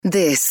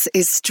This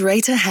is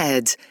Straight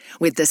Ahead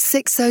with the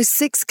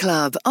 606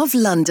 Club of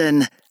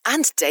London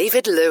and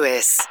David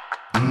Lewis.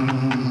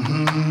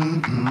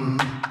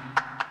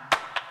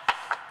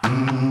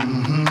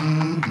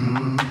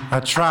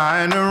 I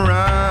try to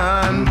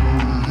run,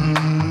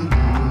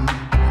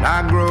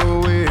 I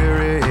grow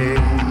weary.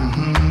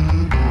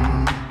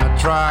 I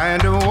try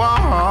to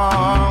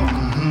walk,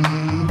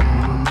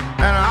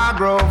 and I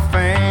grow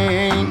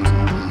faint.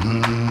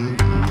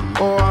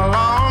 Oh, I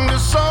long to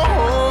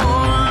soar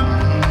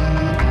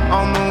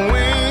on the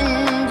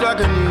wings like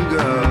an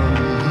eagle,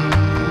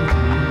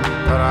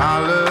 but I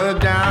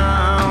look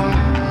down,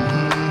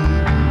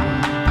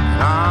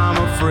 and I'm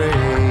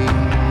afraid.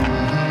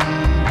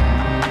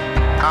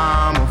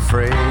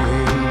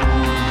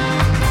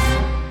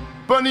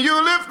 But you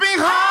lift me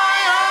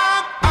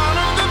higher, out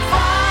of the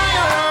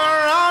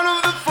fire, out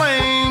of the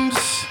flames.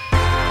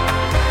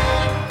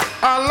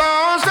 I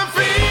lost the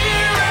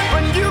feeling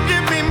when you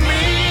give me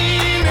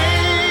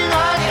meaning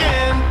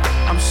again.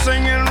 I'm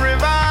singing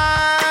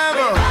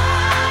revival,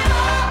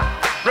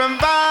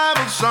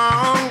 revival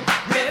song.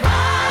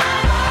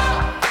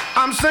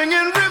 I'm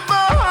singing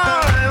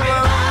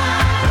revival,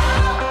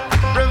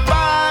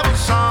 revival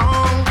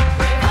song.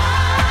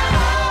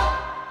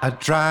 I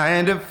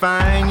tried to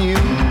find you,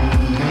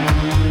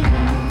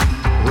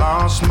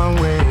 lost my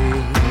way,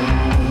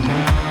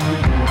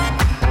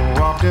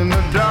 walked in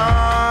the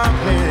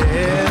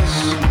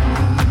darkness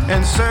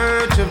in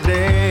search of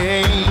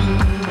day.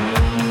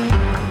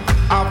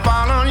 I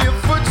follow your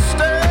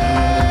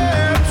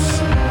footsteps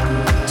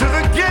to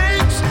the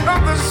gates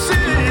of the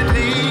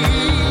city.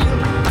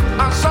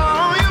 I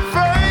saw your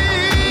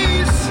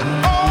face,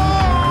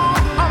 oh,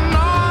 I'm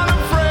not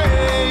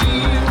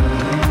afraid.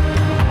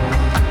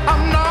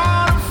 I'm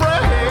not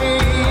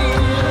afraid.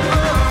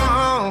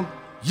 Oh,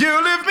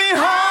 you lift me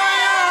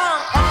higher,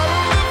 out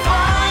of the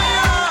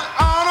fire,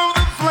 out of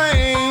the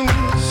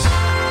flames.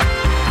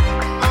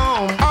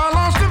 Oh, I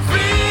lost the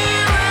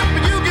feeling,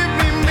 but you give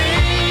me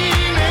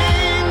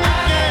meaning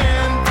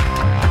again.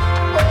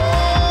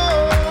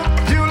 Oh,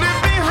 you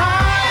lift me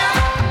higher,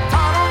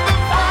 out of the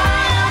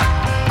fire,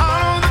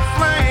 out of the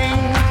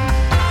flames.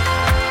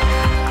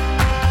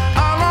 I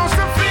lost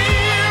the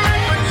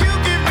feeling, but you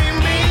give me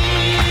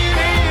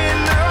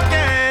meaning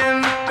again.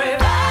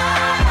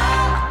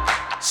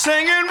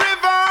 Singing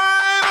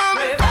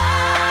revival,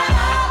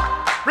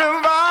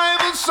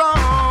 revival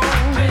song.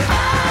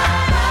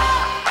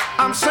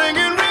 I'm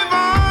singing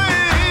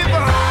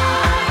revival,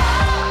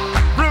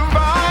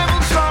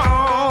 revival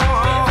song.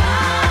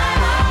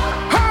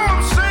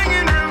 I'm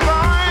singing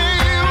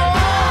revival,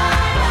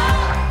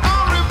 a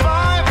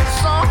revival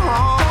song.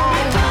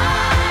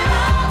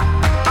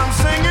 I'm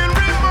singing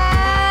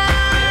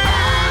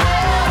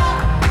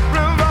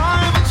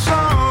revival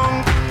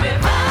song.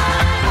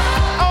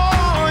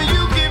 Oh,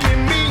 you give me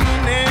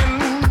meaning.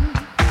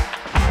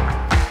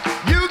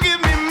 You give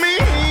me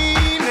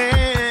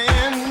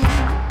meaning.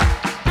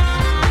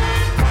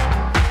 A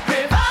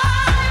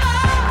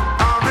revival, a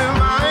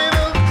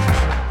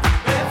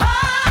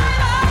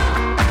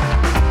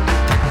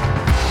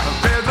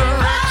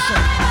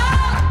resurrection.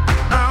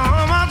 Oh,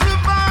 my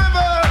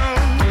revival.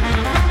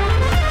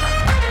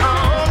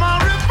 Oh, my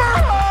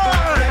revival.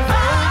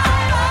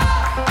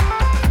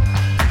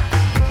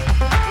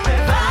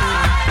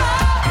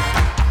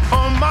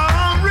 Oh, my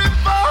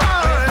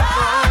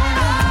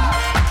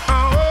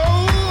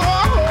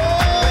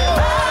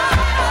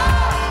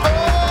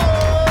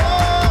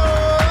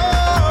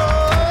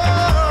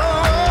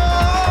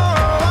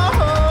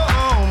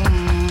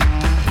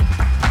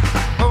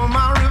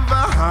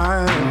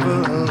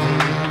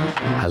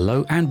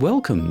Hello and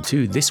welcome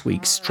to this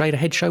week's Straight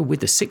Ahead show with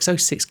the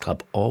 606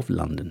 Club of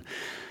London.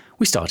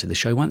 We started the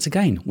show once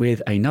again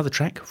with another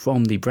track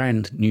from the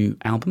brand new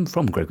album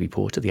from Gregory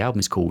Porter. The album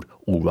is called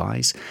All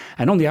Rise,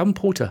 and on the album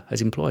Porter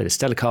has employed a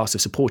stellar cast of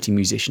supporting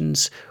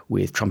musicians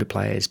with trumpet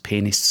players,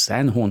 pianists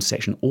and the horn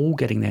section all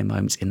getting their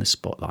moments in the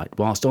spotlight,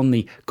 whilst on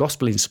the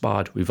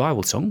gospel-inspired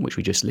revival song, which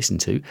we just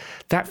listened to,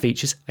 that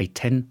features a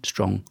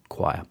 10-strong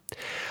choir.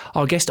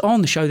 Our guest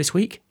on the show this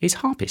week is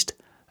harpist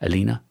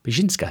Alina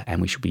Bajinska,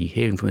 and we shall be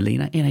hearing from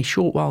Alina in a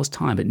short while's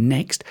time. But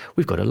next,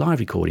 we've got a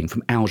live recording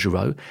from Al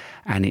Jarreau,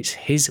 and it's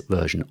his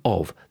version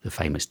of the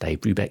famous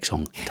Dave Brubeck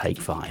song, Take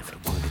 5.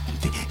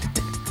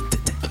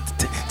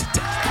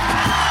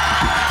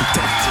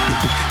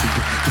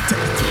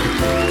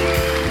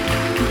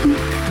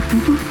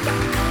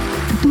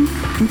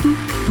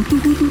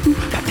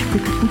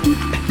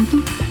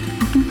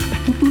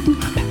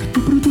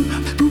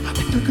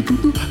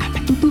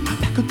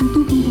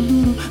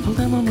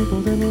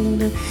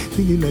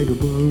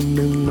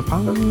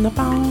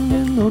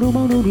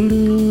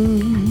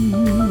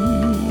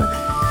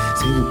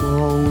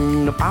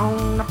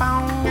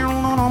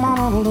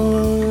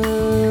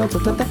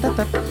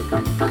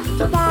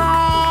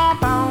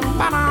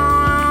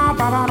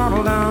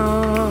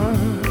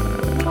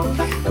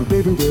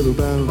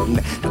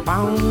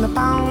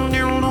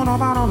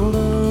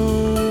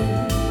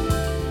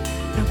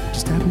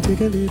 Just stop and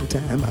take a little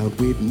time out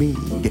with me.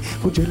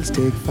 Would you just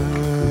take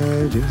 5?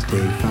 just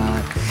take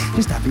 5.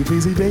 Just stop your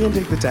busy day and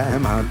take the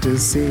time out to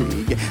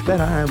see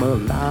that I'm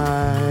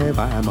alive,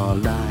 I'm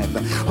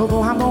alive.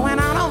 Although I'm going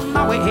out on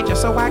my way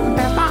just so I can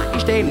pass by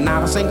each day,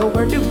 not a single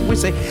word do we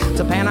say. It's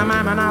a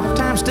pantomime and out of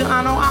time, still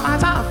I know all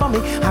eyes are for me.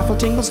 I feel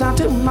tingles down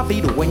to my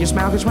feet when your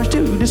smile gets much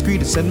too discreet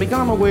to send me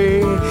on my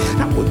way.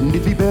 Now wouldn't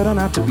it be better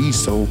not to be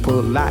so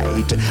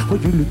polite? Well,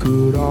 you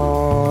could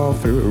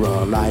offer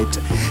a light.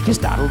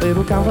 Just start a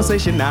little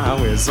conversation now,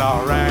 it's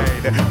alright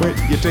when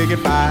you take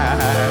it by.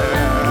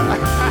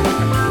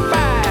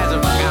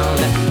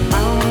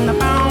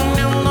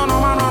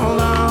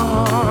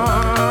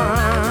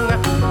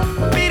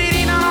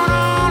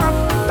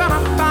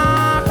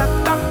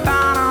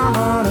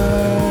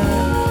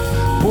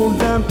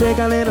 Take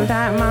a little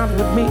time out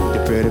with me,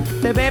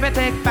 the baby,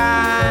 take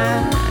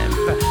 5.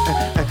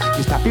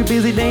 You stop your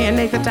busy day and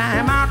take the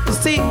time out to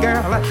see,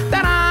 girl,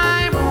 that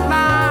I'm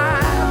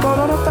alive.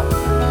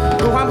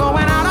 Oh, I'm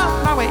going out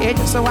of my way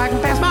just so I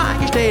can pass by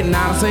each day.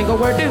 Not a single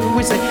word do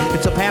we say.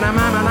 It's a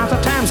pantomime and out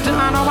of time, still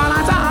I know all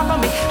eyes are for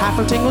me. I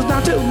feel tingles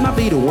down to my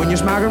feet when your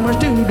smile gets much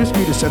too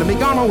discreet to send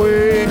me on my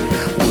way.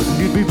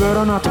 Wouldn't it be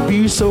better not to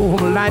be so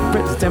polite?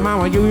 Princess and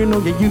mama, you know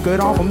that you could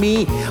offer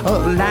me a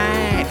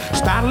light.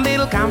 Start a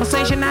little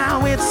conversation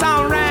now, it's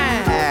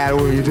alright.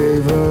 Will you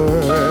take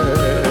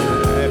 5?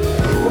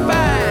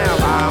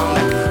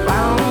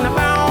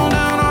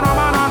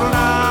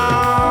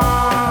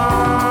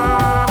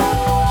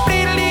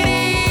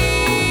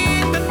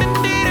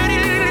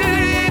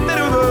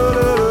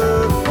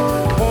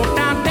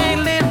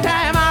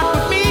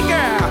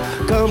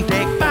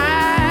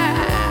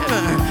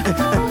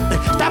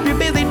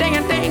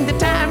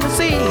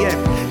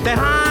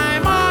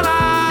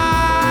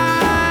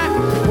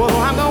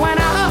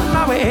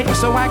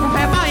 So I can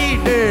pass by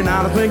each day.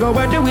 Now the thing,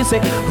 where do we say?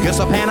 Yes,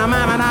 a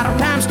pantomime and out of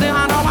time. Still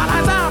I know my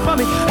eyes are for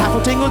me. I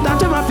feel tingles down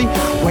to my feet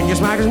when your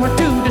smile went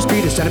too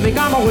discreet instead of me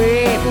on my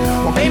way.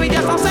 Well, baby,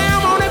 just don't say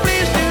I'm on it.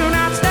 Please do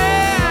not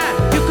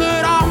stare. You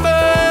could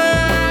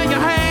offer your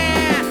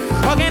hand,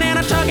 hugging and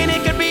a tugging.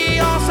 It could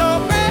be all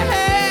so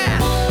bad.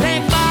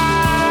 Take 5.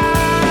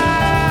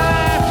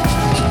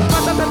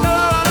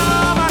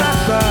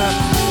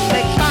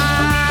 Take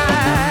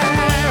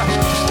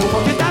 5.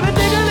 Won't you stop and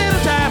take a little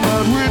time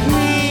out with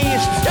me?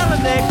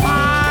 Take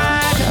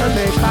 5,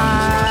 take 5.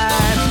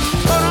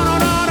 Oh, no,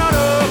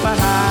 but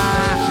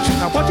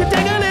now won't you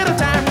take a little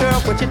time, girl?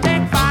 Won't you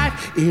take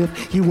 5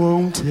 if you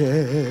want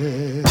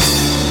it?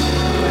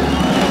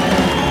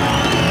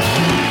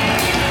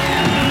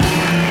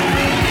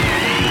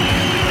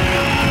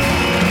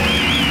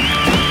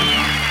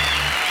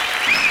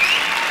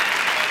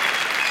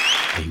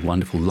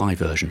 Wonderful live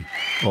version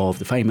of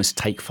the famous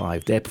Take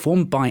 5 there,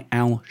 performed by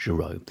Al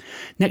Jarreau.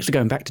 Next, we're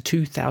going back to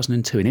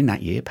 2002, and in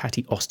that year,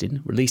 Patti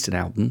Austin released an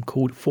album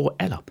called For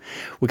Ella.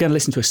 We're going to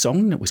listen to a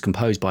song that was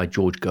composed by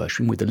George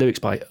Gershwin with the lyrics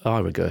by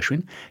Ira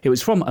Gershwin. It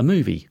was from a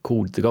movie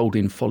called The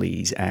Golden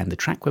Follies, and the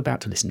track we're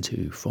about to listen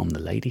to from the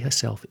lady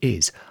herself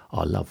is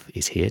Our Love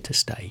Is Here to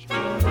Stay.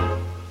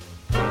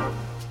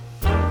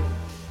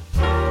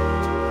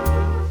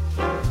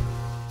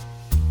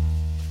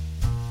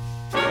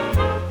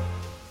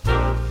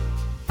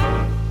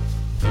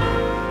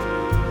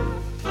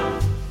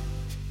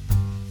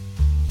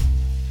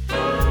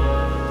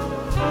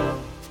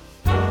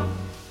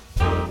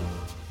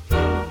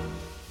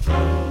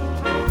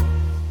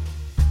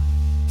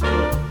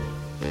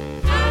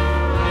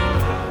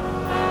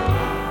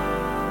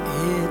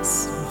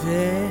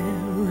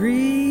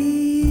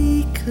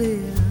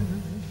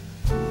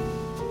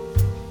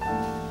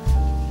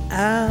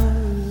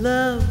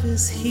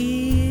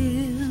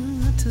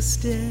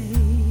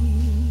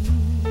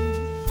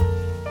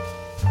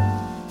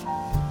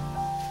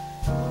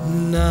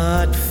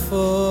 Not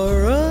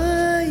for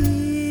a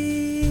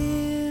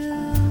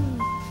year,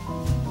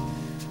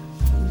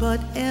 but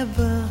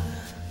ever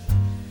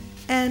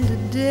and a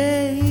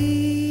day.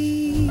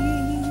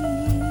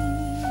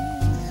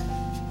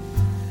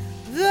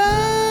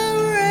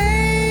 The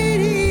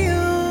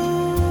radio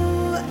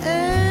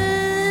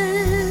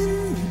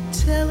and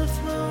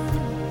telephone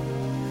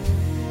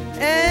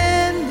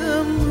and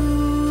the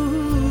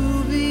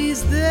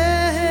movies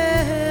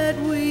that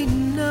we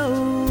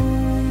know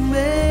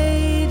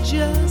may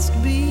just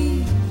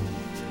be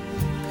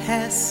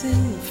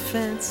passing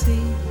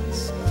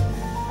fancies,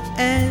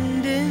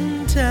 and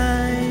in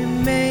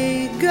time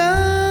may go.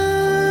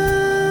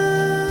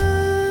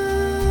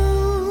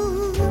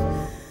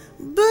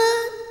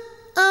 But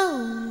oh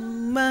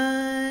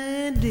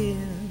my dear,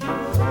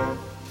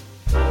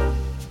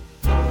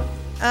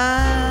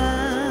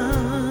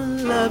 our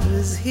love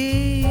is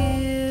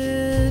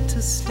here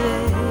to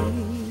stay.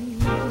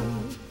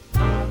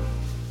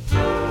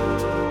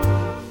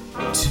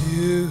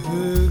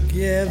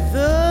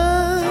 Together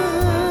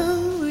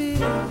we're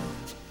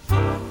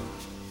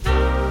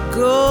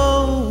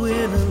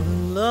going a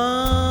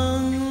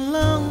long,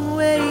 long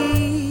way.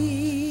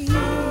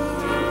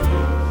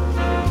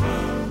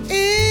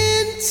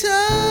 In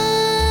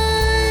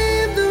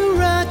time the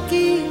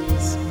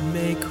Rockies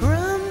may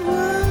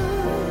crumble,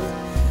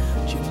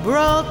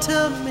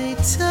 Gibraltar may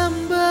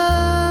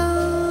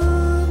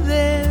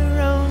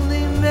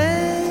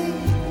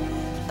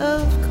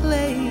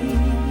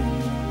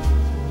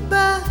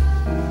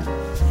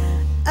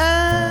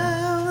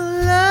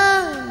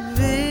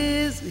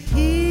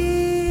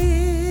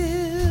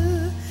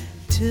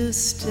to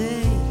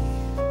stay.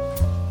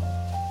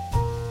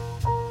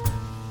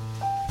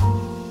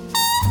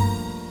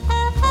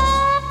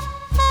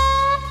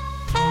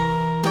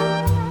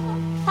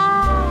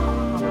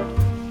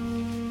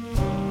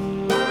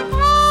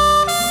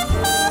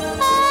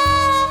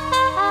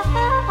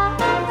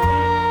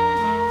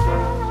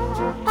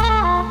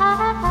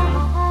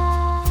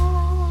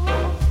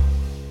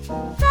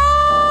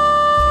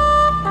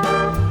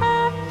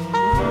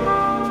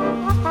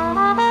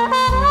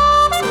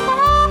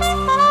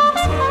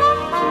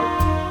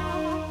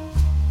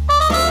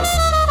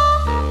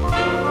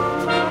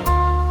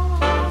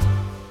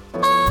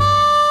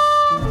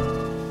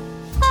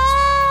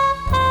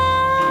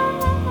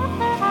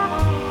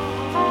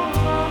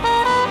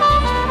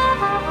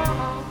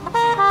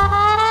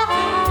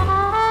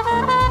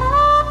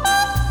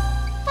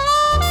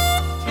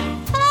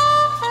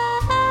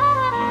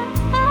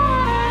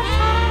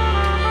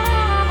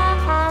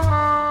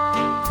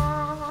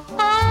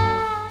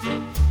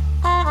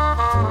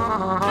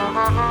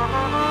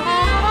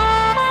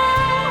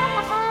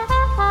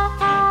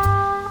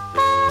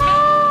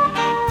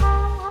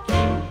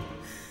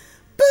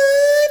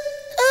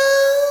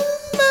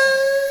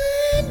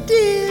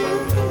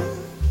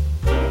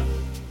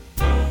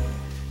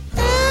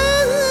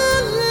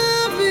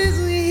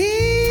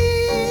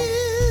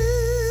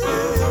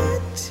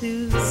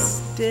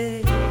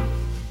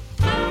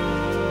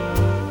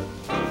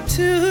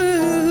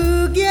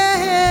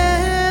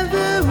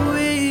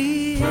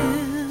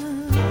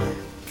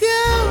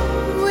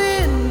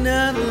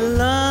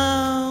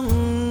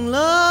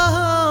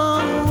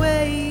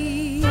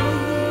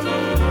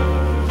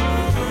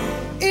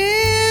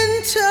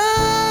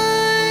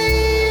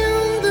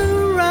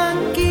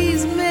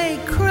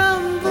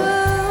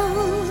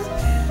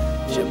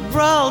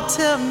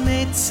 Gibraltar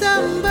may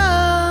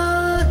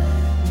tumble,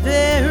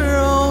 they're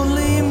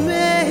only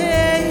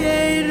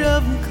made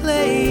of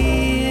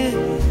clay,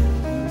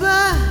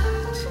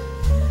 but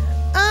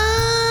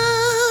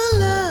our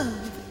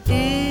love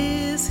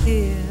is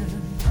here,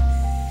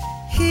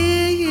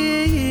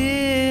 here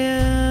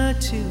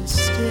to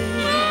stay.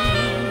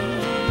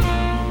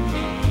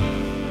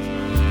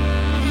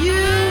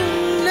 You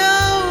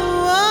know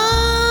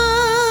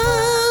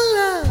our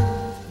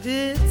love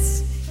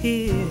is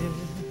here.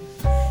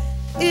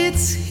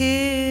 It's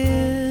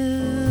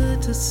here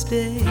to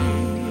stay.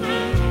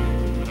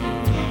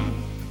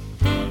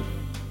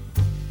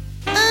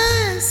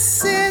 I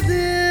said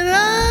that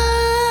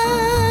our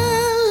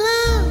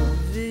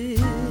love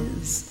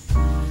is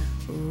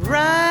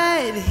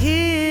right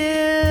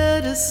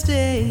here to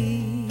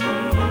stay.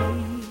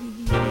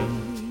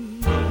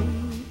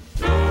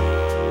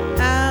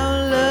 Our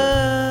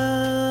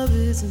love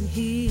isn't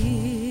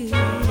here,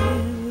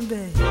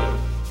 babe.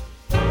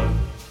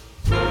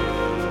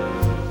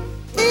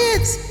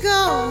 It's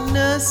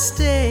gonna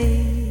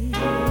stay.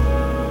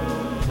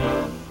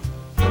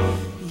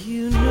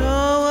 You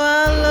know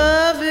our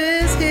love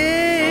is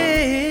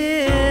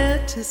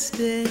here to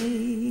stay.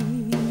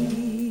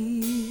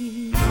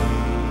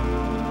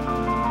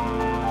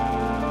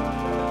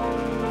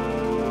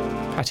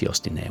 Patty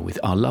Austin there with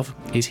Our Love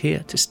Is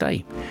Here to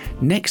Stay.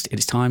 Next, it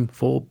is time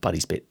for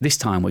Buddy's Bit. This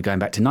time we're going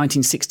back to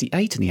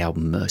 1968 and the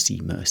album Mercy,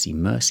 Mercy,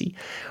 Mercy.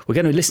 We're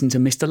going to listen to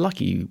Mr.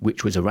 Lucky,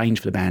 which was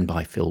arranged for the band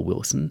by Phil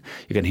Wilson.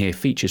 You're going to hear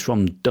features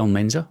from Don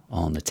Menza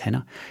on the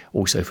tenor,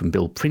 also from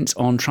Bill Prince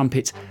on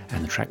trumpet,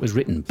 and the track was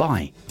written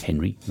by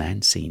Henry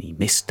Mancini,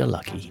 Mr.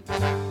 Lucky.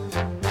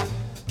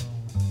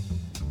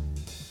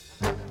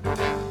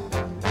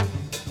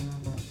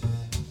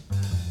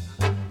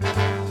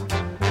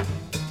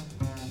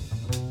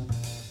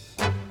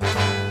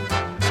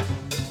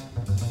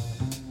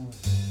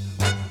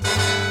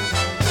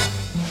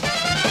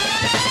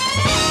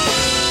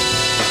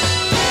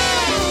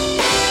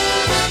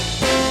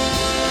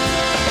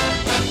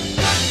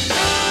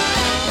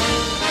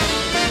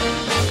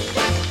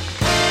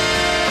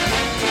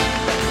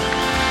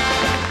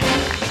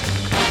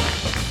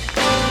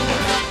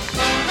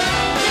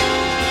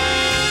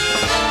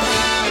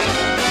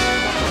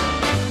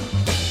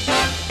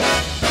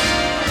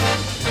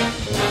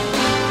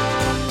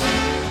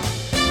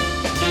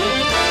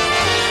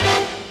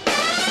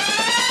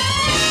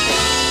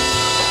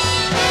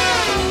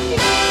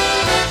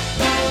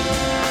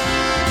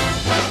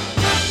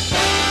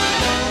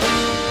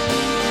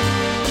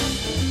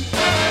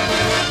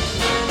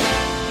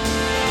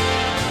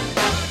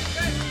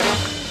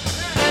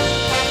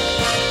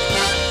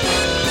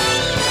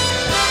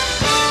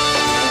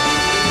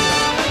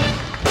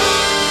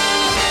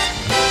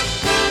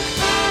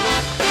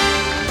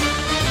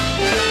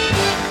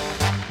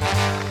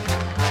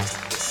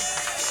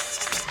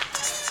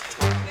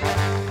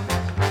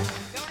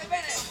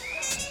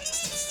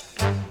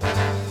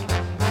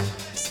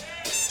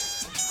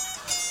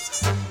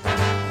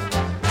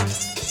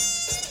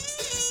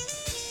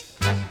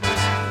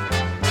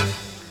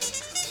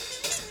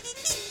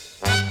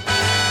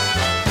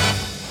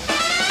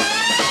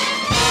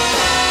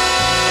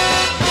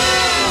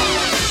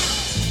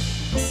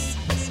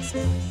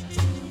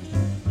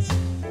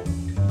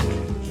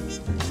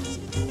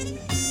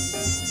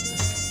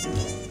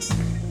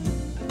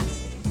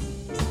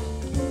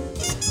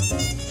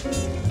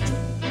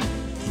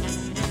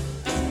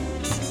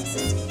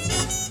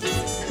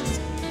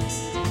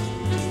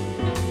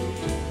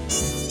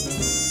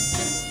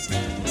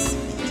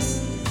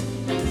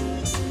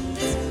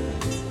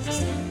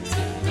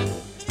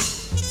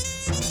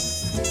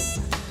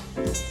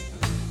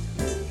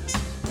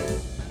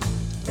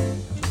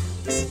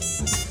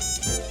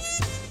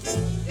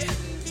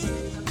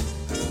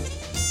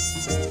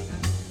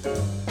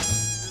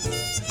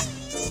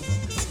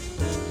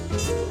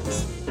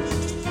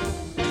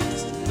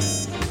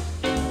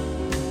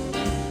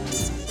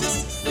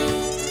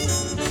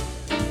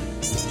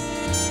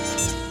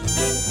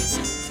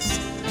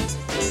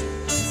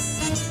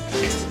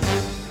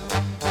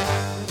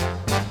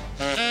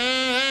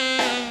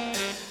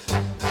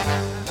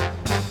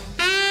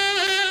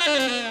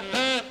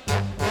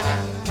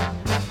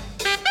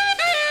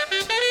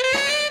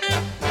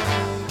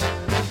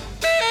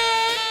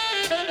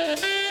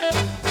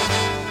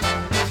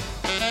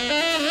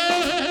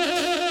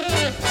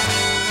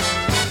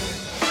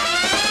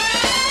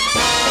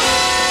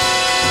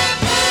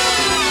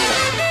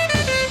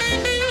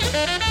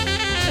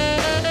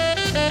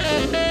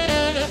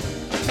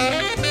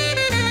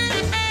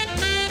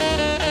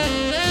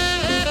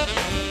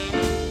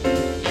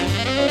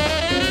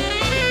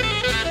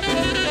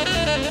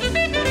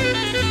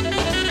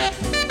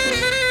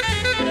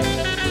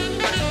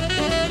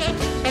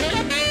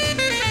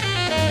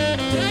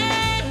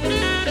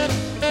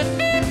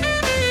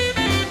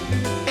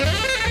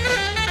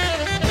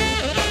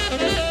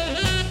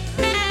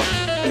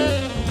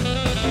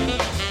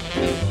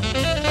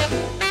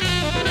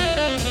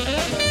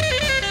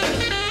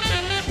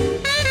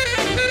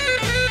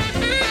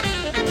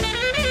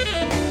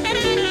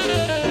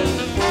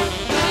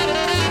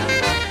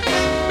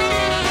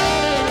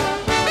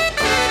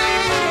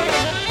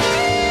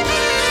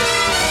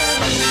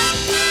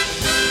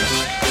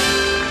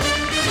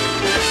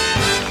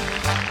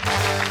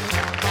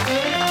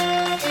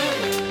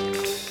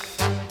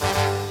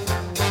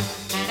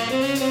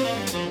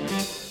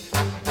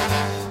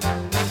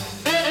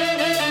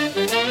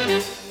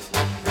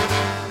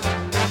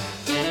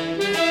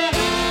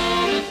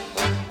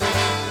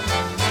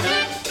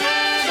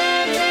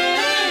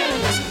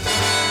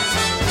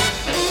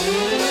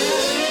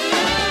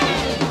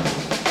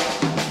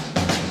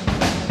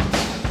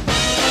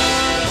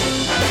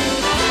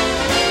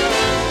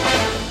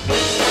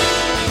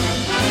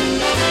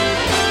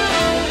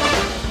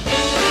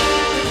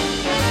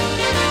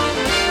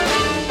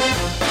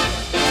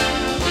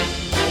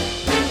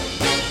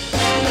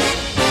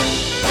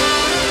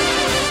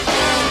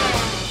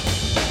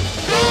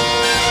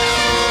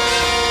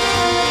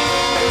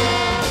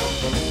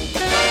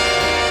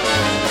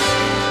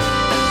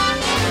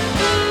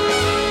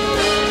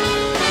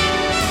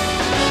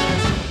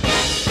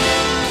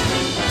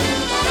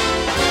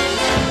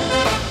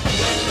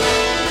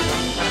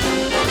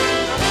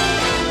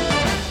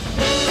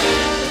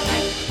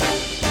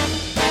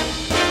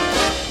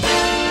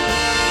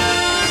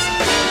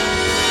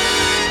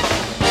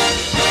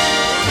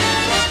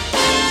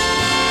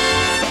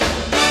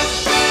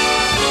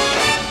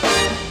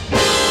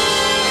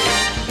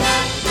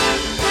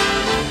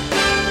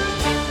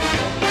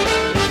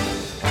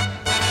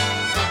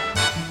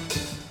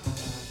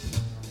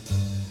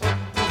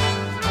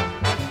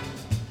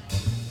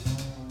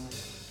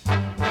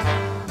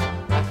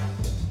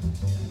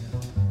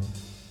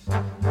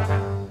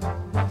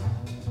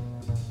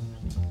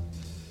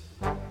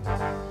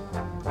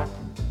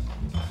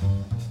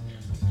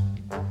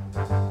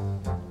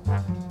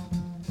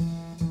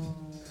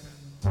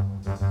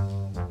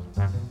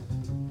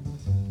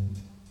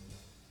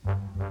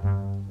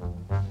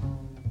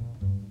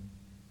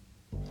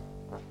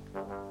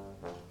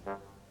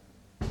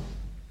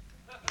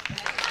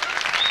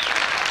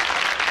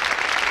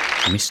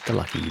 Mr.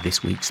 Lucky,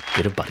 this week's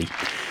bit of buddy.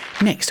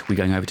 Next, we're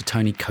going over to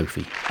Tony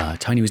Kofi.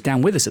 Tony was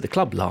down with us at the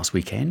club last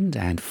weekend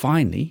and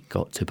finally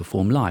got to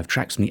perform live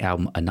tracks from the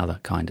album Another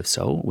Kind of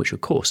Soul, which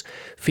of course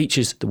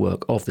features the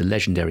work of the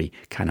legendary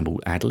Cannibal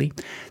Adderley.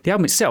 The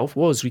album itself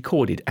was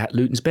recorded at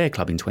Luton's Bear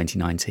Club in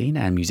 2019,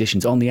 and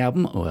musicians on the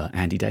album were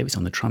Andy Davis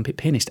on the trumpet,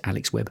 pianist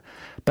Alex Webb,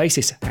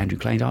 bassist Andrew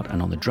Kleinart,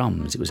 and on the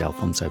drums it was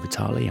Alfonso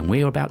Vitali, and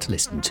we're about to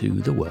listen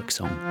to the work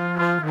song.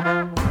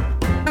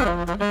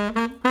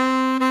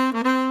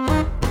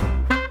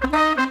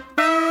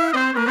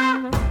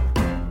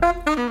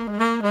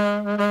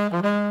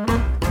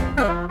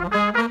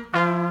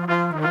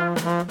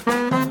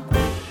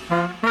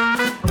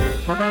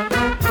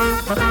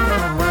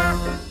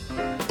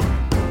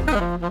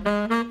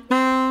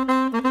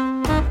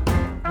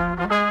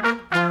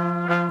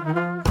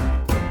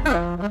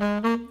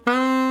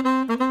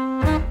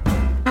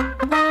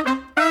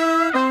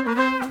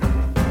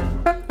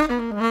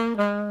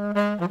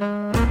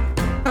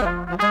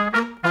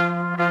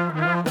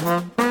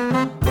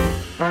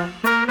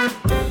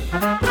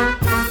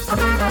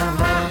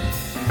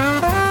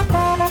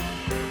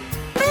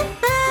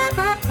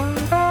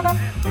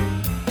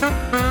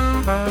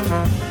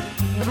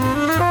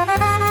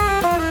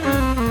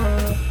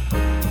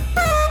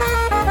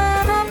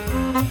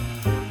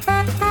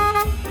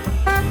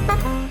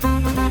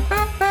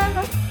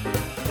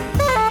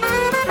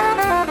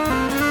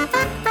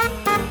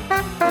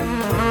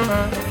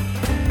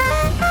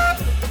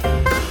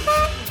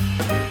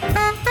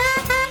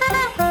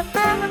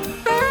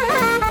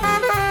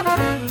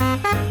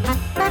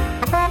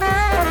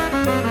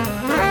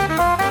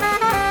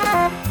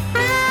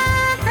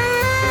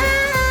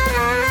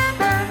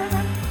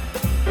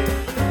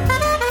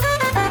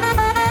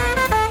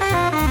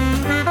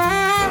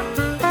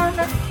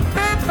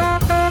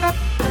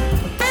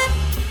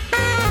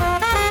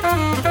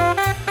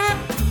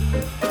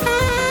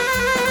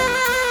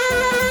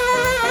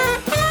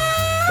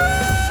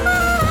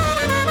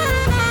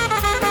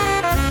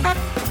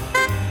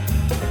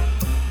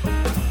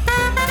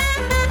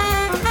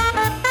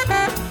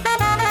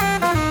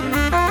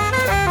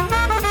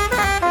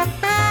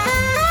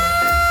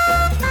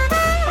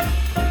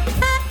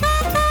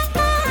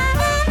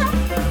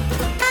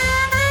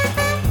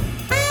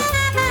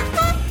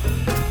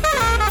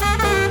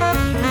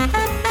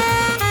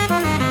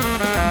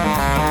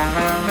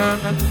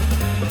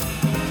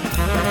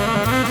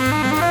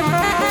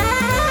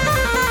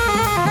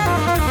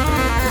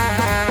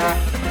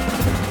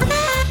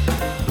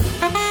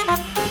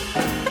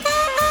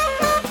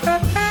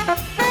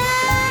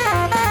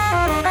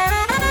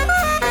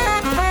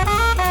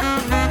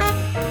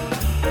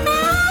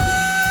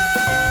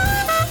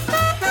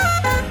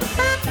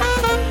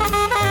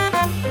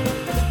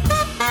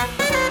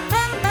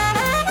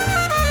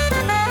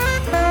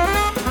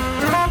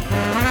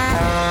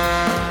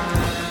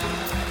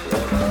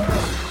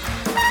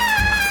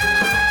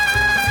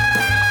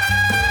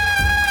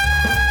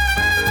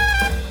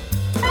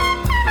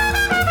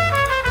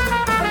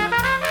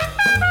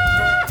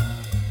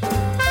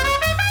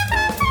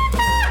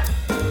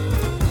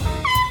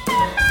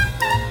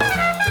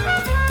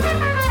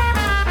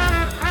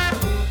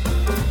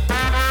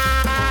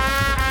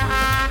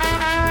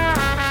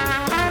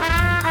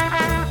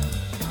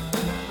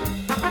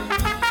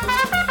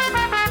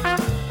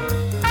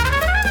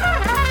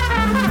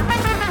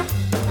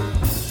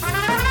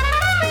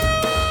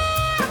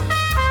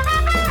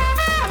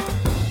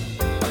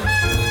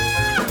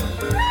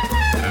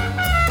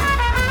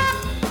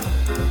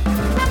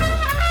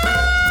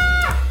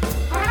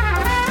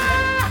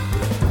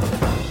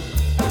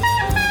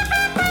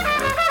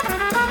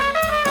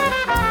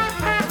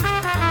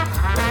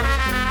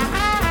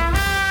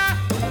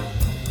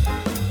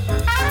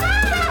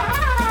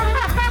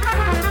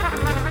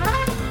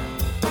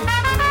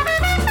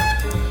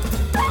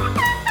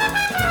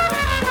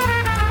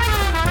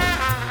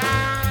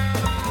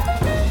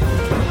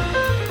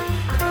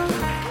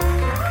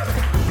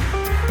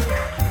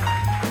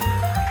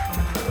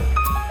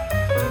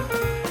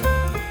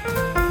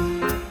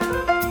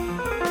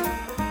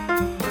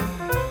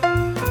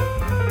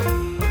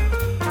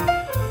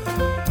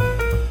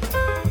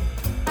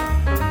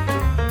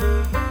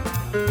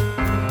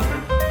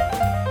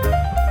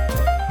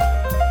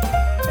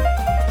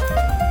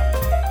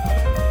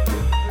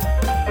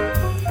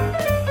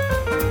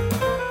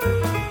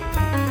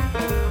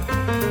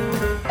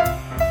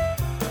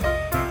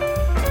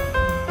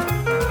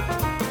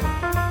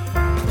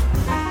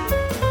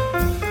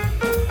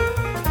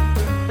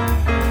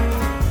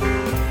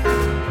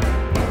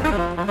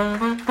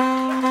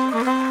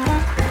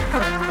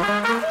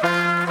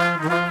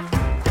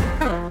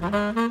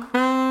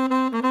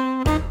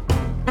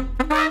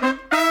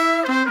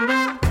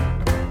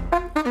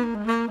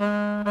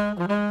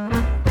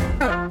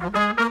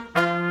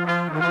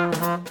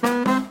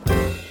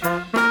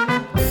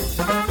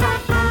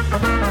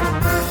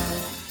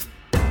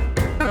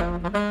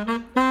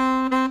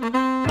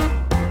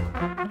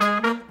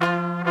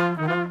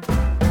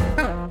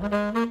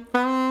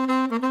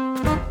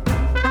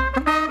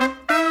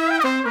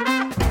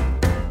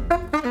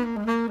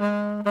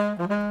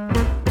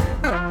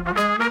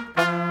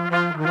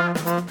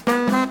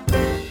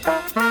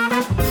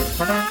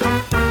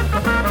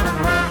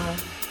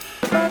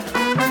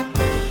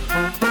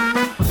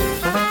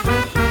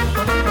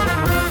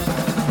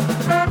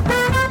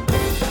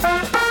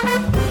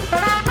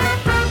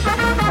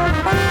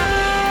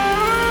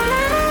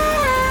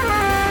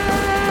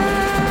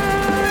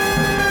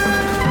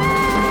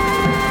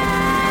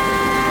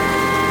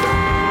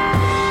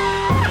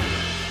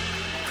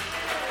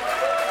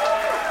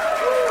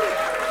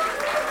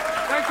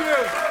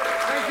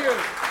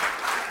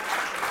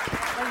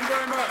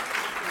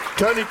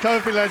 Tony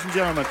Kofi, ladies and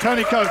gentlemen.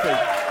 Tony Kofi.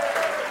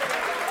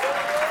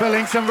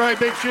 Filling some very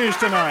big shoes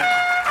tonight.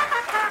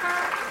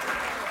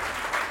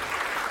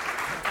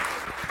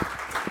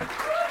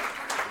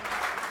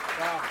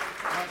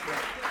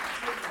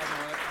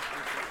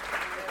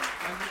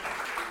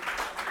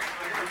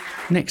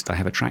 Next, I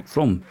have a track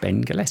from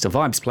Ben Gillespie, a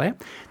vibes player.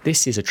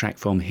 This is a track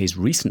from his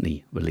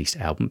recently released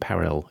album,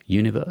 Parallel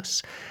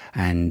Universe,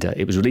 and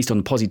it was released on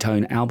the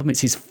Positone album. It's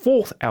his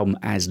 4th album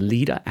as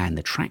leader, and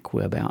the track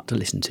we're about to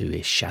listen to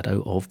is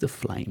Shadow of the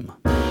Flame.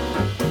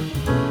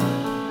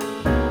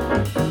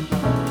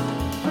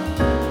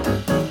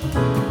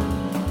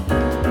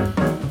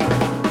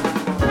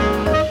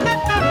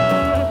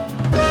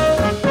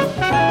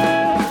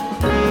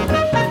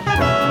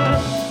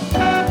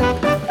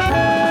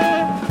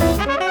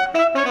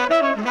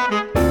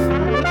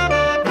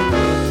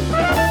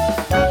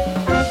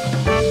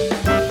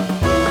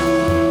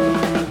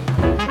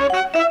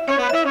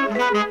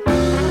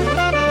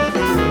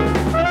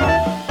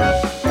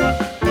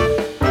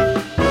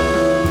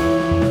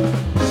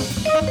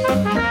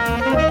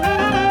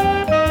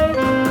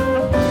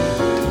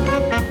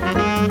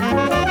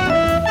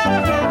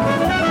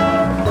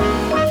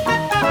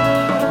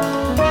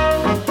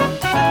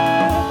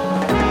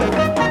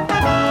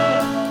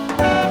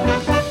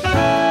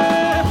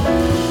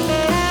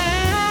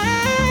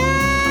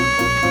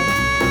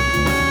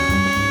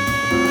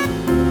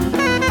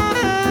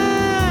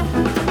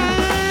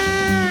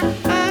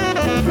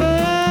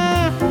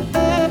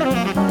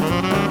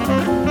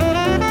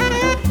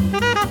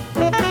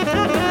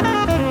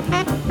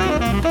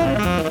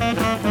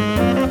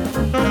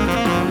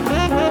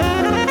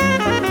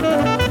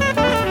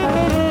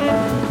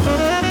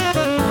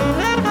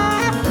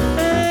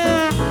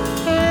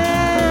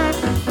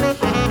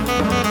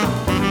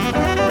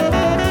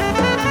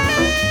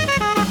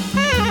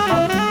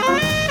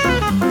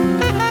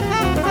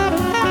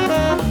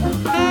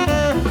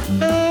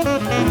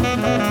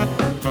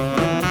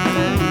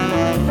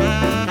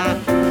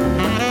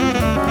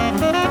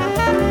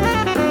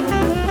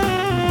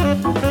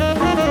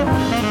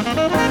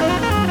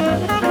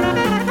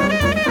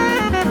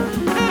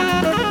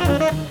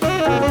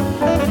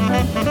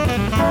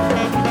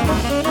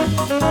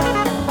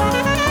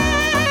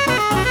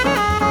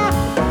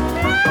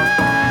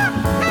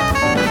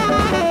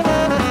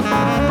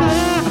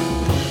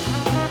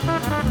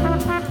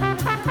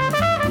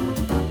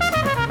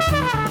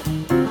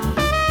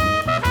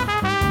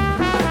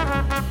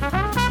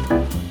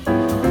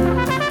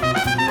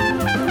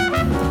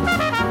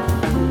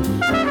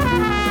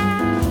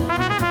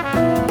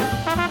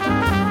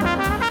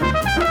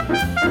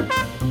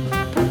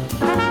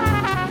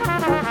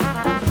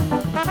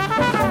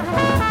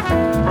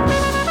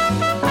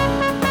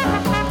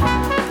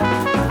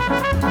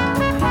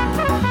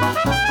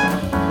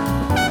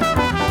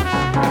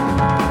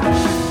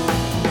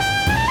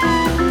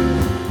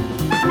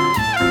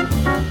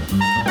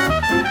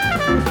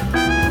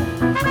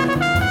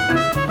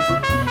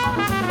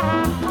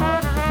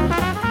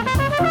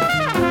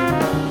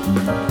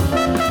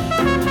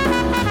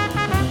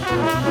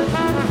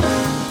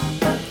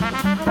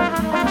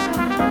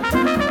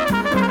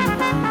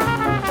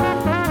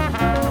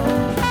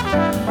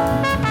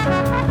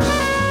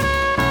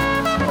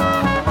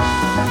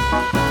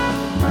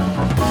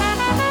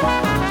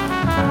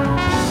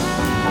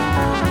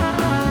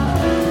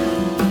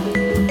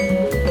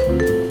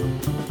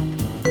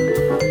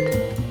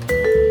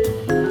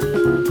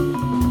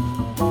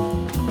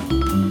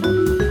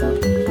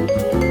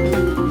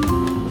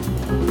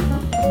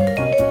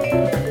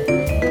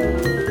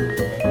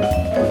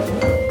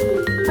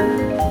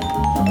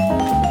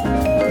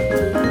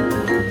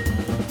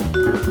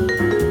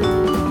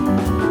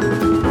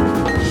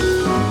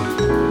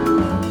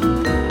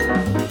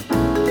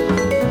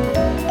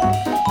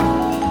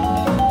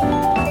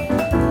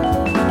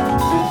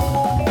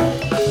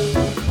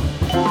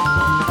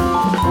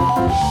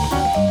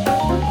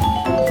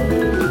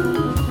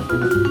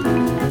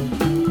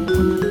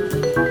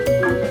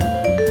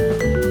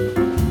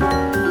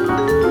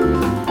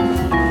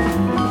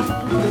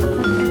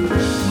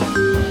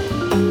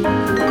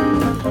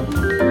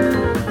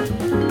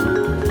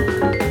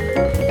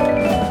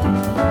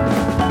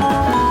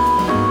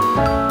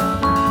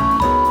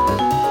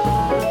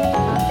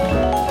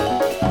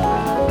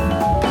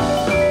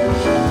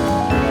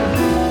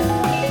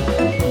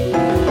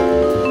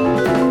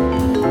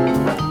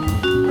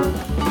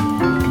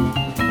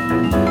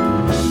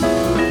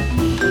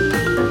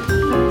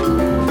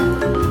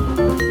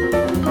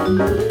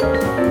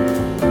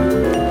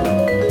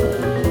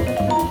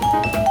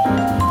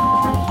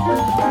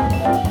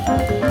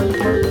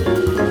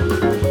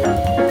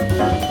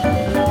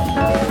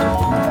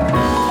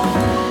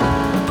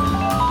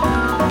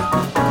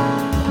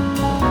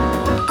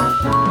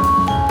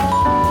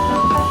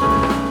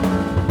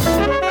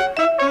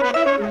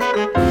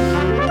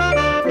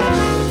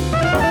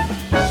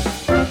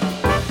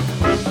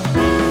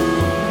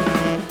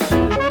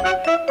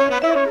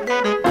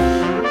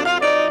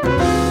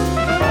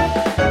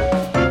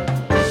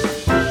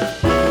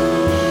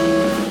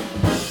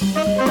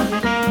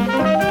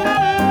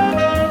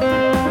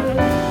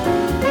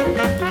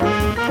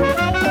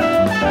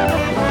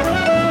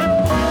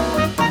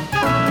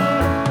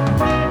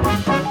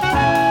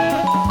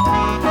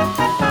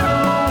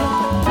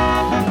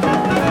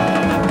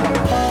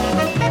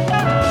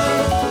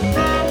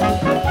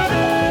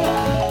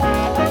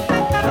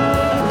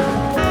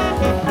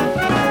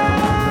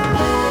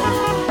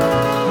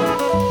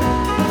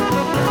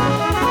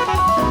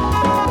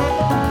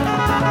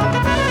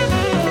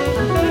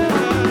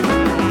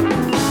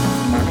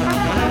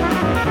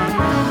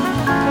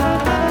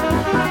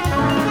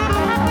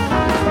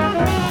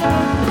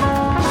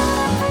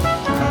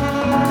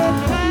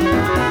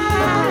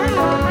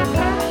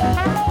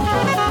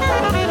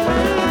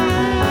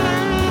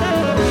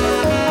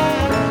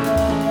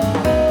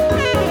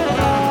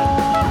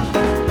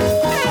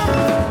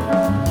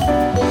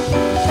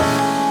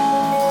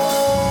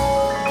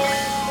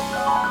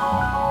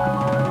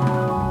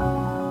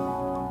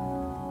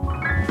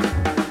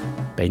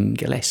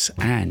 Bless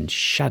and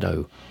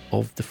Shadow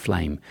of the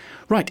Flame.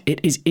 Right, it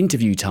is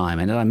interview time,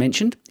 and as I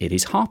mentioned, it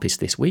is harpist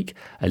this week,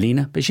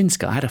 Alina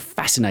Bajinska. I had a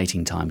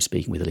fascinating time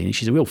speaking with Alina.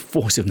 She's a real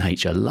force of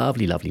nature,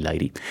 lovely, lovely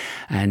lady.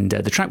 And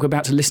the track we're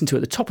about to listen to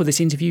at the top of this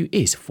interview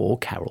is For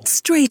Carol.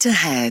 Straight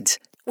Ahead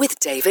with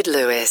David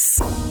Lewis.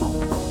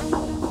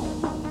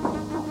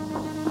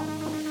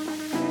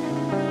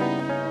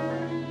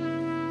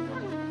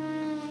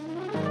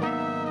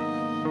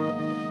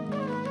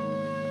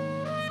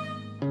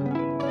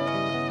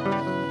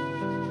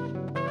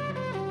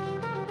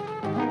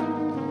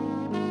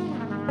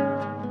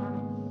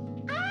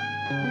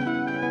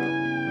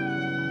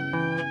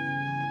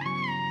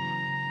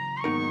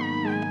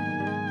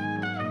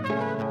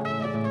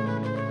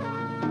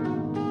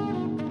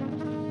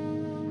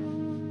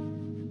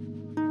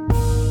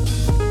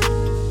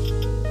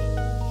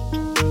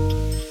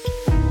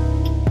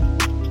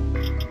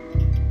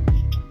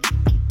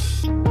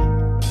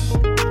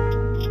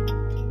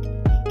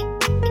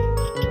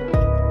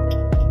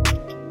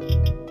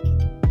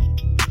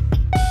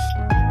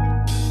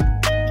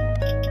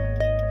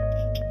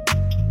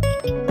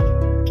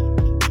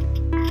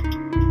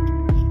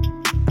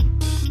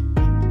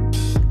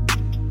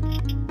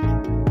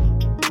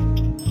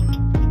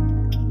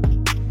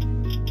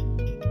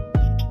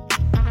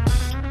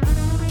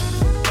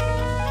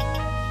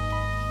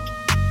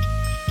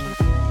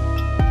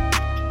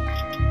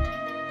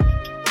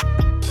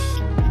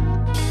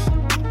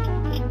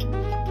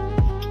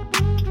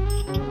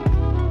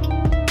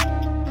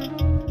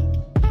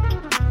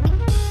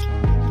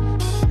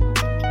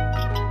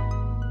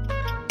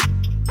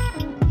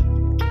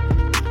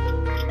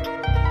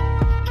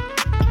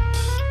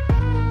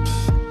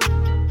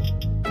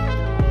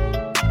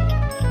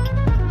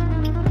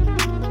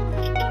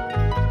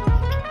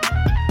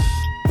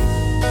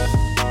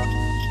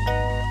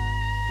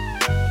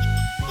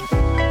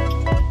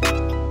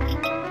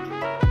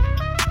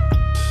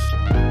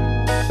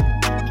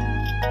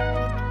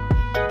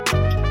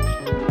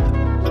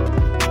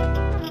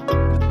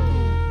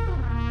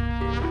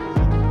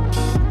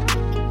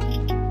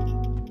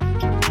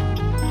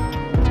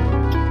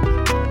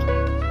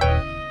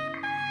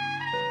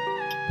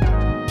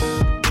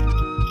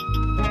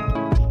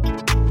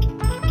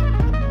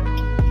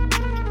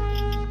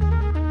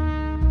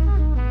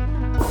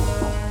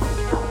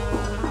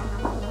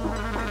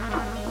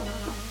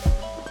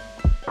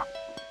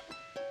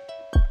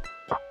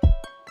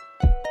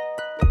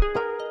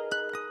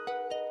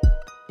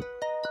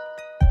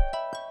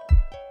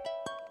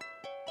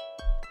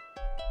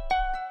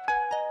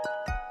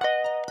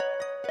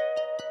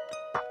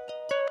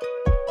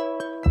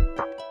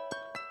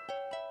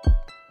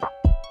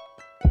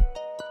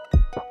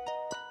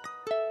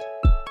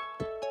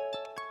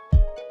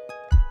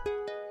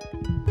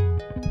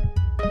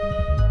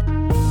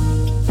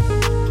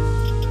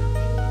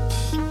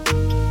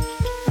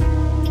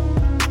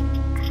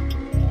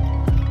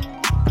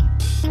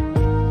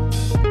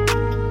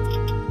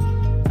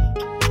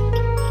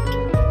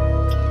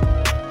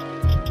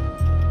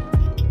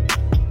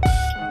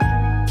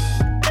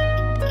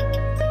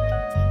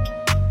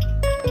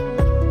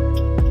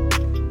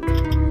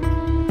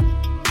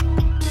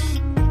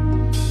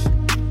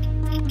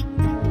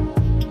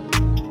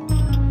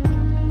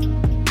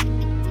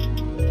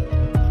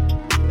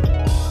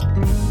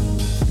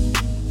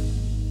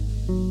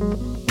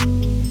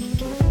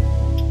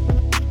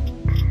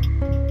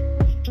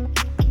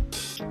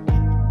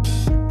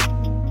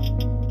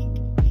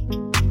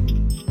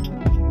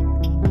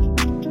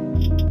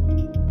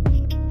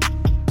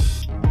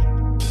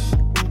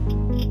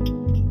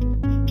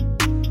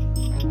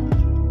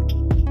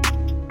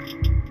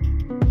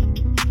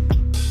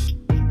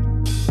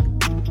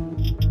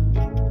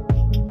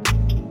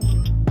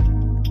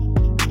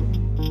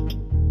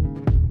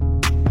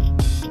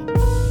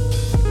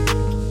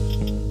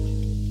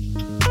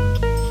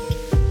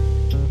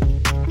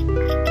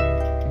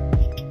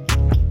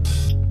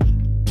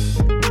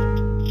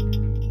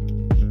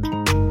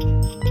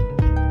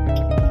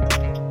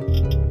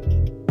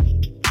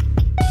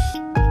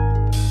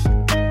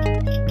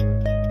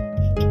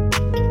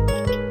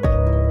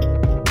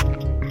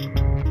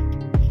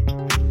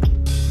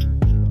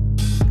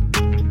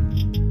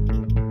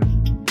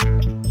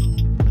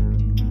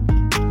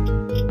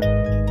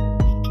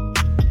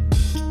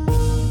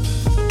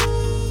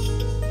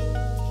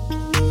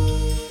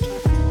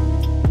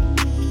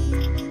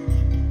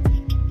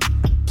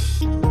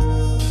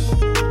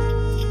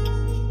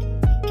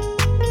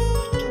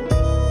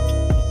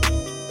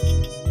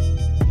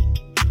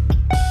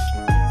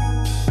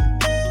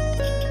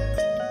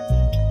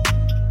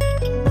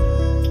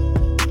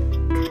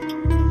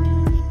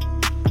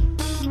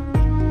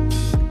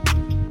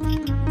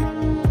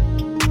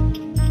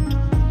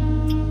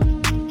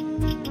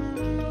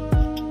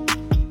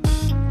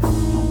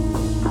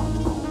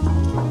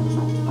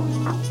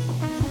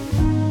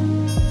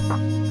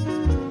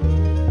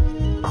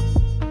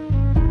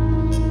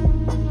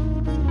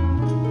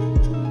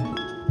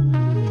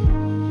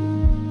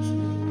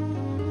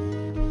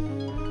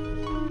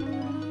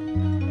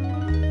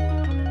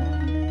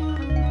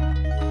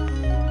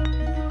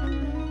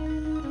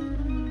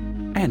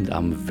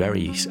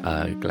 very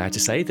glad to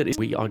say that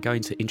we are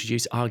going to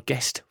introduce our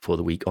guest for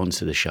the week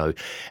onto the show.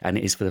 And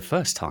it is for the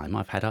first time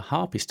I've had a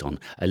harpist on,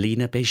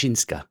 Alina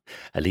Bezinska.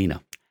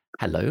 Alina,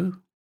 hello.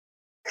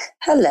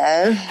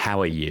 Hello.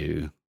 How are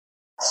you?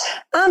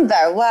 I'm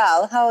very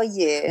well. How are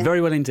you?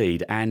 Very well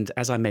indeed. And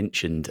as I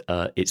mentioned,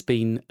 it's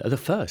been the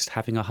first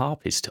having a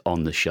harpist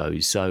on the show.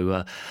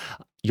 So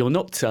you're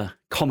not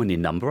common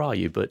in number, are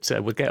you? But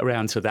we'll get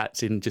around to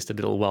that in just a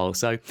little while.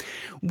 So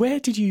where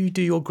did you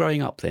do your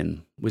growing up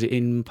then? Was it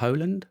in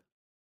Poland?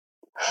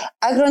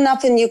 I grew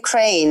up in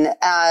Ukraine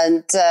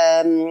and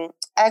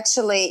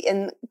actually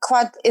in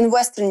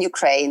Western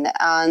Ukraine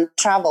and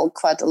traveled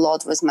quite a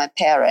lot with my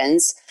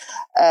parents.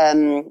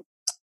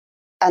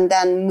 And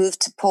then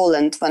moved to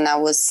Poland when I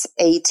was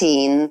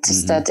 18 to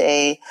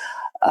study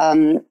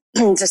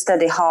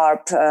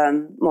harp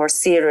more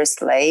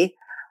seriously.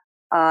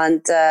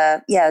 And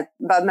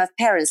but my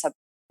parents are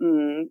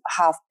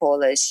half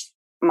Polish.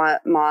 My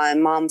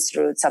mom's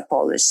roots are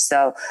Polish,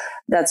 so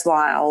that's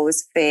why I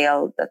always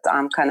feel that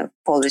I'm kind of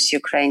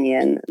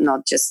Polish-Ukrainian,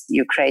 not just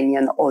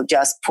Ukrainian or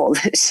just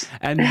Polish.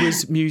 And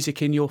was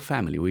music in your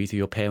family? Were either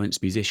your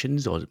parents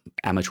musicians or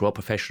amateur or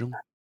professional?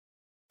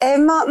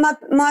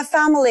 My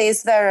family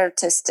is very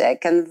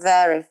artistic and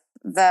very,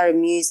 very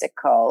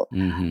musical.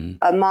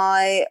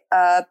 My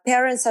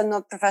parents are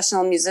not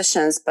professional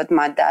musicians, but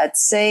my dad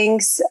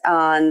sings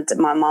and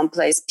my mom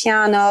plays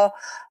piano.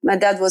 My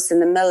dad was in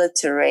the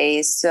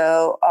military,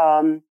 so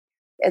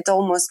it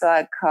almost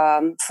like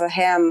for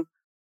him,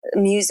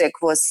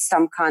 music was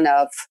some kind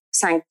of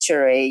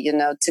sanctuary, you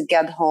know, to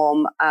get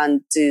home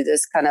and do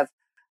this kind of.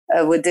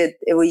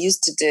 We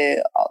used to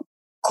do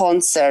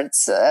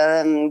concerts,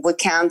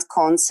 weekend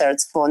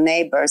concerts for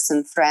neighbors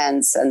and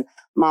friends, and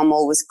mom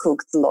always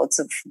cooked lots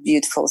of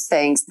beautiful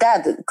things.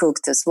 Dad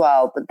cooked as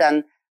well, but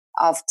then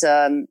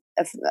after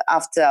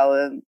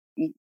our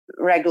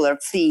regular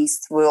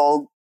feast, we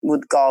all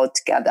would go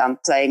together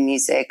and play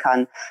music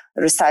and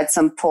recite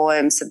some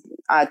poems.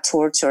 I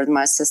tortured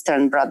my sister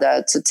and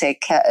brother to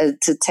take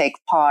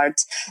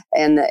part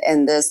in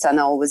this,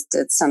 and I always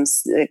did some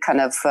kind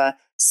of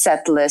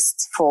set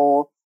list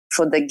for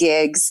the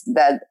gigs.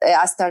 That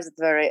I started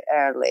very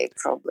early.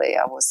 Probably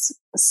I was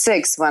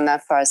 6 when I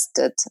first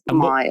did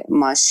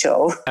my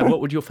show. And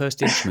what would your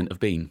first instrument have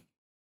been?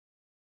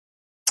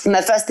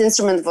 My first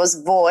instrument was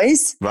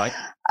voice. Right.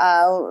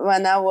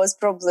 When I was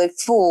probably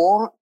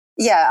 4.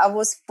 Yeah, I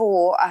was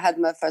 4. I had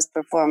my first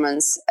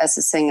performance as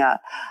a singer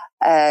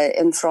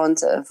in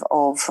front of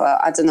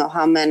I don't know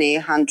how many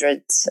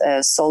 100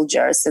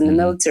 soldiers in the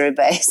military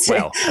base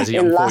as a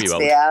young in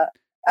 4-year-old. Latvia.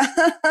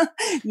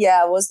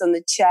 Yeah, I was on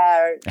the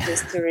chair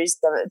just to reach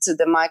to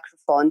the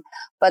microphone.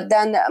 But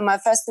then my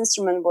first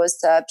instrument was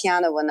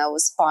piano when I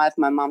was 5.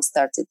 My mom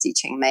started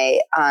teaching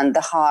me, and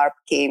the harp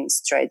came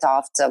straight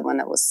after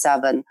when I was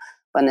 7,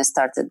 when I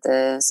started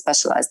the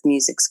specialized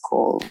music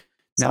school.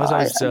 Now, so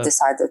as I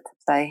decided to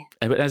play.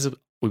 But as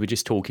we were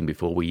just talking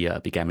before we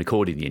began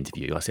recording the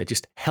interview, I said,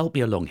 just help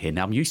me along here.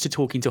 Now, I'm used to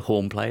talking to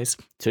horn players,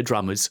 to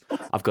drummers.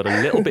 I've got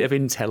a little bit of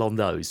intel on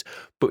those.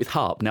 But with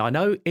harp, now I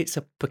know it's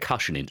a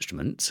percussion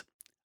instrument.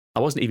 I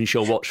wasn't even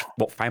sure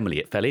what family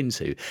it fell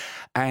into.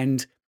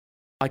 And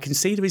I can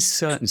see there is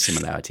certain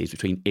similarities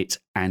between it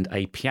and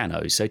a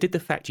piano. So did the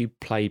fact you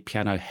play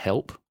piano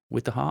help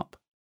with the harp?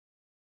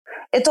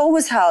 It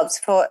always helps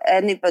for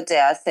anybody,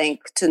 I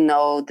think, to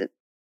know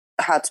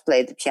how to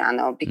play the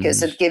piano,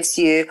 because it gives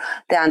you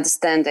the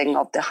understanding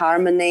of the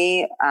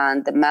harmony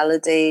and the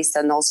melodies,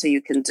 and also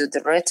you can do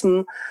the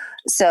rhythm.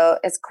 So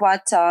it's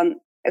quite a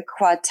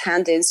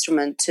handy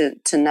instrument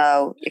to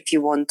know if you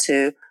want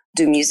to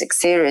do music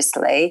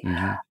seriously.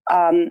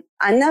 I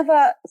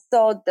never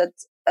thought that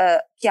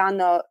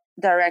piano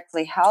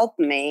directly helped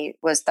me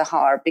with the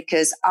harp,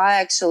 because I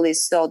actually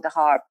saw the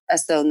harp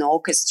as an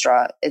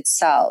orchestra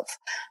itself,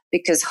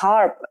 because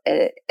harp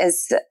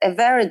is a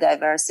very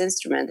diverse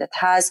instrument. It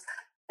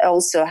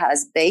also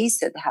has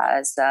bass, it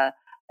has a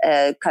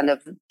kind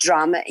of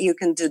drum. You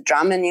can do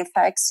drumming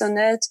effects on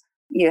it.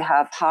 You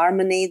have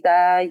harmony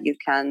there. You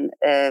can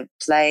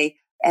play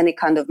any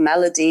kind of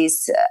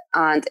melodies,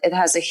 and it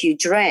has a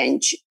huge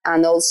range.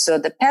 And also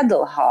the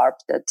pedal harp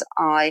that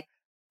I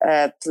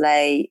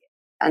play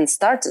and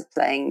started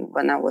playing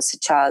when I was a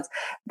child.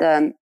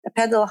 The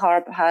pedal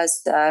harp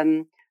has,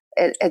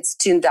 it's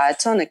tuned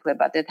diatonically,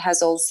 but it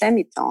has all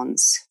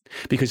semitones.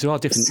 Because there are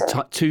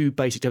two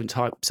basic different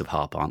types of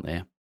harp, aren't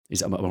there?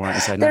 Am I right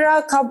in saying that? There are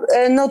a couple,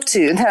 not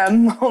 2, there are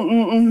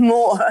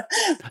more.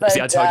 But, see,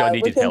 I told you I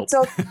needed help.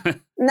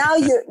 Now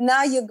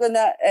you're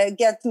gonna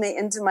get me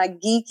into my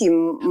geeky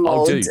mode.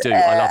 Oh, do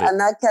I love it?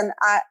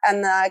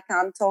 And I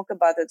can talk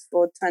about it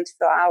for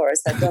 24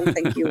 hours. I don't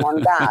think you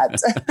want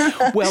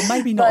that. Well,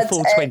 maybe not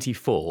for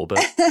 24,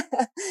 but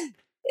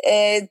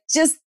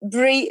just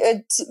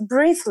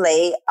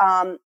briefly,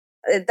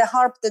 the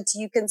harp that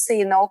you can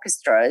see in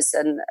orchestras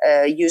and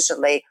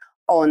usually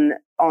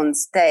on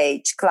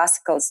stage,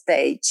 classical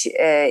stage,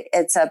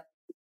 it's a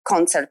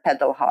concert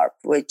pedal harp,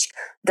 which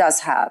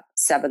does have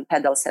 7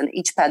 pedals, and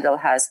each pedal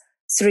has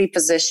three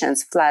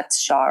positions: flat,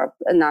 sharp,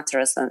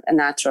 naturals,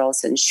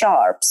 and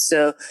sharp.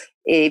 So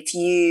if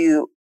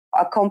you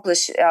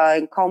accomplish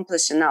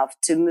enough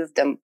to move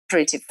them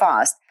pretty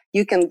fast,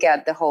 you can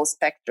get the whole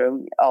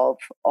spectrum of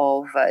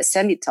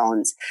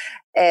semitones.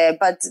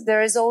 But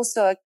there is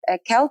also a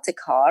Celtic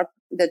harp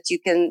that you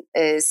can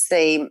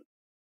say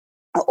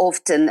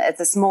often as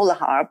a smaller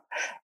harp.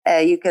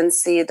 You can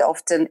see it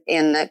often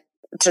in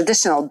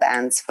traditional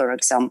bands, for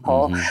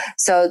example. Mm-hmm.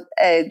 So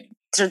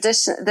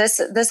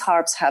these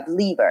harps have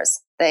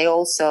levers. They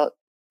also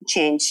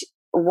change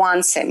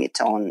one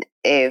semitone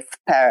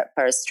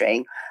per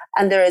string.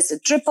 And there is a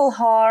triple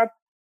harp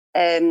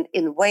in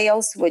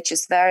Wales, which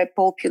is very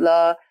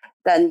popular.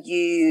 Then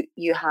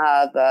you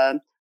have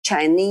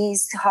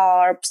Chinese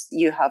harps.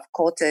 You have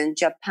koto in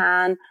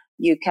Japan.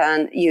 You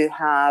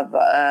have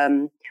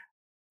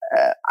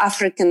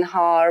African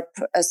harp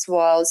as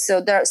well.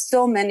 So there are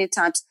so many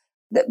types.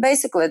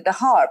 Basically, the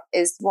harp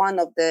is one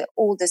of the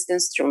oldest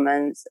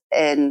instruments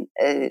in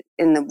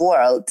the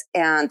world.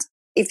 And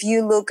if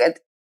you look at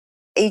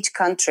each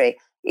country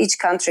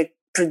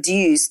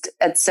produced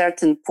at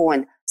certain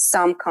point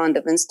some kind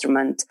of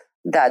instrument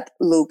that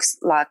looks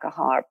like a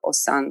harp or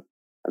sound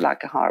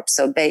like a harp.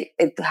 So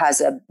it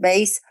has a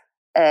bass,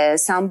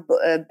 some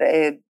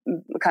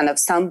kind of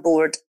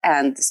soundboard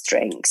and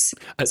strings.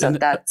 So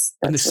that's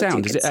the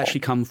sound. Does it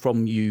actually come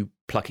from you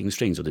plucking the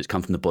strings, or does it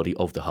come from the body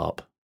of the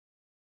harp?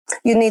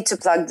 You need to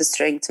plug the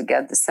string to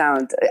get the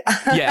sound.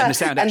 Yeah, and the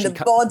sound and actually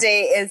the body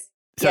is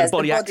the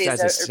body acts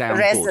as a sound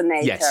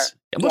resonator. Yes.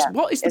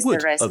 What is the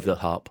wood of the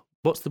harp?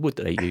 What's the wood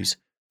that they use?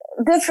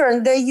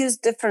 Different. They use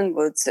different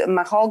woods,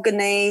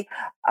 mahogany,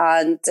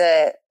 and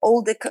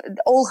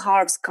all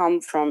harps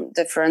come from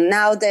different.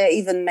 Now they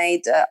even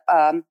made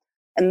a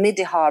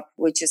MIDI harp,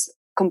 which is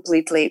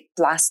completely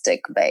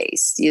plastic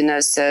based.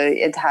 So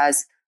it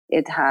has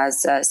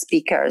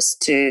speakers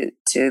to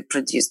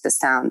produce the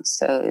sound.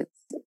 So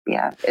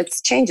it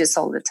changes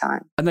all the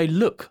time. And they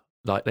look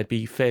like they'd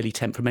be fairly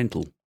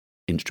temperamental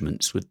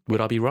instruments.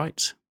 Would I be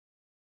right?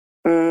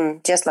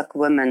 Just like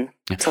women,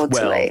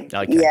 totally.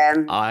 Well, okay. Yeah.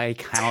 I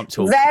can't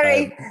talk.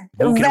 Very,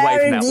 walking away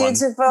very from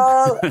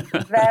that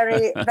beautiful.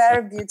 Very,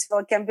 very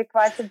beautiful. Can be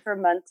quite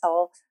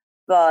temperamental,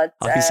 but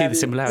I can see the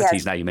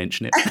similarities now you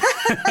mention it.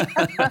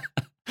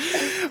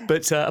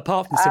 But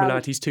apart from the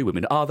similarities to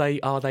women, are they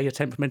a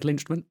temperamental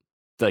instrument?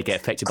 Do they get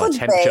affected by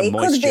temperature,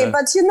 moisture? Could be,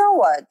 but you know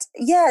what?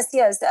 Yes.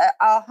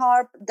 Our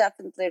harp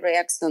definitely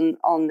reacts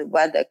on the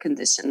weather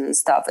condition and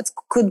stuff. It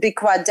could be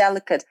quite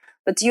delicate,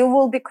 but you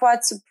will be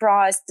quite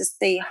surprised to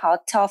see how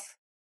tough.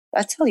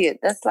 I tell you,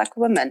 that's like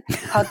women,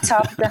 how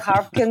tough the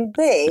harp can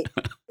be,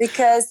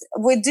 because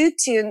we do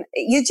tune.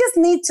 You just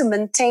need to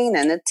maintain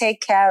and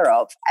take care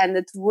of, and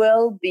it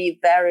will be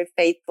very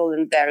faithful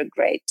and very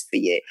great for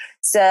you.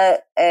 So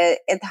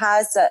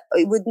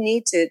we would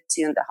need to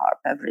tune the harp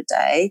every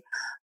day.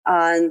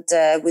 And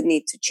we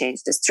need to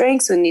change the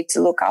strings. We need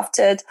to look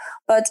after it.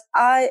 But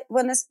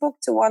when I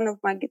spoke to one of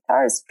my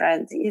guitarist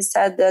friends, he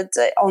said that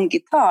on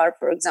guitar,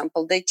 for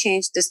example, they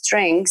change the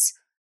strings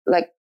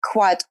like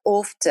quite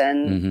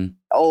often,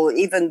 or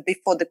even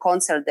before the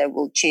concert, they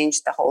will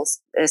change the whole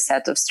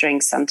set of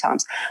strings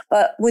sometimes.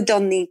 But we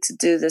don't need to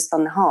do this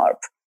on the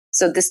harp.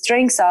 So the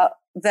strings are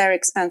very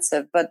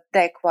expensive, but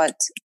they're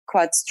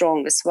quite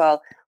strong as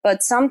well.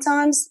 But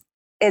sometimes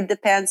it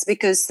depends,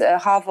 because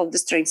half of the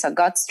strings are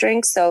gut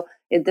strings, so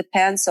it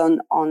depends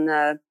on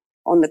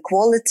the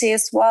quality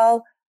as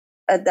well.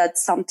 That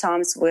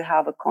sometimes we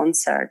have a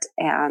concert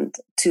and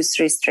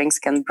 2-3 strings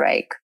can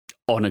break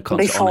on a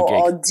concert, before on a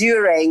gig. Or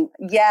during.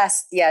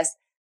 Yes.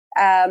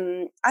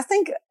 I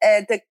think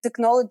the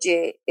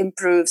technology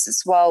improves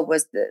as well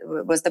with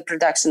the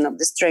production of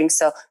the strings,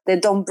 so they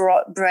don't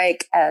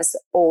break as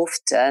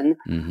often.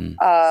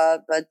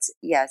 But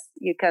yes,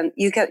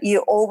 you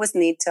always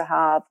need to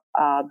have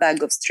a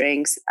bag of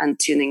strings and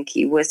tuning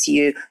key with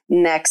you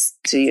next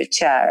to your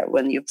chair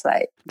when you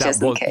play,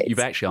 just in case. You've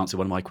actually answered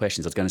one of my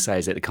questions. I was going to say,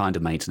 is it the kind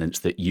of maintenance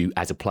that you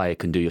as a player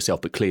can do yourself?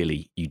 But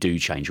clearly you do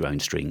change your own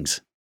strings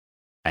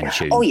and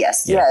tune. Oh,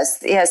 yes. If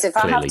Clearly.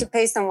 I have to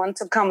pay someone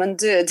to come and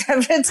do it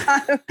every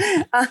time,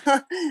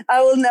 I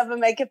will never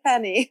make a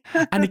penny.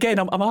 And again,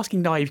 I'm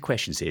asking naive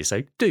questions here,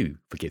 so do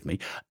forgive me.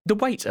 The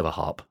weight of a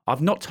harp,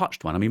 I've not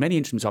touched one. I mean, many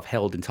instruments I've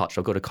held and touched,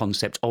 I've got a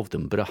concept of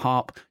them, but a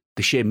harp,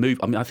 the sheer move,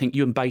 I mean, I think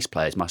you and bass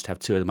players must have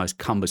two of the most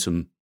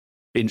cumbersome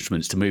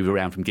instruments to move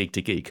around from gig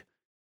to gig.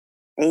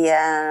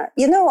 Yeah,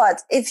 you know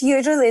what? If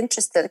you're really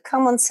interested,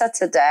 come on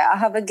Saturday. I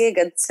have a gig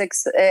at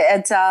 6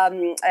 at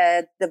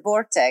the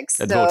Vortex.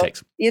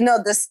 Vortex. You know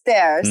the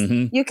stairs.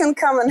 You can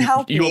come and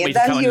help you me. Want me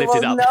Then to come and you lift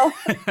it will up?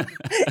 know.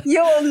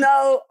 You will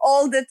know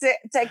all the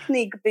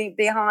technique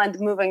behind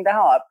moving the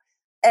harp.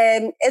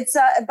 It's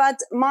about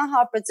my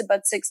harp. It's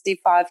about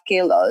 65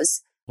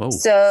 kilos. Whoa,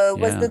 so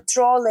with the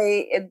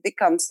trolley, it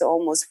becomes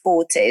almost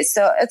 40.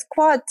 So it's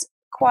quite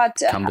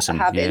a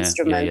heavy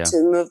instrument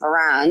to move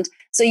around.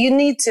 So you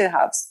need to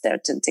have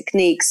certain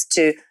techniques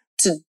to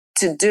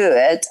do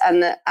it.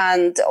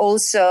 And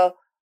also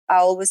I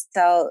always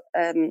tell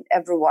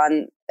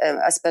everyone,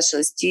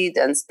 especially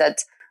students,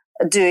 that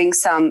doing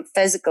some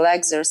physical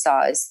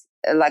exercise,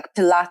 like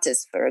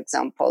Pilates, for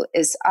example,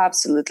 is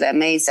absolutely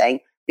amazing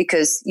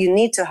because you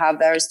need to have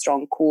very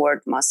strong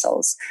core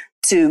muscles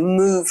to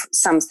move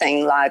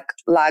something like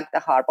the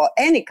harp or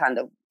any kind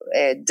of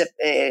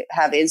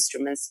heavy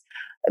instruments,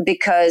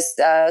 because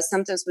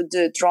sometimes we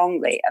do it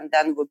wrongly and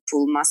then we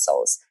pull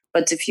muscles.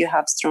 But if you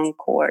have strong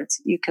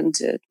chords, you can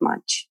do it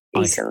much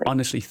easily. I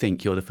honestly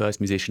think you're the first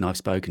musician I've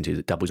spoken to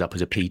that doubles up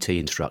as a PT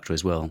instructor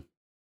as well.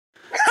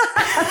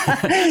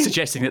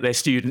 Suggesting that their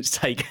students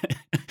take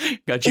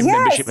a gym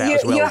membership out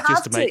as well,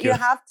 just to make you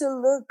have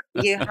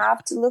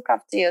to look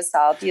after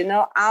yourself. You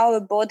know,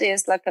 our body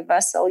is like a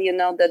vessel. You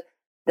know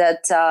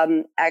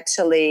that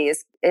actually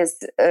is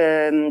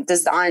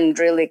designed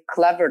really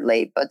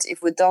cleverly. But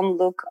if we don't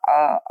look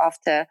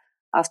after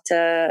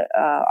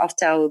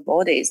our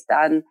bodies,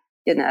 then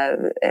we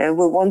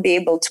won't be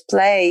able to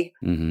play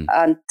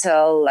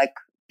until like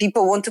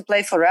people want to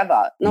play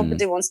forever.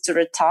 Nobody wants to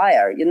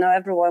retire. You know,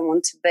 everyone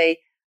wants to be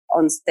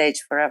on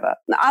stage forever.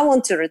 I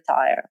want to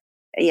retire.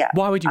 Yeah.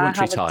 Why would you want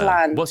to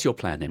retire? What's your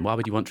plan then? Why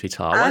would you want to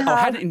retire? I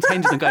hadn't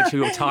intended to go to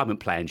your retirement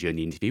plan during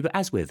the interview, but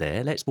as we're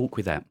there, let's walk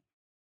with that.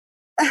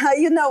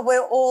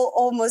 We're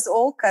almost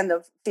all kind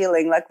of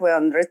feeling like we're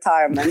on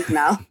retirement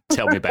now.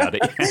 Tell me about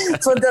it.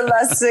 For the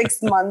last 6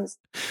 months,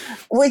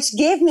 which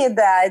gave me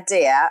the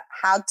idea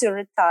how to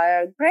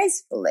retire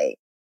gracefully.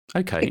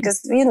 Okay.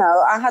 Because,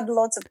 I had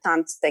lots of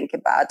time to think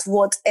about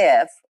what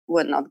if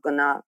we're not going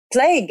to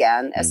play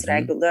again as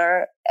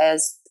regular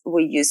as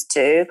we used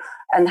to,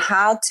 and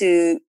how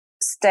to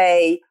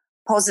stay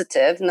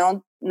positive,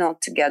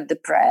 not to get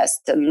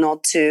depressed and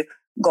not to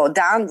go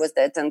down with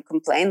it and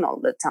complain all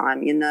the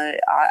time.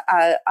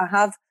 I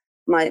have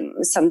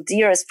some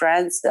dearest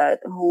friends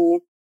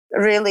who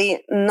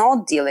really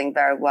not dealing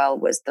very well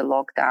with the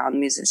lockdown,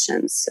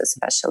 musicians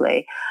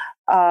especially.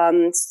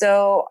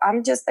 So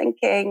I'm just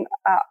thinking,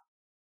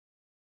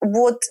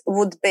 what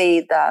would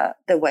be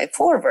the way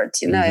forward?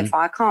 If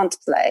I can't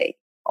play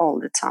all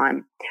the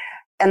time,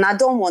 and I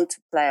don't want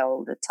to play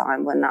all the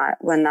time when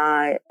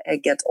I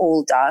get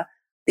older,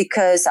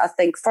 because I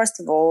think first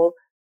of all,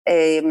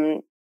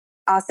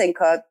 I think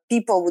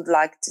people would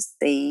like to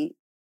see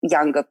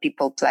younger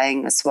people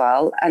playing as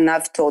well. And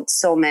I've taught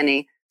so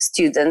many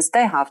students,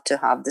 they have to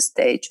have the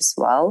stage as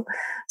well.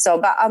 So,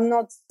 but I'm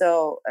not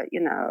so,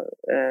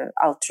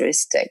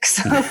 altruistic.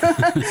 So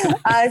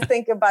I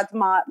think about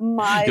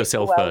my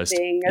yourself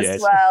well-being first.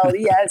 as well.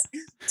 Yes.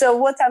 So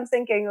what I'm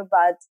thinking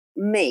about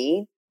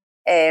me,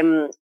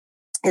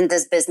 in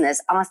this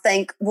business, I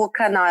think, what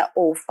can I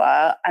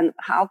offer and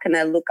how can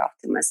I look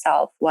after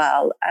myself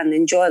well and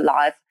enjoy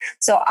life?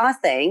 So I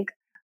think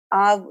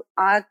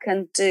I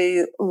can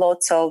do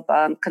lots of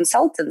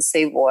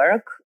consultancy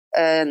work,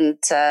 and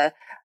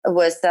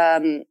with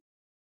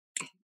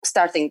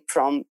starting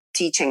from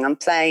teaching and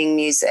playing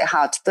music,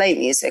 how to play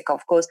music,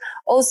 of course.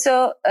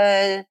 Also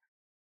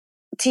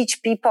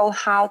teach people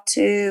how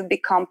to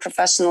become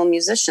professional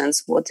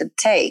musicians, what it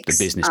takes.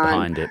 The business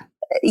behind it.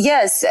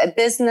 Yes, a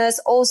business,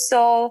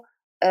 also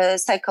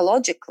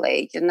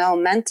psychologically,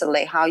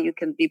 mentally, how you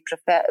can be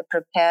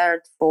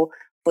prepared for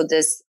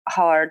this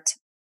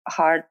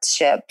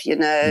hardship,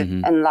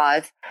 in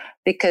life.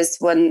 Because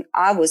when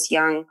I was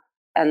young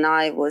and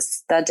I was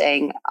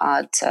studying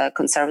at a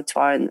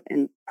conservatoire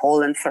in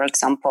Poland, for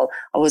example,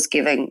 I was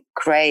giving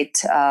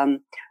great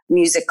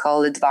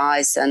musical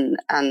advice and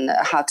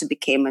how to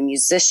become a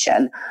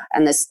musician,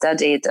 and I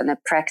studied and I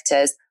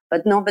practiced,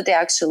 but nobody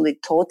actually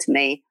taught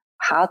me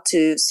how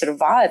to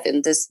survive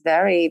in this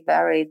very,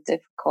 very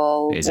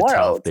difficult It's world. a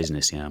tough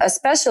business, yeah.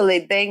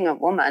 Especially being a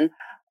woman,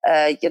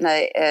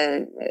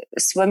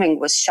 swimming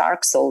with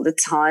sharks all the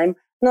time.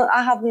 No,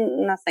 I have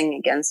nothing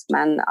against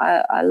men.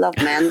 I love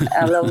men.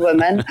 I love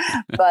women.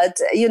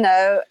 But,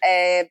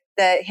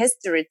 the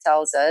history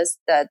tells us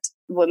that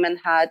women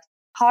had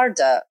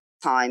harder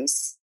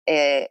times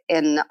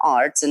in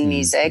arts and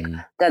music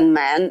than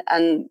men.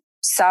 And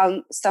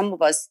some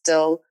of us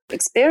still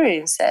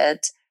experience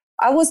it.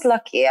 I was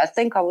lucky. I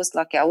think I was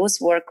lucky. I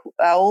was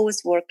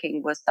always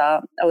working with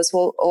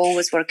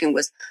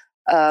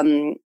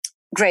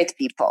great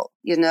people,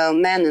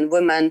 men and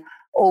women,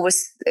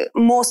 always,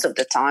 most of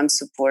the time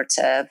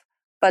supportive.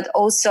 But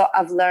also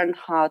I've learned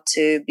how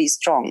to be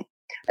strong,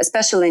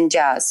 especially in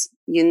jazz.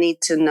 You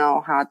need to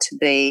know how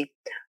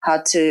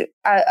to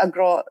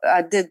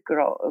I did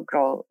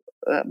grow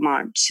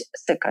much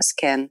thicker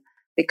skin,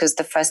 because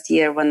the first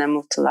year when I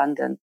moved to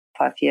London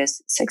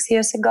 6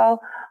 years ago,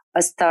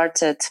 I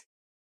started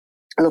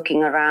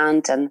looking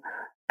around and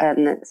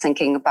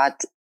thinking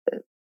about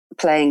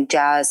playing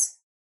jazz,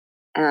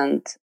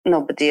 and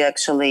nobody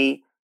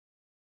actually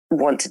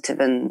wanted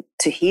even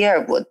to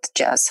hear what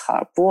jazz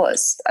harp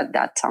was at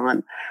that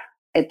time.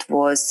 It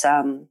was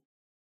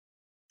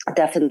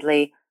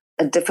definitely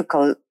a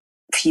difficult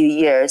few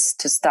years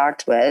to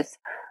start with,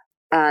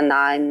 and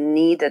I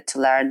needed to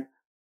learn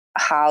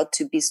how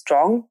to be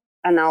strong,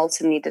 and I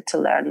also needed to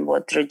learn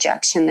what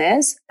rejection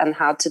is and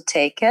how to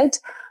take it,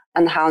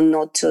 and how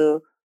not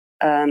to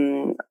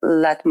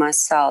let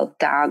myself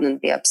down and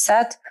be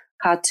upset,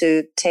 how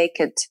to take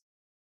it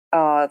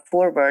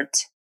forward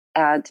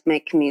and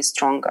make me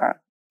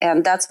stronger.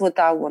 And that's what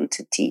I want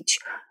to teach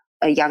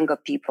younger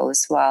people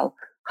as well,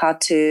 how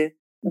to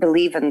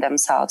believe in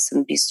themselves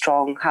and be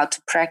strong, how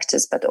to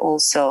practice, but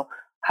also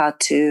how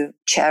to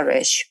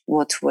cherish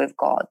what we've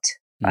got.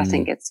 I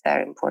think it's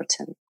very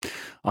important.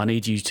 I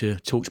need you to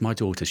talk to my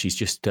daughter. She's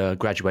just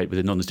graduated with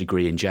an honours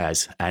degree in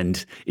jazz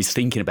and is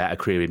thinking about a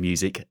career in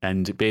music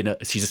and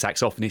she's a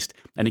saxophonist.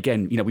 And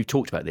again, you know, we've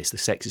talked about this, the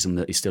sexism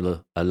that is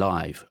still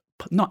alive.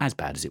 Not as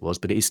bad as it was,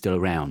 but it is still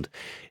around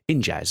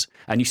in jazz.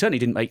 And you certainly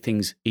didn't make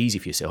things easy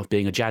for yourself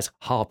being a jazz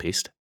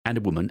harpist and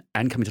a woman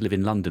and coming to live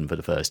in London for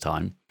the first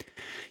time.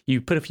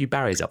 You put a few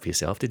barriers up for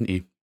yourself, didn't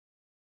you?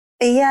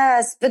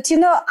 Yes, but you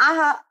know,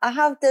 I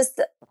have this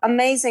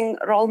amazing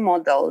role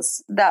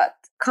models that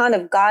kind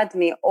of guide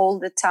me all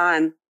the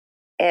time.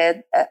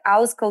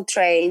 Alice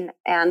Coltrane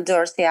and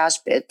Dorothy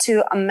Ashby,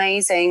 two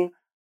amazing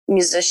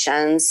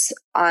musicians,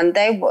 and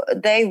they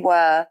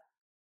were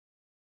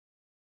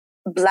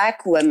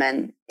Black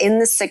women in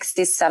the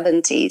 60s,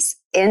 70s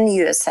in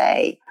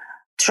USA,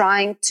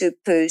 trying to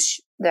push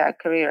their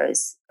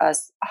careers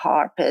as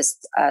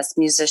harpists, as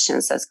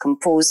musicians, as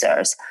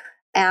composers.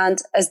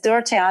 And as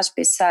Dorothy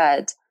Ashby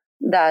said,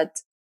 that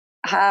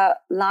her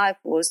life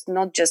was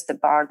not just a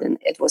burden,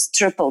 it was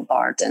triple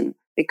burden,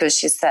 because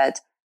she said,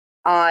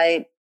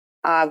 I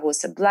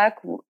was black,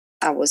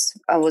 I was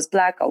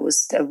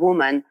a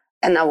woman,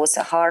 and I was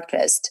a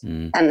harpist.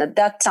 And at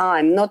that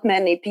time, not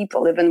many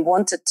people even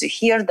wanted to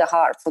hear the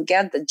harp,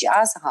 forget the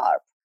jazz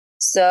harp.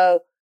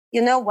 So,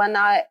 you know, when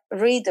I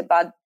read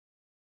about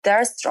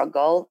their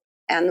struggle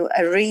and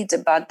I read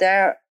about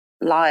their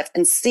life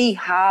and see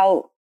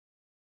how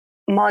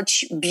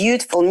much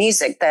beautiful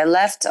music they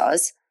left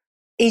us,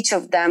 each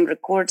of them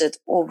recorded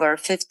over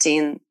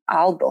 15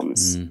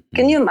 albums.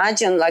 Can you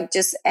imagine, like,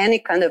 just any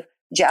kind of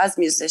jazz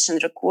musician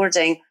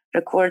recording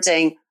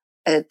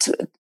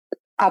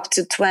up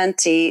to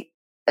 20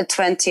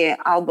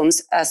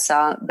 albums as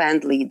a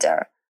band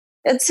leader?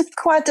 It's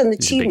quite an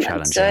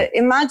achievement. So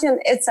imagine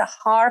it's a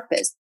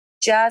harpist,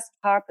 jazz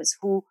harpist,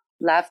 who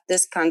left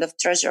this kind of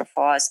treasure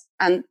for us.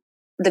 And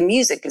the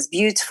music is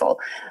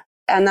beautiful.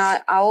 And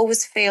I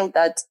always feel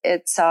that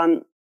it's a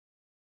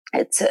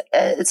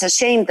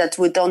shame that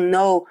we don't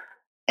know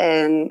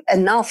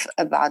enough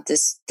about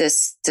this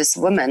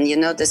women, you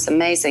know, this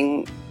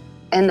amazing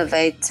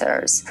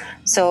innovators.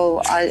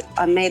 So I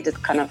made a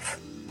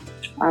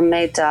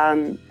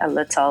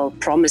little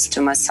promise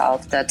to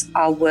myself that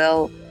I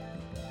will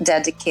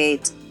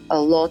dedicate a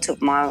lot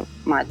of my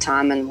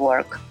time and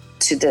work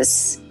to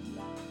these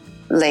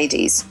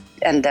ladies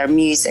and their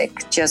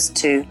music, just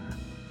to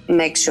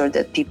make sure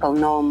that people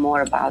know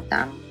more about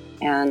them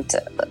and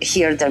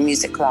hear their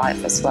music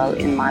live as well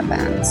in my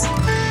bands.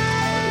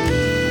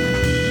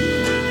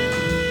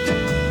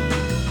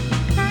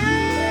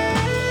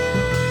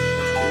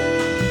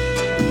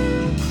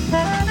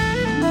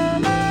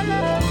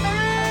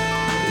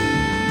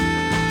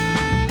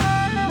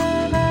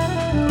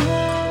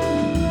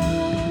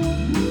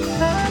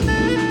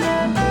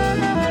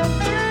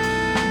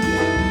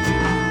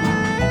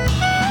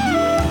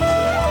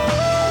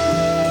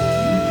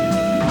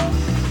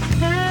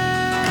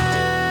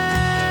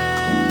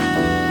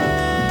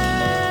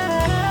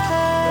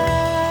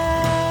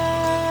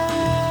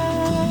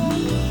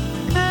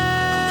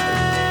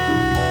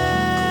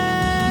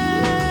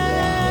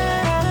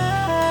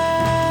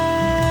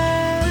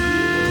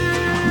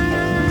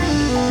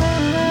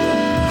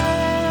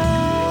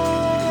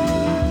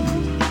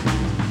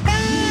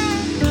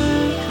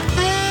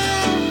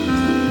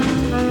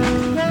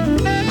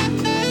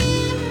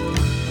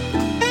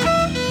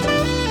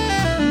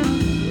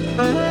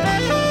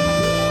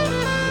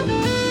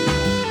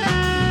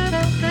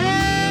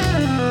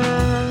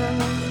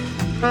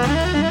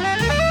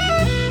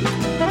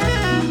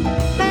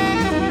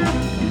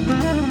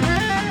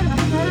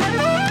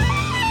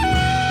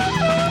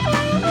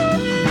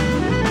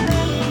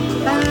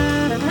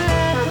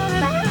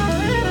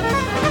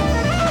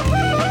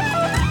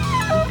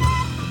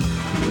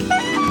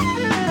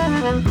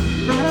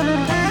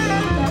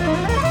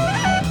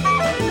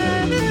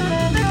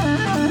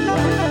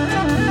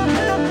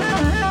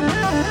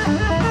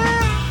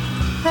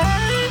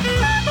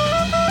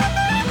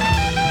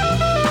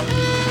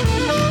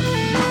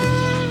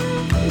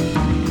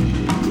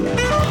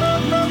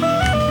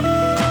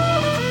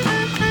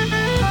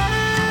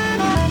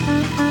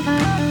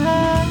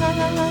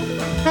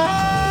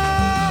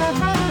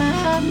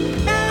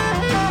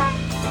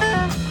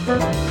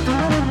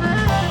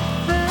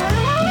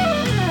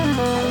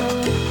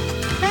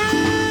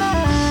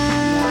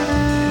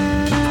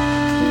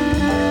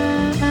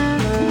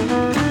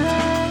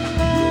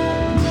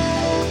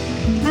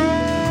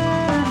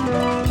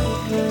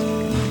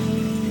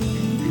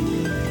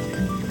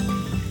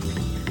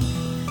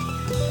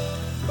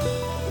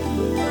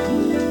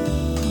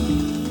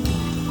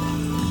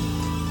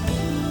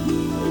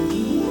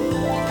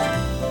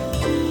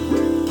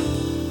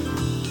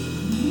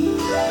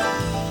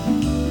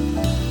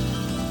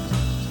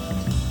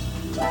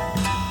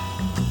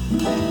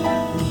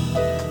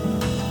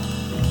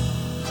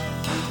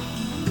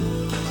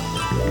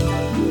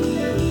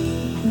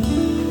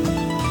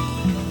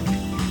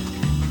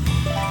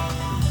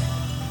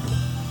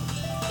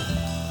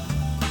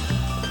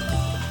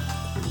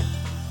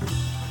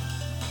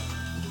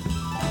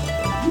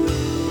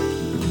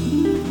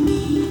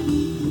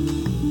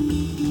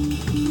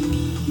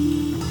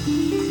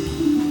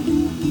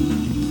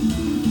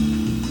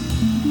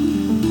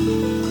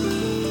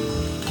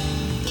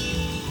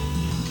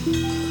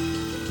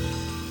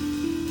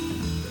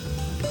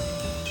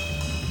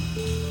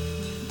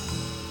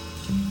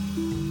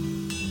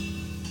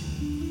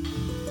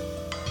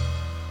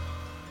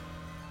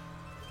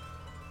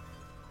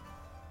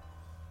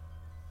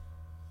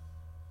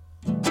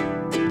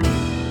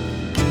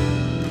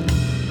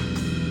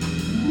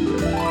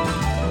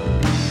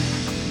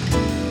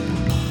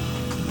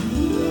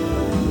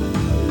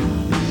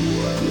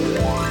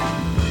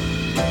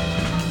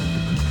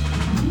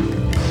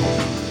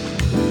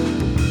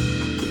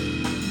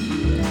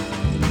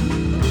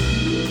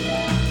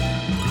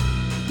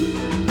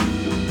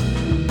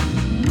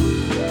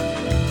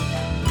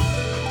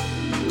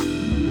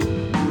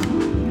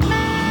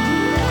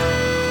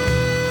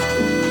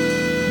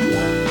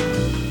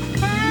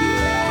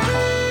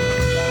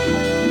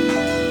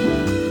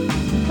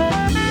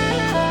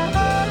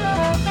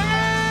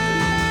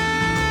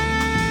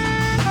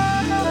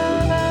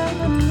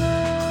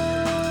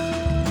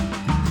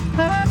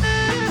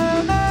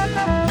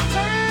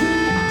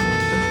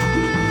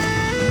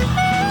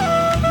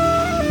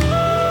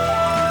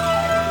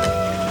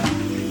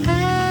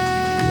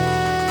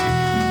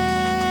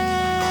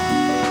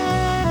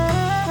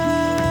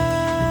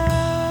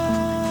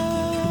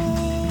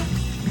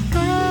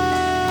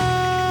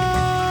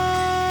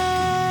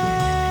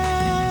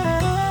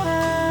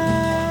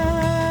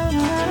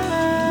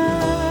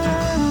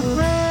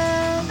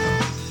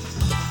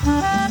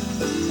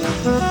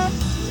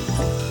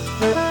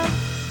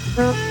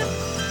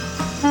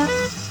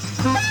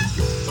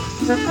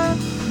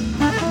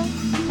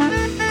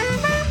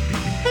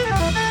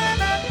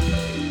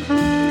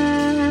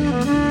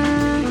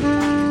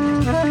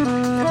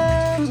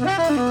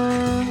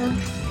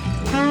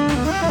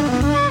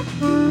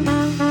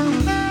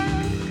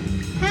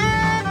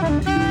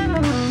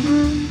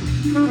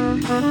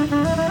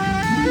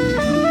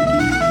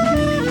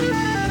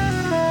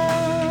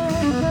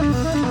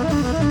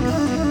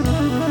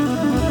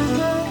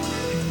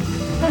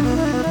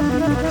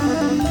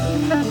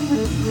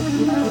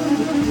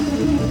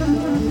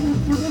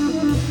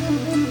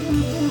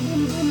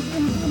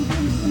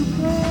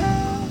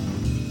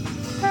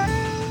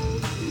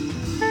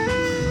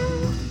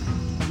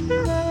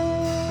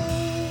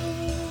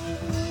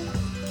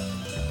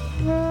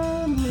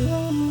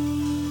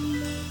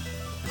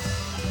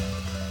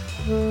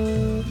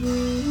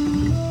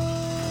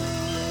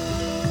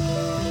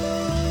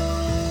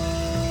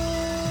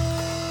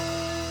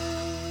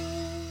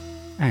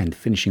 And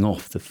finishing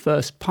off the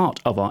first part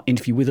of our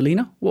interview with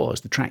Alina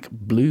was the track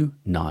Blue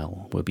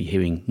Nile. We'll be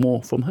hearing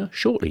more from her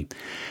shortly.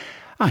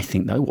 I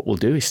think, though, what we'll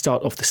do is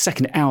start off the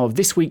second hour of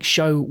this week's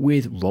show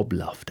with Rob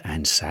Luft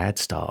and Sad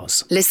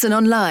Stars. Listen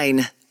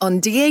online, on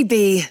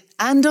DAB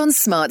and on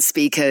smart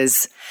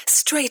speakers.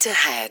 Straight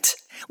ahead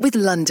with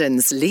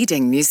London's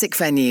leading music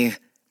venue,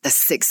 the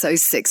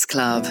 606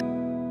 Club.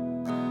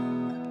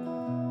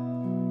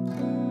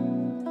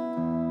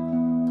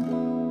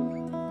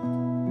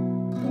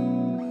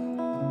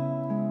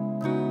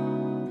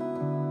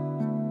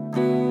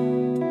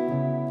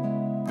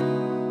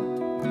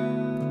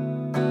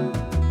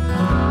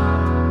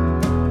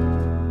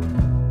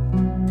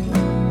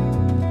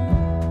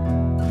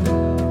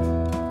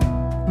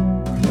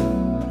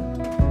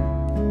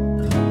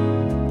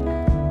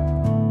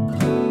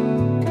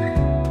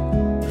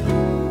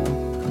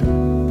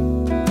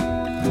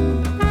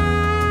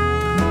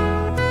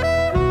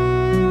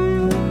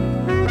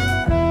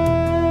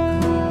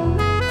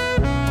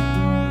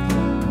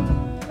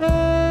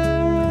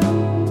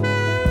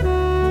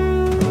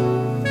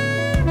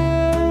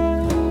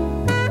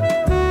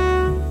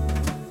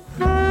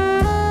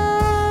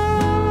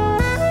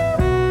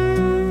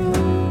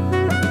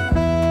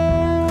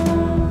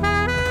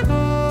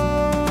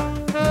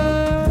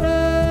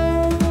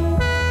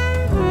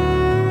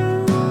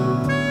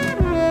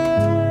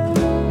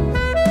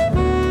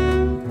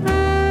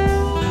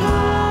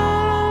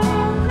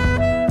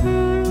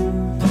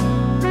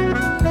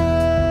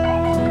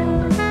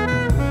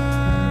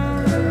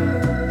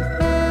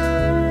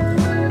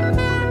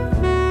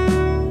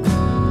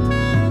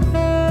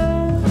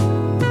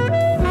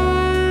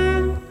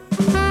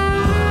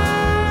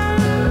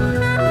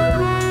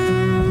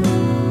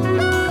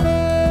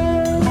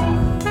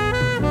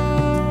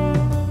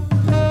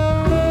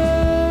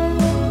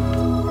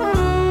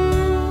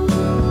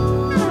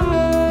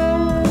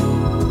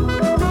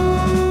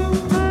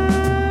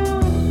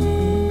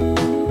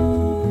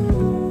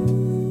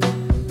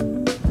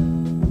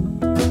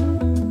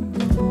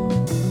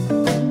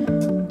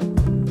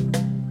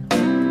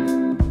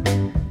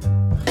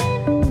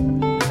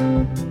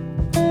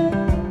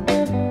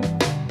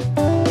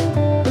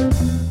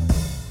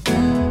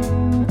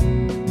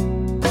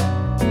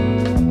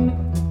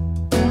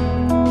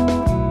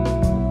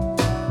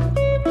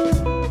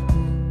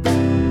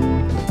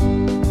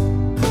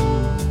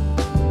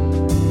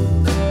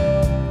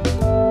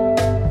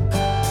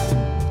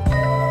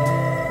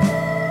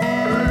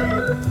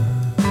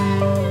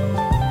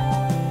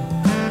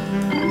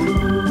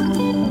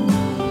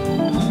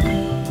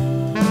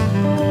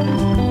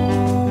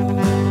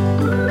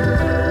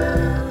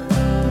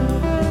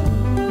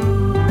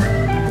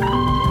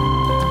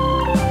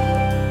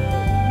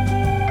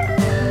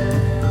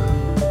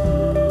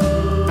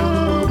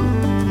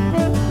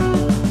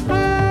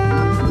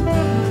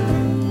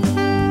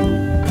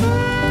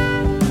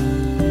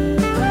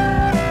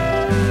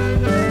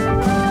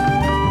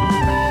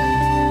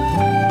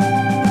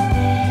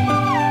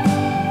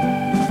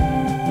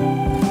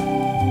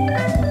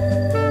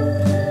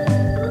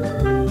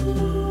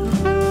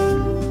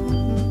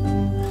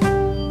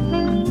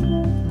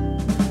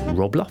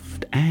 Rob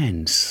Luft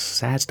and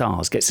Sad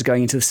Stars gets us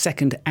going into the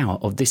second hour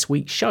of this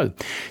week's show.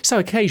 So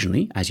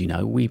occasionally, as you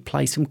know, we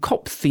play some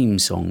cop theme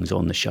songs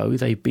on the show.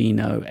 They've been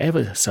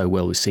ever so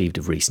well received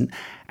of recent.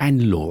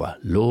 And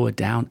Laura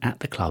down at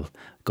the club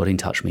got in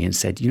touch with me and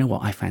said, you know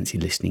what, I fancy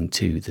listening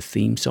to the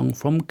theme song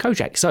from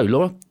Kojak. So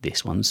Laura,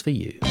 this one's for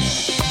you.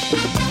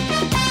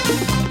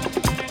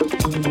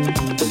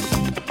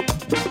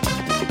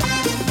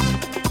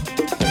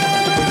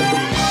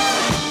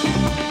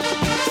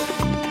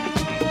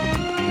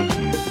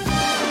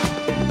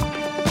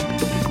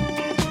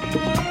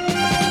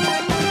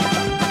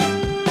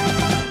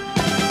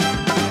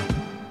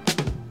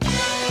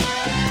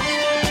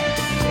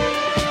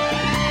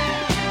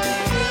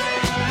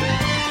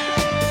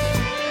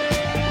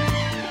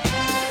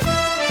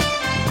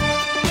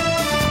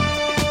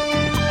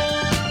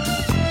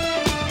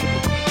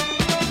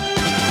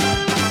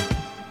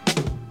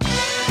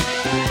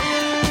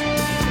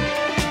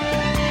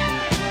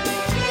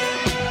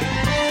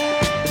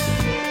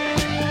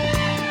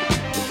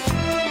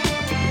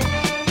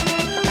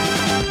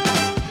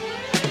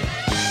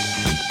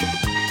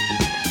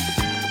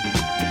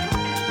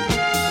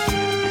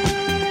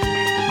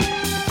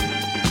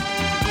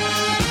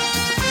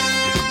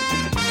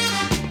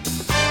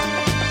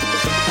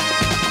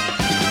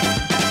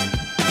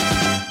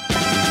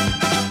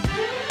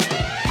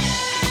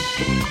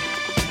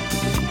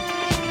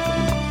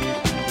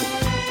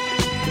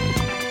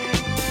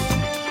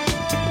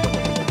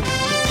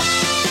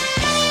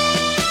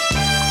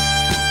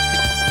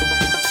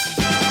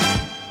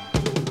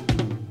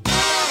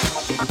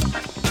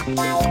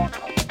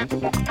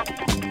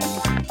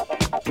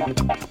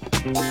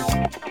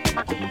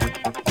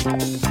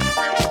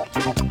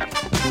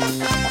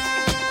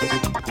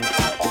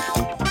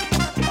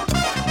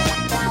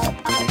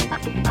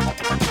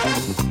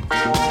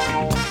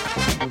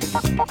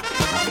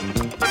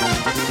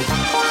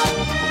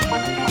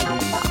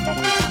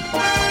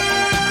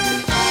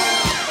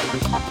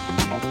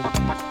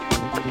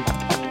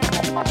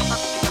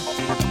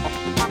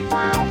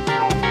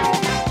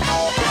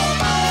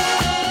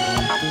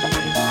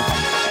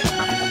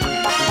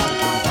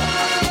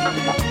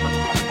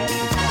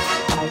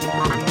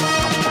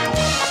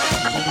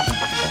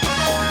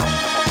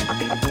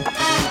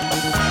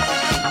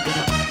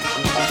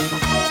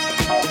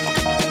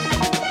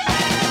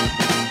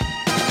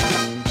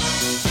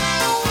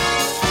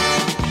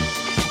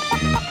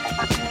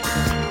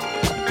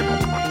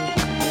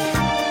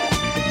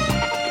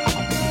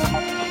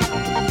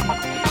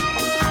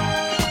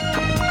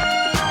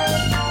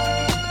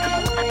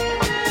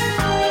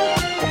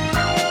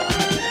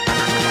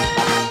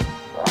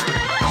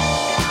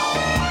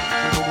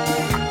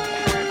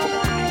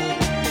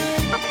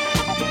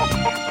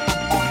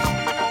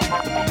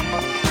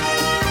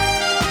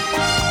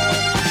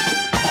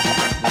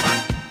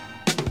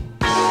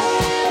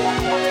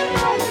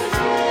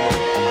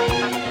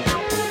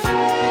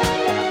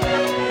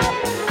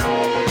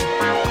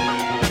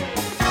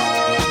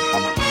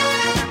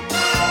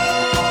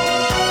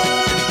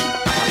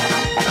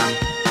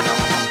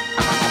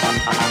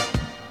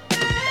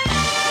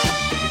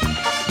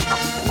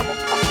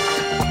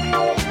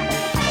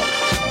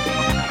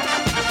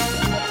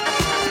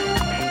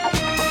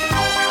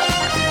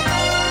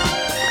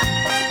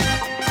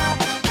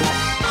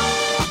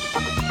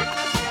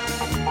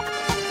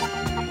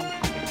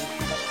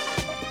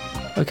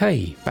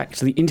 Okay, back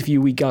to the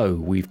interview we go.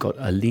 We've got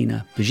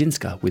Alina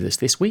Brzezina with us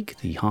this week,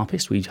 the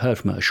harpist. We heard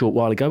from her a short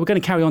while ago. We're going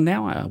to carry on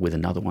now with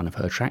another one of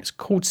her tracks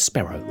called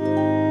Sparrow.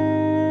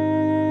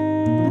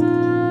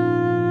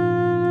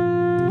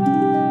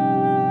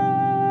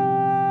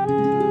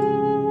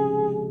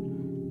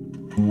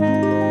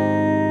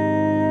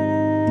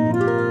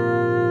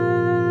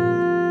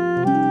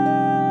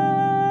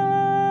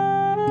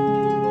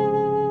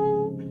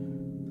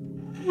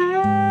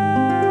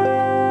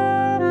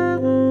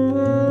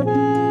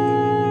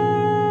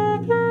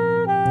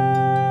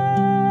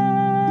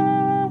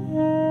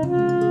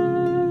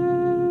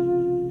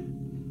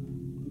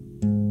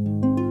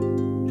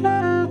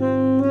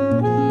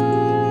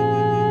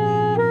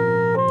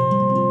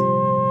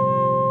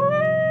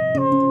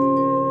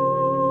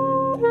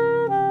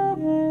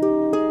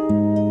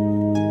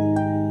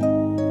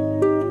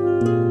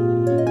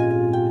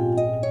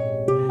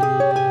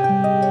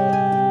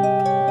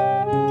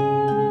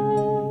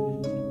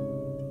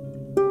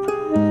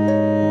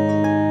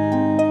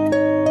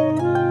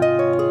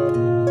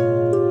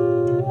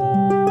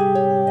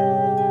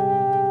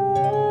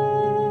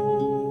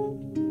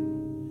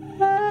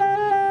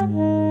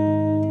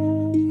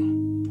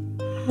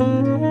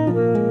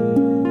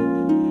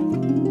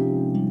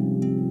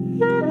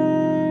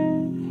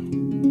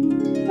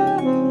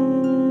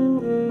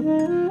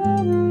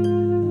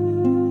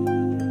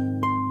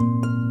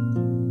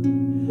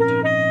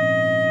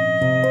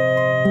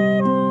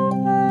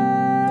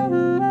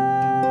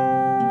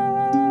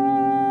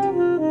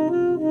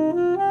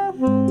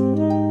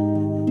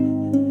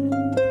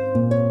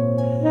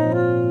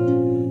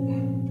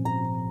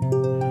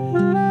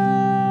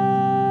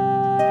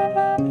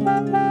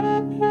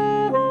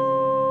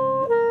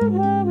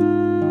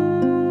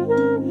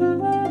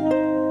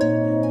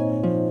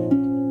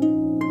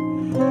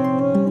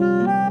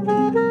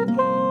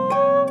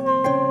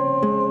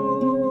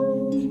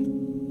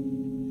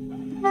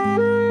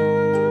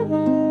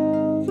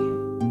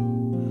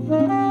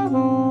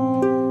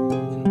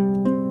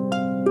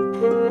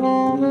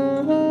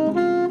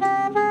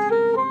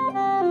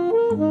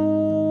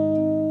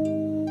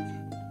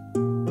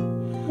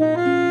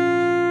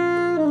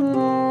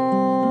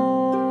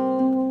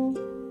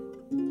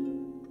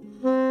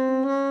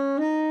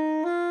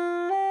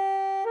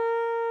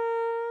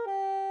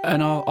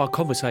 And our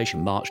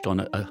conversation marched on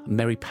a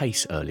merry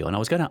pace earlier, and I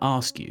was going to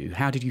ask you,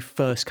 how did you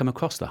first come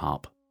across the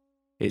harp?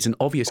 It's an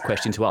obvious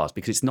question to ask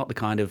because it's not the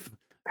kind of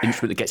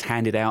instrument that gets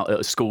handed out at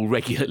a school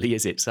regularly,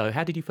 is it? So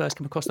how did you first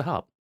come across the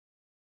harp?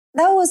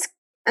 That was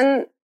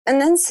an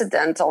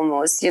incident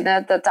almost,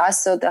 that I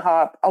saw the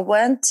harp. I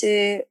went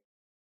to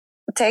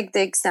take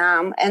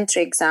the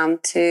entry exam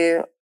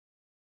to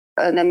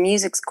the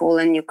music school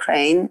in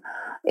Ukraine,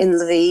 in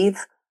Lviv,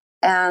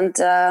 and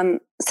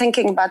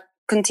thinking about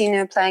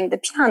continue playing the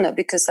piano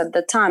because at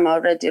the time I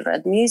already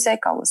read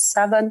music. I was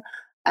 7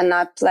 and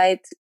I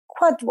played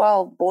quite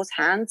well both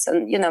hands.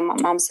 And my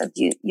mom said,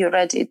 "You're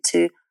ready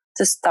to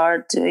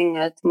start doing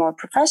it more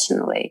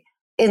professionally."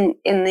 In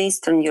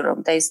Eastern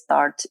Europe, they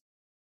start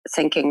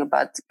thinking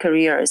about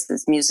careers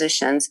as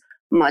musicians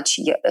much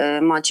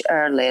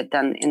earlier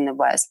than in the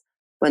West.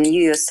 When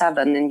you're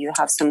 7 and you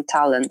have some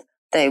talent,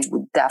 they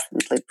would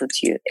definitely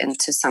put you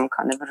into some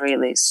kind of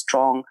really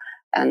strong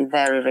and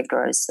very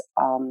rigorous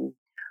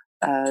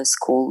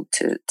school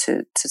to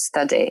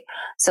study.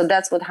 So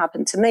that's what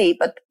happened to me.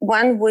 But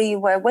when we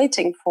were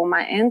waiting for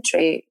my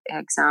entry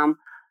exam,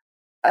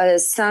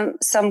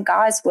 some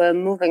guys were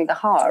moving the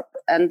harp,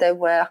 and they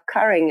were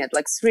carrying it,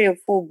 like 3 or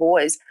 4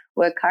 boys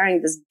were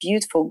carrying this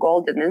beautiful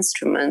golden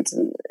instrument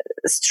and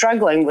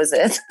struggling with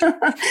it.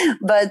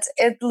 But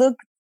it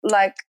looked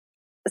like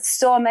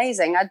so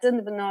amazing. I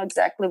didn't even know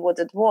exactly what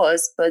it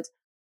was, but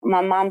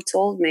my mom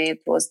told me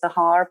it was the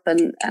harp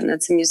and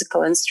it's a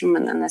musical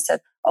instrument. And I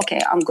said,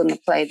 okay, I'm going to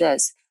play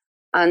this.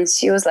 And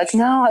she was like,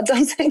 no, I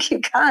don't think you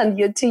can.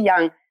 You're too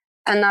young.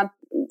 And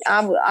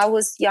I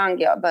was young,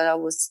 yeah, but I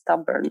was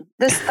stubborn.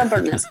 This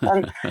stubbornness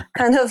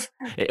kind of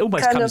it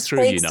almost comes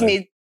through,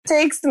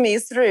 takes me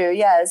through.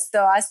 Yes.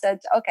 So I said,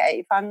 okay,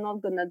 if I'm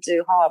not going to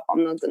do harp,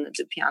 I'm not going to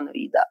do piano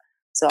either.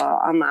 So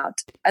I'm out.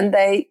 And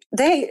they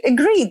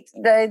agreed.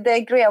 They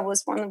agree. I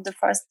was one of the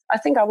first. I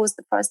think I was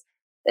the first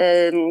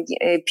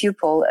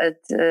pupil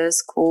at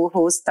school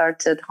who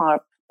started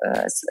harp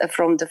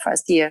from the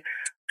first year.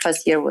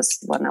 First year was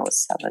when I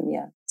was 7,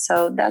 yeah.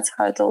 So that's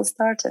how it all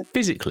started.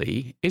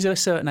 Physically, is there a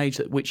certain age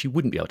at which you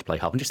wouldn't be able to play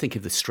harp? I'm just thinking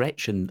of the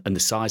stretch and the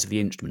size of the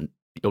instrument.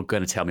 You're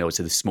going to tell me,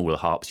 obviously, the smaller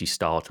harps you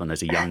start on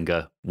as a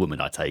younger woman,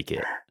 I take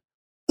it.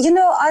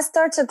 I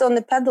started on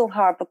the pedal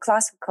harp, a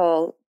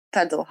classical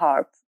pedal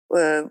harp.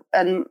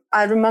 And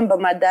I remember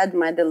my dad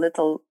made a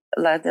little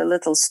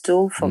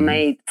stool for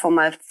me, for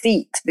my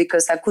feet,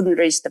 because I couldn't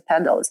reach the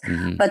pedals.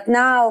 Mm-hmm. But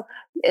now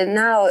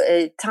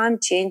time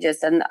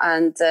changes and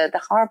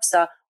the harps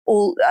are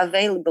all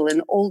available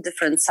in all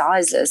different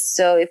sizes.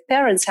 So if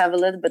parents have a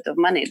little bit of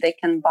money, they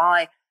can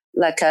buy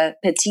like a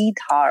petite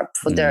harp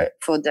for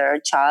their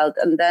child,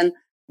 and then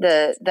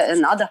the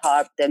another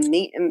harp, a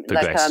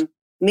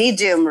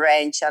medium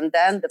range, and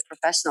then the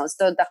professional.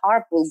 So the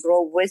harp will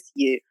grow with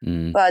you.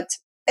 But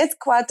it's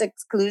quite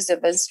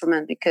exclusive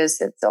instrument because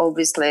it's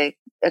obviously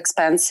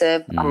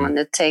expensive and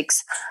it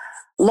takes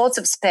lots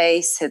of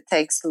space. It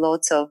takes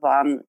lots of,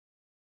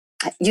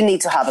 you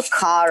need to have a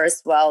car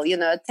as well.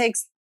 It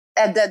takes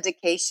a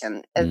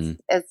dedication.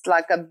 It's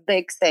like a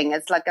big thing.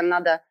 It's like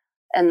another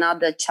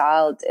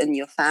child in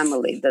your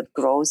family that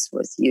grows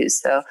with you.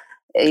 So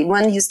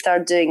when you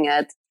start doing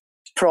it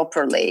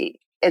properly,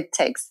 it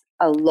takes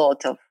a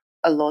lot of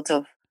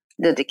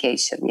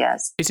dedication.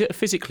 Yes. Is it a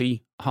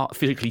physically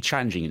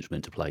challenging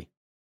instrument to play?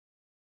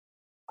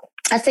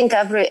 I think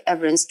every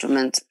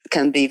instrument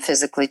can be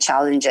physically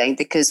challenging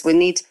because we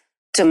need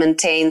to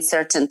maintain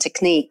certain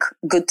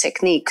good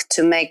technique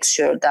to make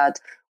sure that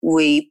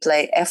we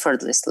play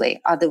effortlessly.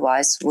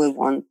 Otherwise, we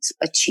won't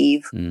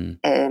achieve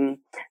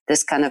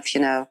this kind of,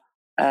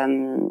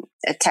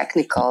 a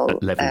technical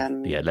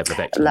level of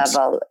excellence.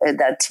 Level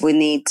that we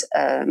need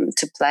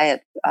to play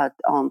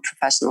on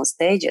professional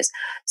stages.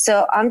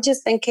 So I'm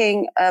just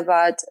thinking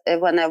about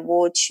when I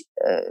watch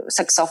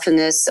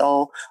saxophonists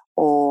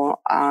or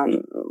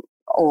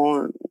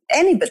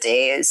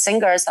anybody,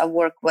 singers I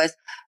work with,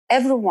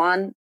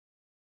 everyone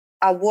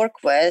I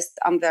work with,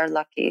 I'm very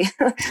lucky.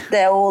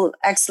 They're all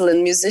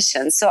excellent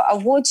musicians. So I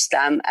watch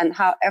them and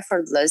how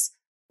effortless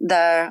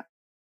the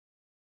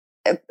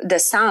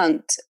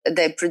sound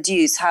they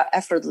produce, how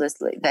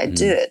effortlessly they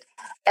do it.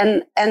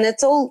 And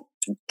it all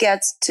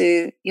gets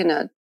to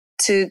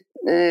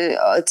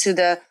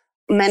the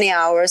many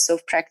hours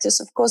of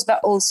practice, of course,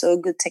 but also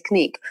good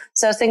technique.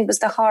 So I think with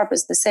the harp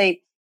is the same.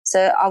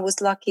 So I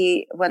was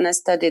lucky when I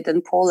studied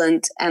in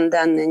Poland and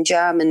then in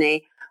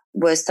Germany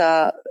with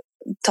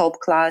top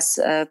class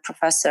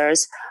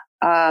professors.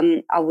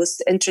 I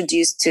was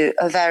introduced to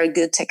a very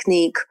good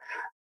technique,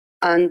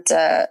 and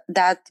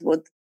that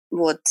would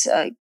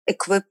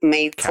equip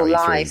me for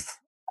life.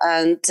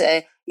 And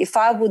if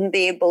I wouldn't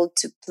be able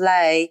to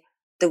play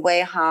the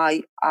way how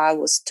I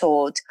was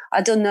taught,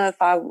 I don't know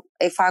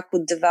if I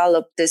could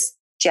develop this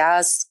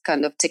jazz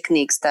kind of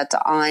techniques that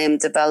I am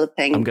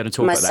developing. I'm going to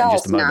talk about that in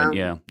just a moment.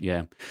 Now.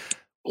 Yeah.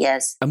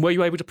 Yes. And were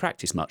you able to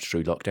practice much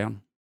through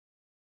lockdown?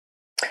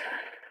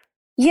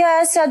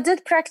 Yes, I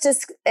did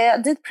practice,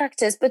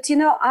 but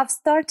I've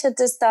started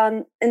this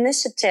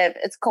initiative.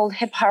 It's called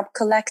Hip Harp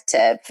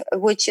Collective,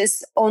 which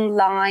is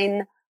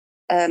online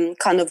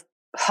kind of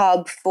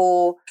hub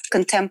for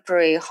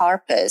contemporary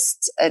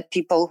harpists,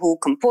 people who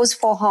compose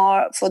for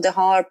the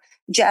harp,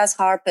 jazz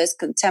harpists,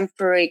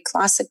 contemporary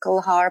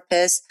classical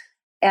harpists,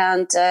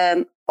 and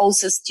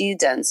also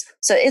students.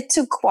 So it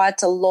took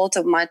quite a lot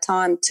of my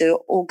time to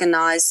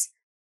organize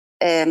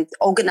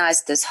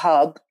this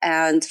hub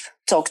and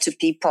talk to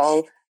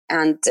people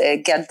and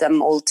get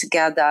them all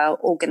together,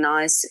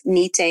 organize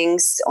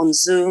meetings on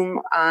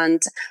Zoom.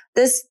 And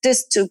this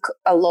took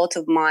a lot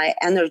of my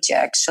energy,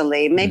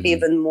 actually, maybe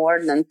even more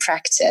than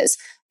practice,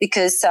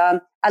 because I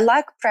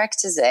like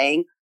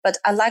practicing, but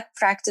I like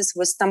practice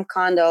with some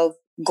kind of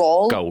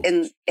goal.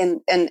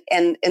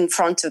 in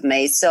front of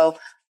me. So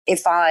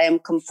if I am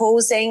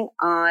composing,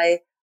 I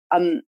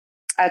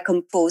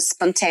compose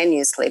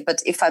spontaneously,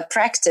 but if I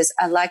practice,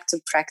 I like to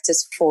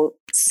practice for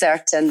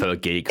certain for a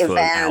gig, event for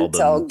an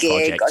album, or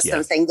gig project, or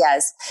something.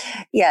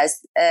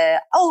 Yes.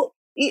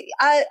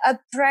 I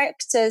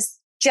practice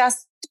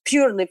just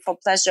purely for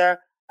pleasure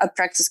I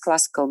practice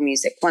classical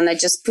music. When I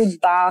just put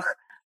Bach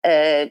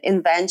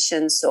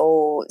inventions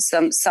or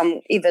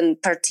some even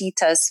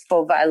partitas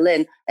for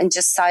violin and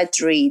just sight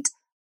read,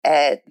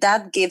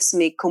 that gives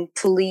me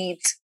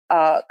complete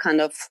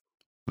kind of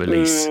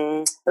Release.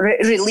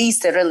 Release,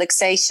 the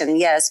relaxation,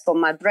 yes, for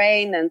my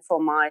brain and for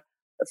my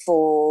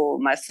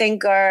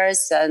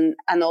fingers and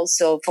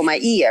also for my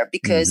ear,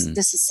 because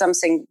this is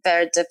something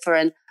very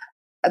different.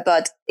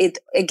 But it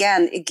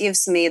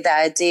gives me the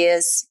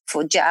ideas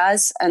for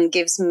jazz and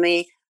gives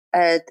me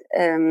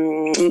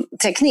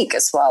technique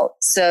as well.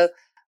 So,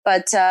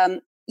 but I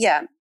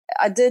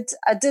did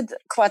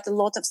quite a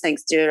lot of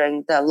things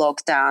during the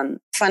lockdown.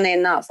 Funny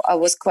enough, I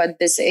was quite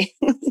busy.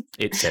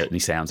 It certainly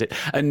sounds it.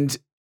 And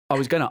I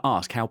was going to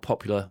ask how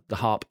popular the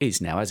harp is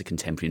now as a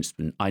contemporary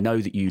instrument. I know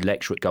that you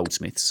lecture at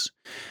Goldsmiths,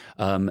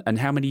 and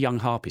how many young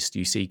harpists do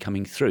you see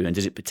coming through? And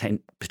does it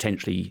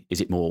potentially,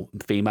 is it more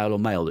female or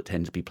male that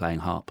tend to be playing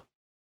harp?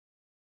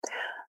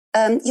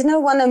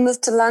 When I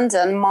moved to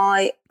London,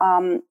 my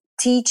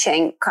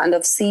teaching kind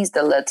of ceased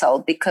a little,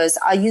 because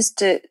I used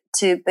to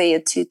be a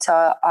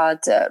tutor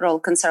at Royal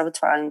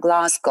Conservatoire in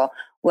Glasgow,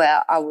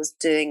 where I was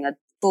doing it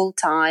full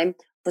time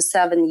for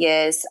 7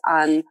 years,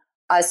 and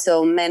I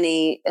saw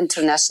many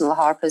international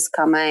harpists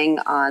coming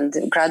and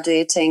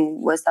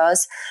graduating with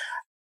us,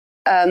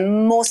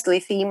 mostly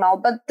female,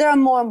 but there are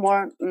more and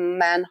more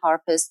men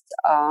harpists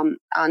are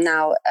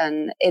now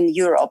in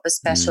Europe,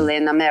 especially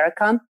in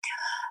America.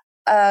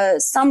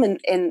 Some in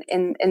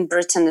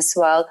Britain as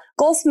well.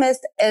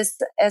 Goldsmith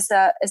is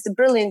a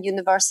brilliant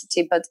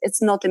university, but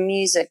it's not a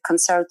music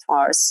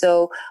conservatoire.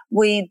 So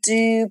we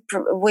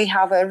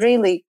have a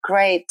really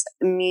great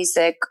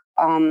music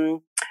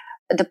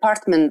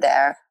department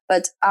there.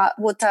 But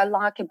what I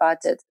like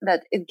about it,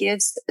 that it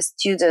gives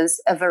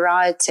students a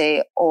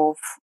variety of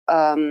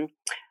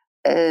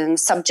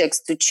subjects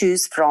to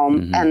choose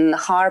from, and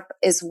harp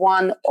is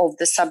one of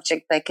the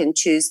subjects they can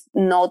choose,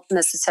 not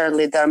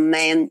necessarily their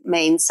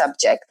main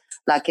subject.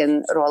 Like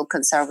in Royal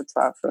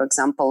Conservatoire, for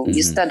example,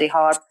 you study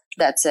harp,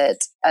 that's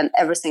it, and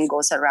everything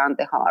goes around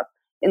the harp.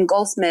 In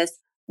Goldsmith,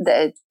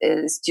 the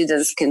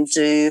students can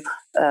do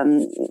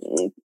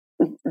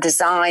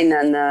design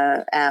and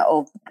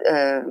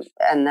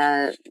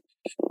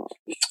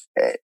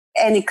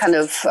any kind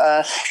of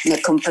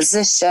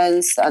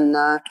compositions and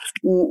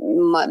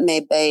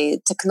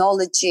maybe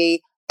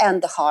technology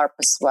and the harp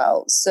as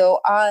well.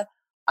 So I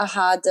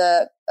had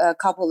a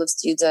couple of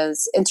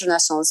students,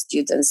 international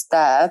students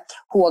there,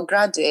 who are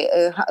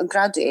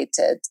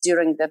graduated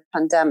during the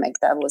pandemic.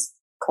 That was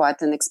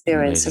quite an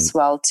experience as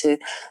well to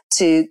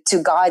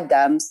guide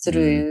them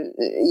through,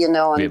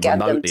 and get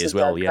them to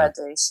their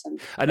graduation.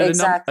 And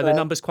are the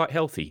numbers quite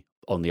healthy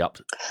on the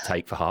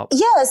uptake for harp?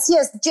 Yes.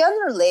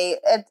 Generally,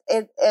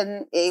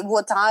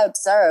 what I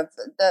observe,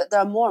 there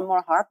are more and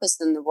more harpists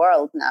in the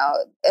world now.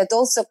 It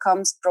also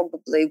comes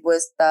probably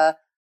with the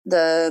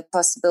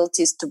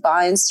possibilities to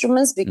buy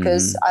instruments,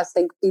 because I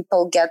think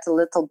people get a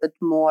little bit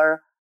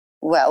more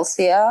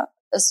wealthier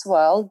as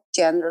well,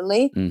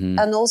 generally.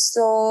 And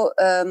also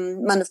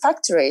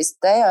manufacturers,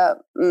 they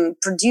are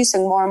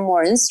producing more and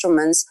more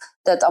instruments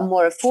that are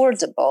more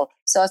affordable.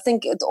 So I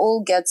think it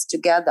all gets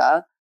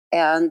together.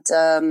 And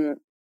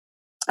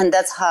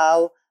that's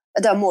how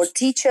there are more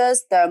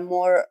teachers, there are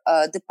more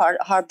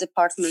harp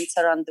departments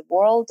around the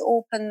world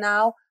open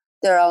now.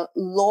 There are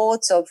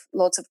lots of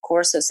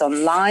courses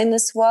online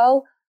as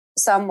well.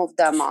 Some of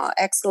them are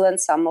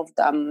excellent. Some of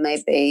them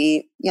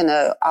maybe,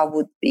 I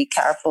would be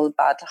careful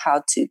about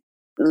how to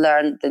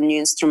learn the new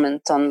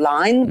instrument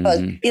online. But,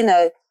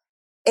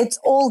 it's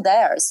all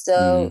there.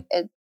 So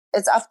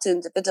it's up to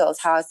individuals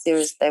how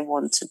serious they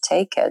want to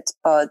take it.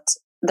 But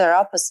there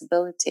are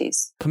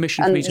possibilities.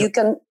 Permission for me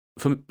to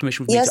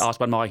ask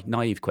one of my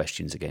naive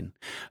questions again.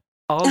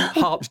 Are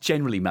harps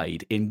generally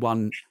made in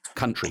one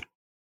country?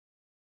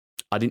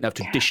 I didn't know if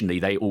traditionally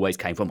they always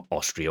came from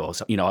Austria or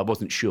something. I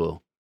wasn't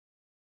sure.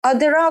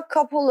 There are a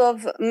couple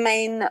of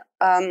main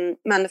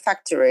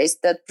manufacturers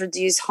that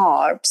produce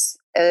harps.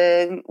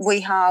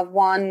 We have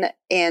one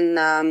in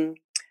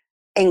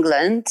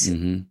England.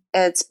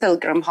 It's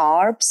Pilgrim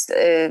Harps.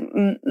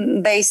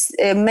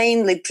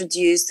 Mainly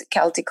produce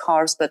Celtic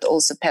harps, but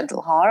also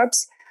pedal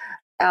harps.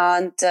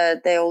 And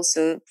they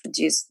also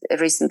produced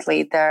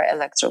recently their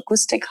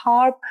electroacoustic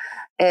harp.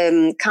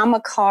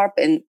 Camac Harp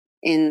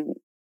in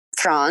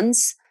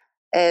France,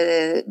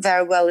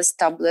 very well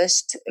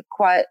established,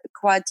 quite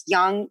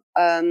young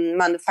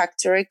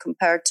manufacturer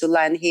compared to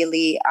Lion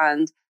Healy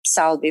and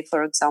Salvi,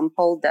 for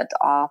example, that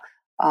are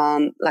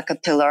like a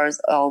pillars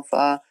of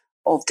the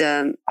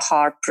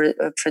harp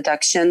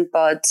production.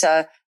 But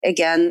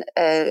again,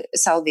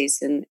 Salvi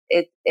is in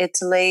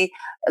Italy,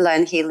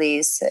 Lion Healy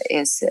is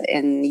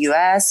in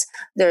US.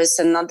 There is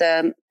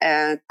another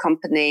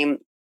company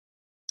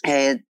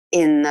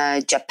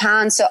in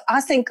Japan. So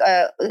I think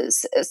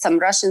some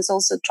Russians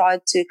also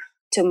tried to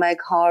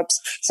make harps.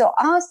 So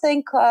I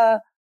think,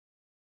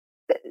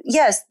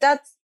 yes,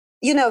 that's,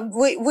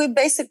 we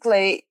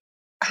basically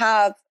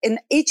have in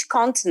each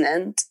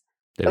continent,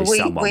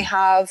 we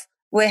have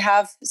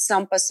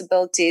some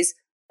possibilities.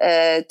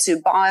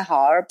 to buy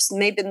harps.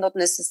 Maybe not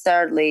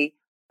necessarily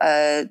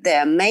they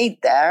are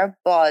made there,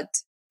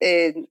 but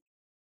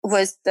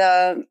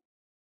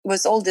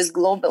with all this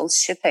global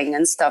shipping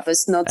and stuff,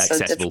 it's not so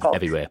accessible difficult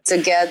everywhere to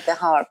get the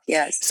harp.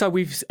 Yes. So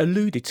we've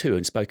alluded to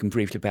and spoken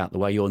briefly about the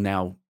way you're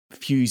now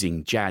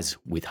fusing jazz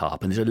with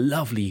harp, and there's a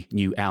lovely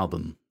new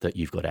album that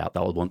you've got out that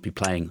I want to be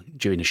playing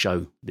during the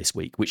show this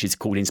week, which is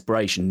called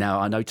Inspiration. Now,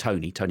 I know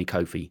Tony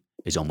Kofi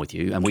is on with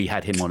you, and we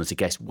had him on as a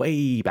guest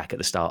way back at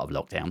the start of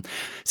lockdown.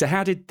 So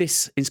how did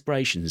this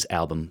Inspirations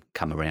album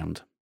come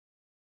around?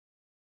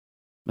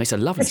 It's a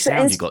lovely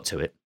sound you got to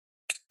it.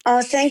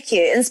 Oh, thank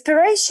you.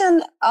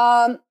 Inspiration,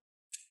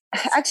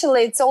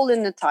 actually, it's all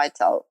in the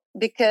title,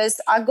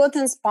 because I got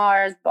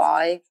inspired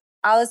by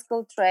Alice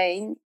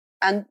Coltrane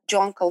and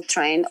John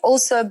Coltrane,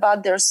 also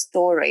about their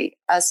story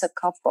as a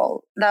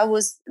couple.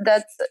 That's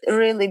a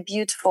really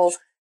beautiful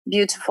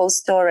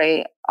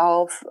story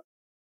of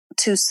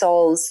two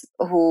souls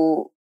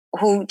who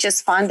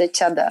just find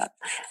each other,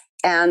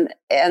 and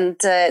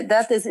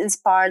that has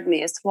inspired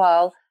me as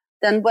well.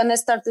 Then when I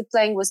started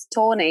playing with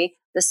Tony,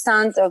 the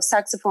sound of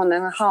saxophone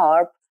and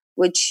harp,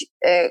 which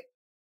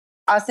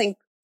I think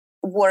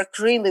work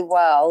really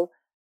well,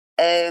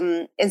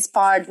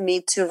 inspired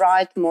me to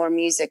write more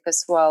music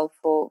as well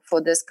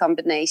for this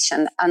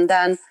combination. And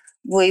then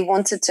we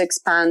wanted to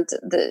expand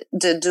the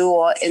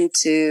duo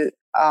into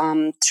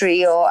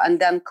trio and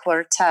then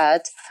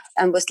quartet.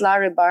 And with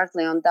Larry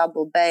Bartley on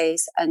double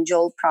bass and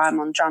Joel Prime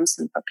on drums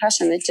and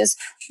percussion, it just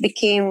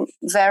became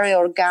very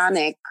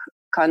organic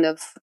kind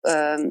of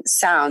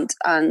sound.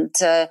 And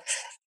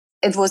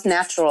it was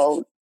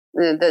natural.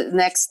 The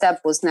next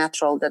step was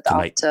natural, that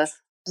after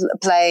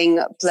playing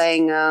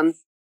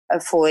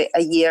for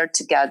a year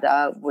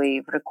together,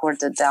 we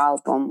recorded the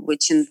album,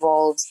 which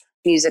involves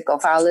music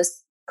of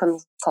Alice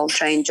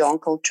Coltrane, John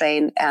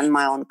Coltrane, and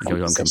my own composition.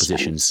 Your own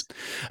compositions.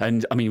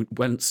 And I mean,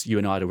 once you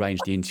and I had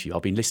arranged the interview,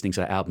 I've been listening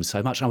to that album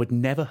so much, and I would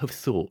never have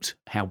thought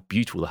how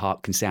beautiful the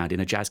harp can sound in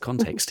a jazz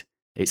context.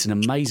 It's an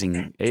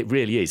amazing, it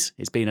really is.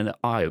 It's been an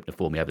eye-opener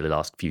for me over the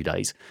last few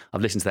days.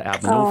 I've listened to that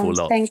album an awful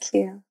lot. Thank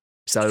you.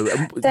 So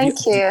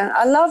thank you.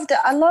 I love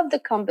the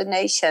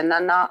combination,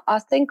 and I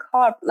think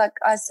harp, like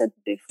I said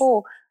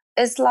before,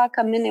 is like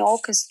a mini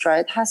orchestra.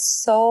 It has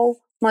so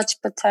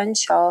much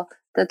potential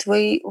that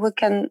we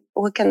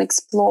can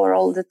explore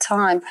all the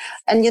time.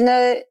 And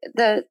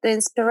the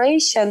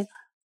Inspiration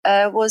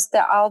was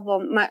the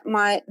album,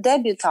 my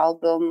debut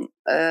album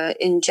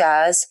in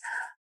jazz.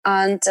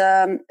 And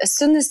as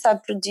soon as I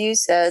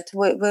produced it,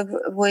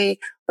 we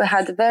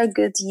had a very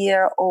good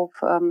year of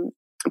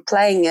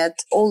playing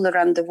it all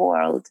around the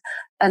world.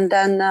 And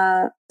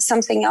then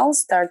something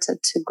else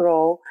started to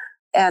grow,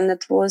 and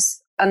it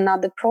was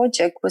another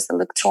project with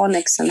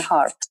electronics and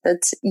harp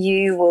that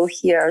you will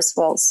hear as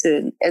well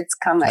soon. It's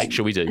coming. Make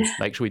sure we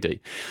do.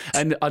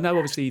 And I know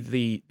obviously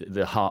the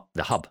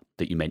hub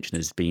that you mentioned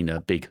has been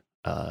a big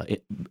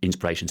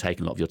inspiration,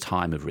 taking a lot of your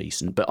time of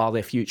recent, but are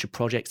there future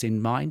projects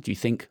in mind? Do you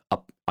think,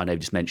 I know you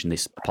just mentioned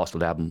this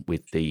Apostle album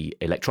with the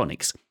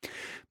electronics,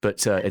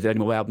 but are there any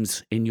more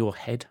albums in your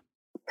head?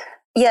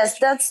 Yes,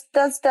 that's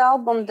the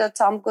album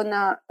that I'm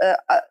gonna.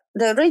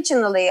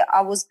 Originally,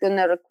 I was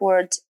gonna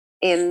record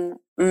in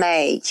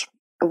May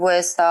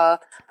with the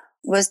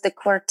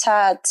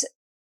quartet.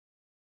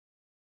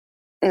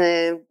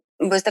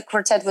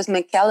 With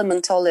Michele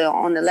Montolio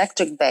on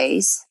electric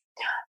bass,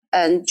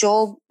 and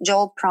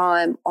Joel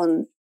Prime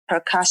on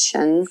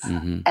percussion,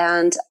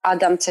 and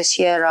Adam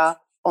Teixeira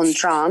on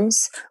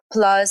drums,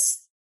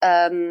 plus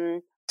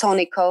Tony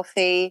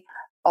Kofi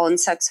on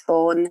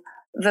saxophone,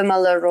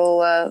 Vimala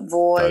Roa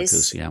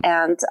voice, vocals,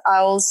 and I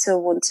also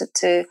wanted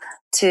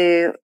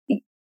to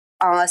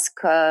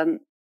ask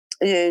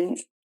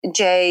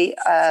Jay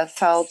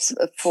Phelps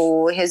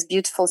for his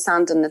beautiful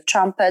sound on the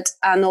trumpet,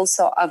 and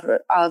also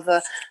I've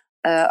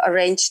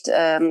arranged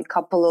a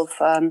couple of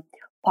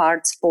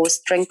parts for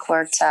string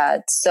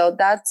quartet. So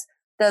that's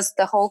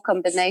the whole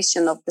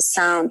combination of the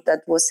sound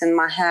that was in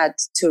my head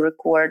to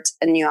record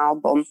a new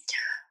album.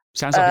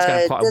 Sounds like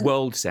it's got quite a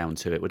world sound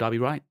to it. Would I be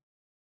right?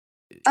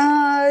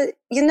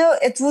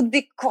 It would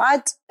be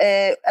quite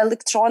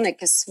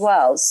electronic as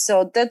well.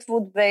 So that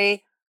would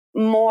be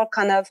more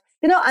kind of,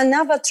 I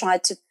never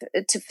tried to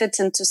fit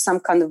into some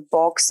kind of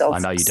box of style. I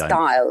know you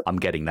don't. I'm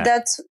getting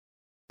that.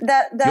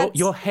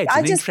 Your head's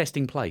an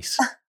interesting place.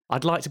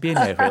 I'd like to be in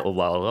there for a little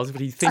while.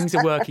 Obviously, things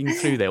are working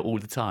through there all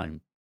the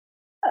time.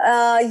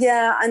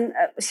 Yeah, and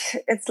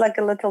it's like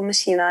a little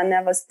machine. I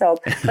never stop.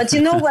 But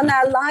when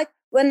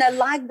I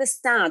like the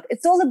sound,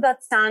 it's all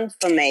about sound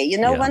for me.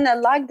 When I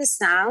like the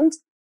sound,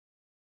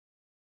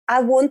 I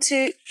want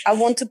to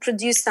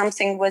produce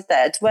something with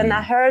it. When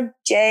I heard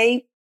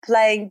Jay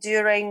playing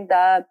during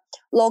the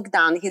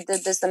lockdown, he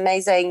did this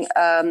amazing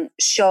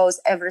shows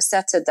every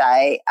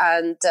Saturday,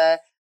 and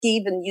he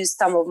even used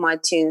some of my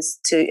tunes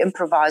to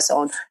improvise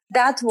on.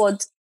 That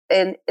what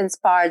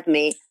inspired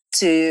me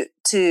to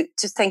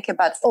think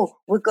about,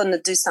 we're going to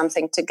do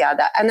something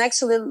together. And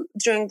actually,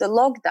 during the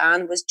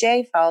lockdown with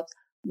Jay Phelps,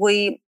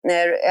 I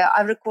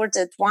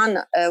recorded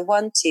one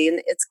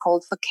tune. It's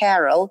called For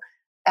Carol,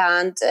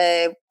 and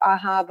I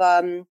have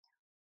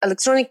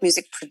electronic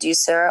music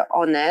producer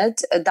on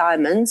it,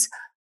 Diamonds,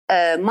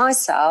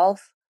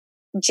 myself,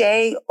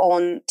 Jay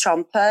on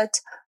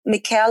trumpet,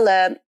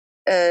 Michele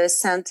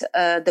sent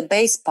the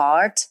bass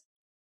part,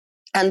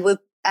 and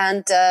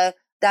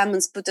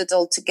Diamonds put it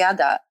all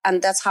together,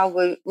 and that's how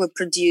we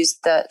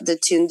produced the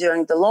tune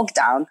during the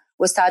lockdown.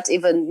 We start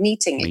even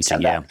meeting each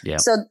other. Yeah.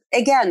 So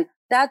again,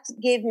 that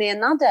gave me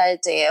another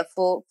idea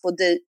for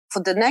the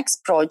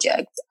next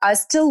project. I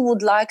still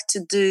would like to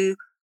do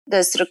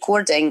this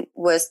recording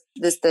with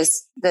this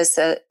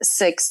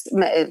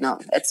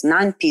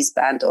 9-piece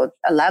band or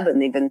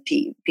 11 even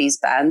piece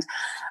band.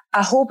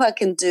 I hope I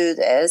can do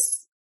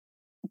this,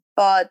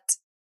 but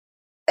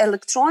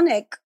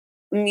electronic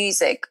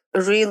music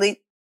really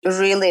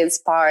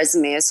inspires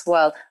me as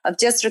well. I've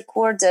just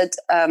recorded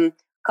a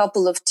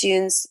couple of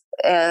tunes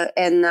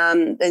in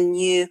the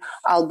new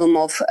album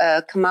of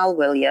Kamal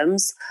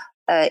Williams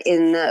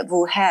in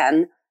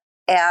Wuhan,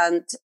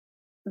 and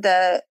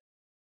the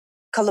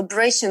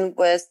collaboration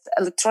with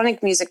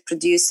electronic music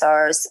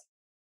producers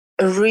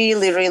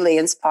really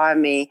inspired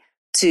me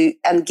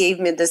and gave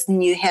me this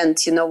new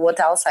hint. What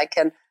else I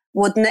can,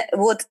 what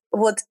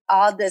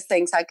other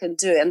things I can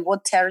do, and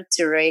what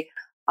territory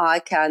I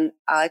can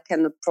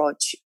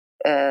approach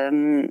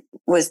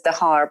with the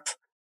harp.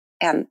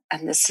 And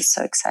this is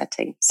so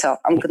exciting. So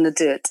I'm going to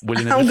do it.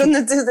 I'm going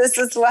to do this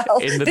as well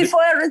before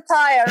I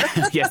retire.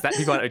 Yes, that's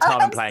before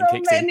retirement plan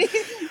kicks in.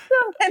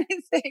 So many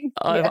things.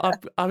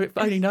 I've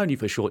only known you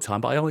for a short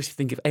time, but I honestly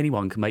think if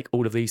anyone can make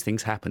all of these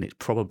things happen, it's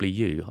probably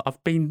you.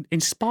 I've been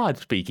inspired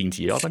speaking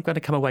to you. I'm going to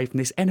come away from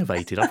this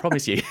enervated, I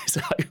promise you.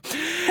 So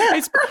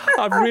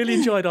I've really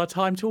enjoyed our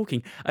time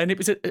talking. And it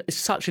was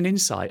such an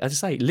insight.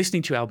 As I say,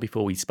 listening to you, Al,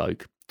 before we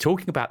spoke,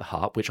 talking about the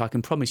harp, which I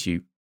can promise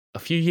you, a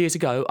few years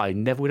ago, I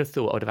never would have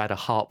thought I would have had a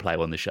harp player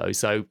on the show.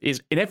 So it's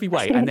in every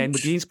way. And then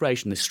with the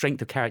inspiration, the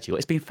strength of character,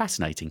 it's been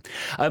fascinating.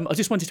 I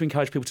just wanted to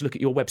encourage people to look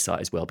at your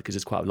website as well, because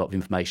there's quite a lot of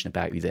information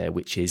about you there,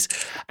 which is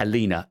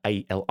Alina,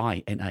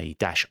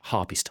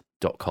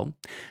 ALINA-harpist.com.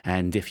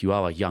 And if you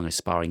are a young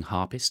aspiring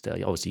harpist,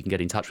 obviously you can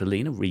get in touch with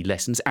Alina, read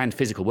lessons and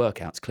physical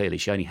workouts. Clearly,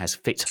 she only has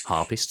fit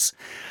harpists.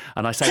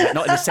 And I say that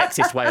not in a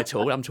sexist way at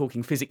all. I'm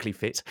talking physically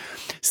fit.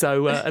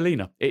 So,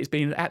 Alina, it's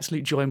been an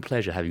absolute joy and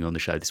pleasure having you on the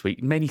show this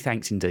week. Many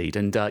thanks indeed.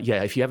 And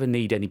if you ever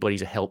need anybody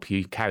to help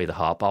you carry the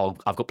harp,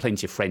 I've got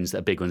plenty of friends that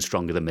are bigger and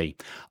stronger than me.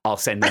 I'll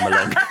send them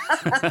along.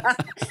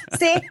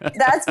 See,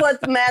 that's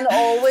what men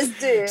always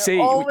do.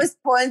 Always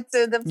point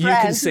to the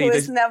friend who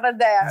is never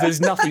there. There's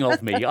nothing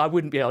of me. I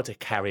wouldn't be able to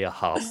carry a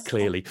harp,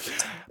 clearly.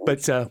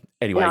 But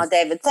anyway. No,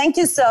 David, thank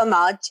you so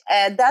much.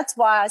 That's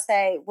why I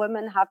say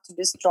women have to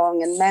be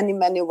strong in many,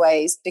 many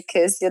ways,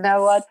 because you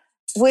know what?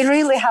 We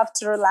really have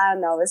to rely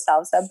on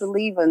ourselves. I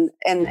believe in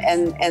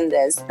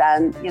this.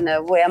 Then,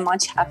 we are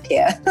much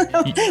happier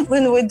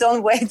when we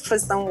don't wait for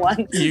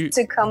someone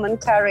to come and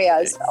carry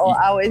us or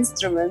our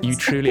instruments. You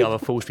truly are a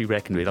force to be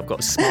reckoned with. I've got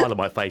a smile on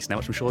my face now,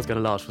 which I'm sure is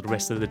going to last for the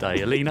rest of the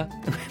day. Alina,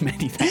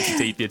 many thanks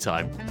indeed for your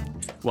time.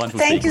 Wonderful.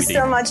 Thank you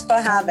so much for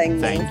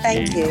having me.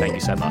 Thank you. Thank you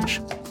so much.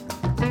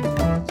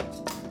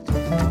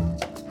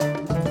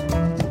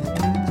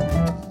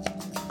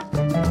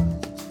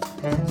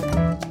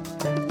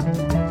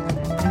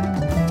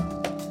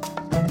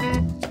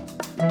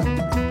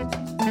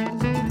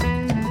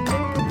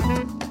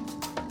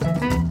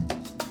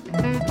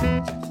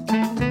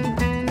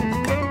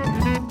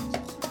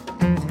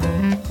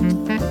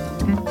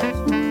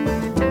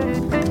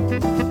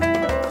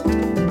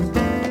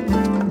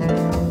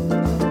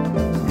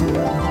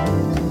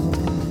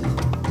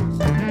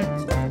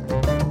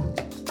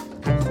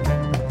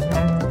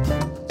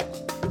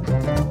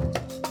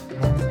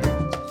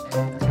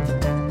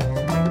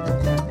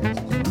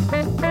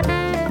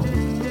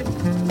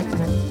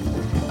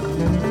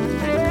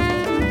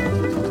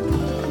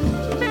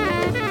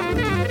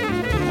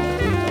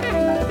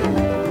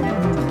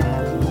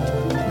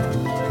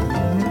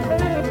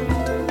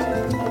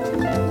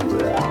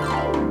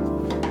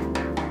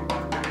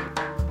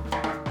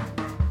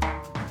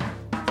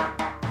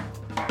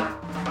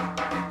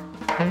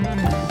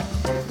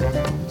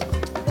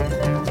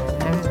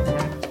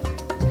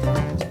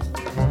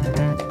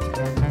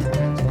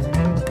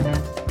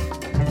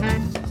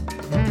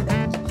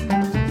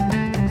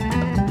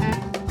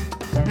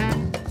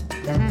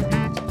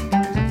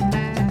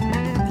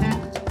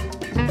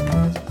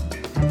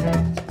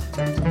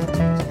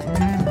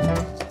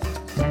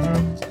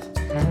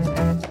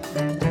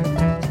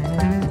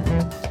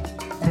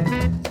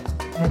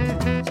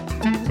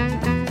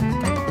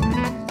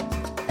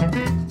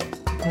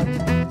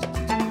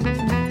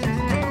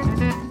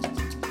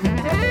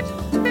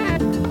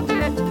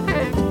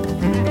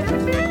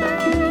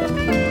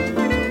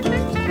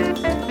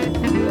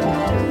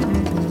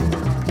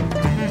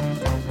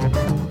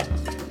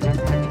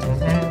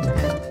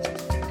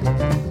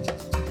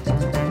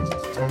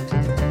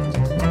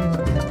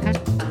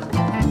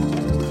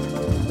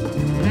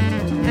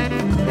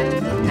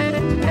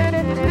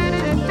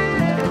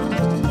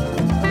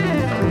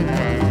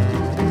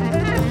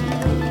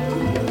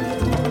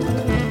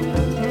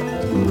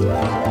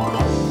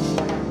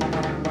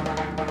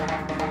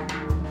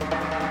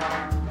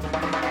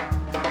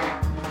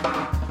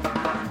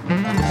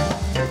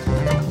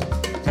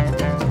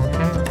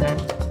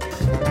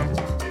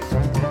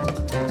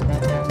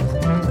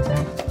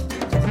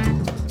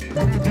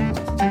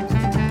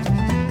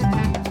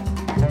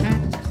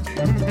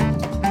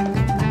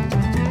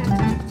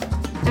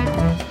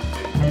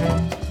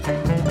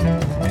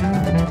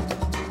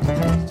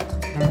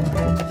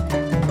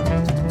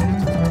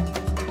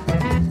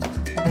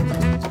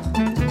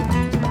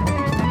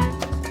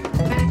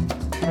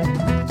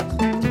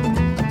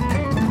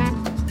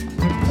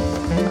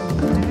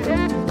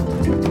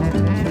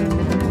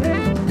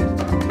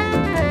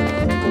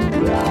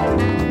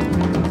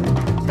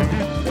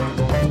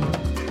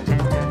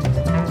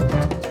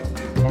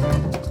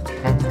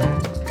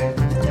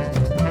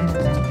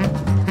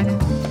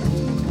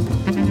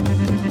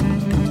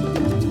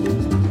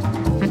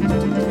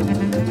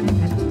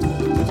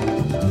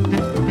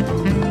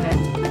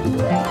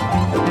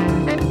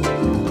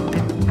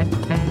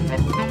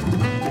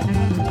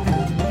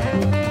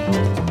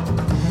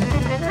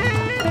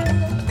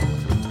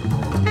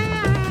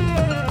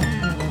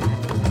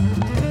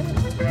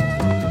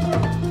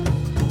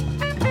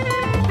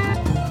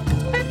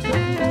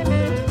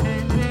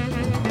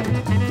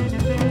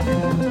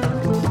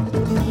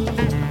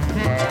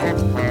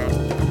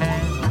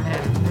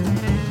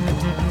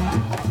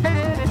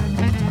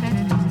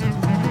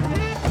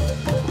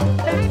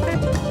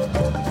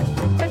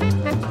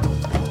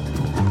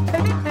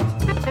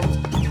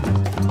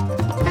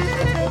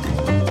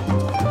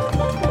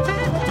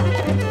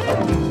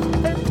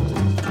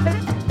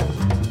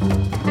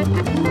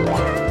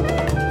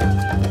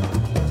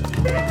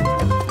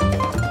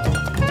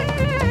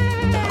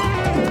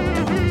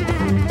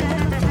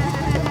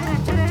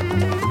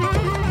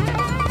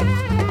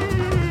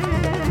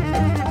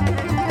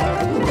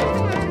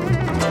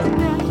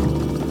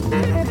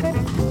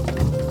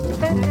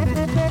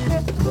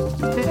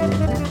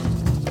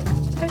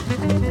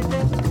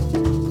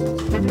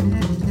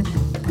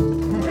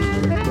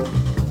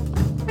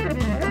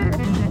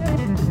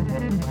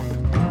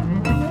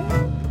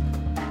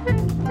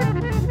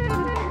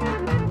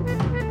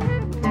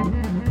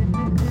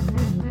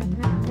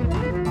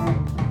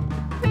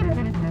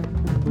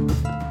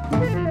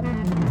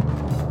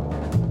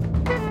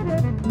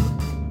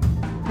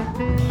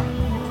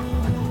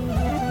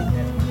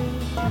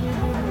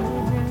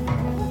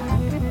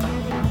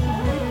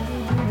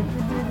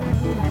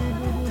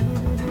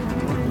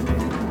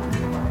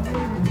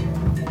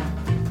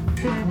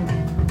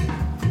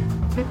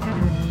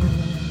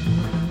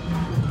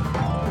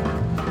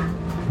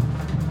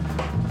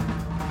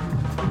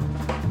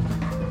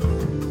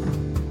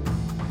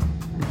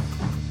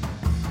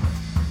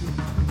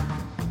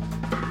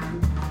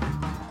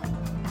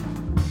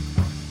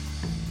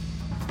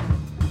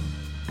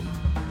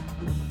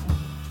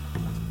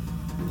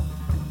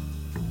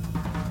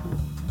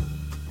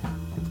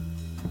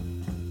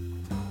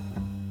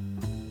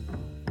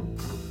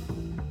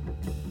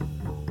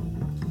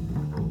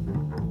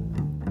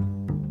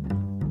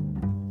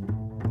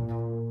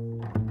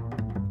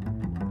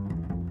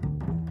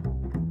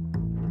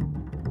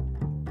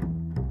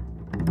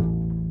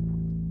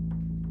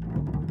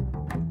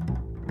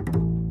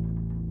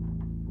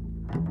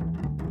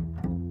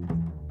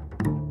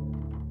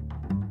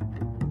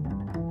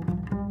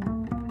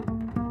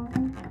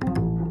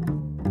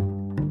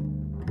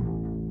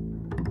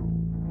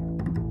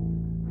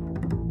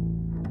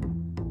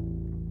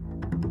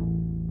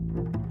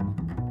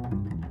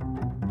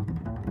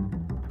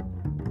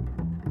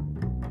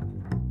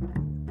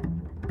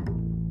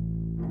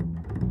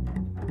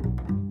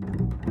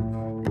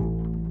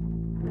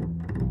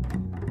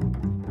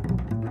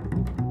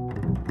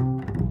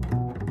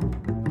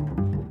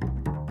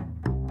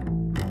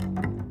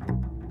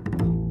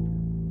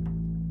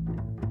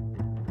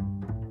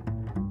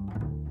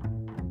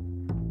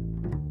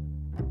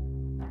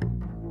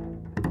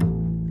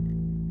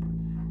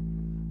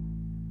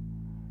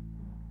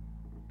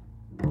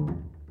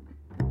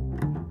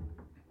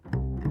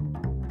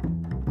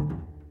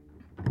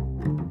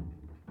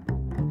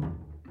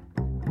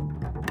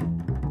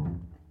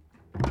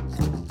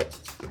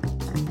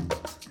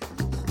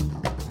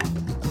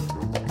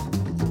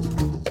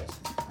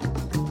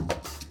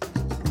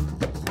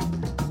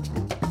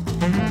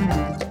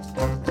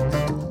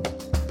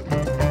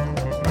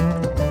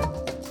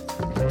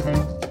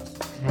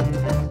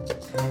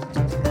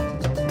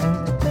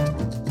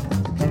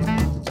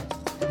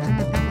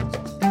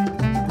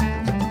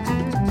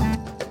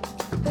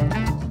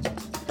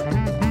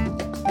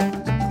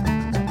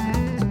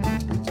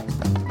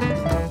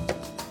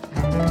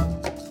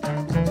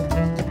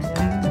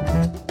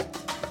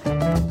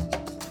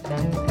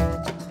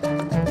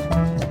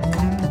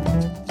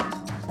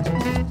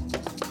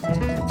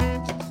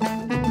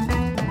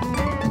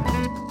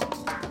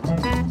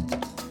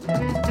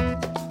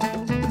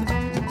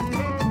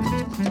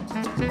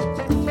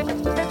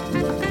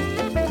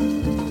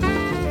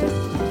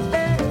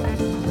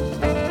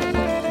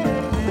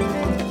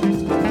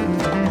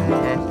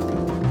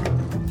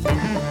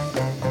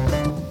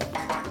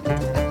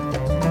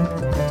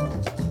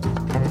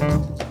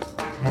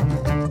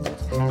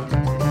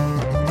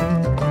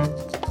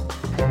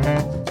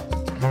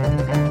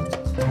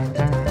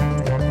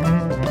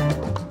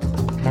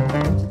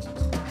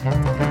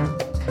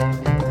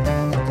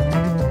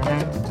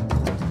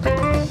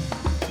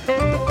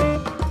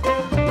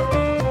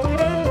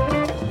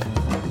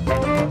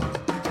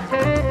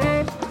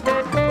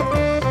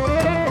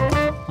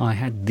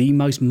 the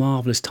most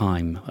marvellous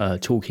time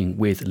talking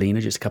with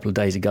Lena just a couple of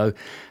days ago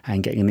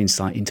and getting an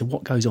insight into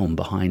what goes on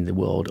behind the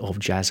world of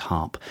jazz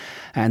harp.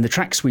 And the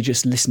tracks we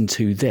just listened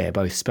to there,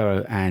 both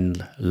Sparrow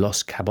and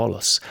Los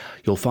Caballos,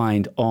 you'll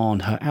find on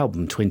her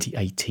album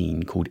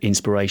 2018 called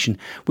Inspiration,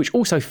 which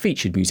also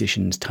featured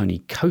musicians Tony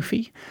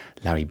Kofi,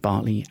 Larry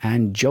Bartley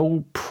and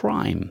Joel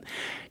Prime.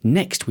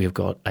 Next, we have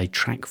got a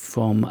track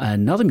from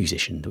another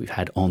musician that we've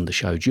had on the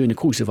show during the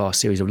course of our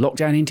series of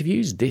lockdown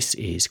interviews. This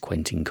is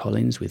Quentin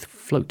Collins with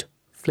Float,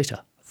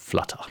 Flitter,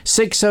 Flutter.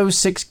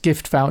 606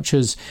 gift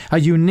vouchers, a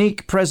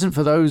unique present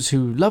for those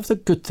who love the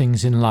good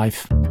things in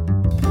life.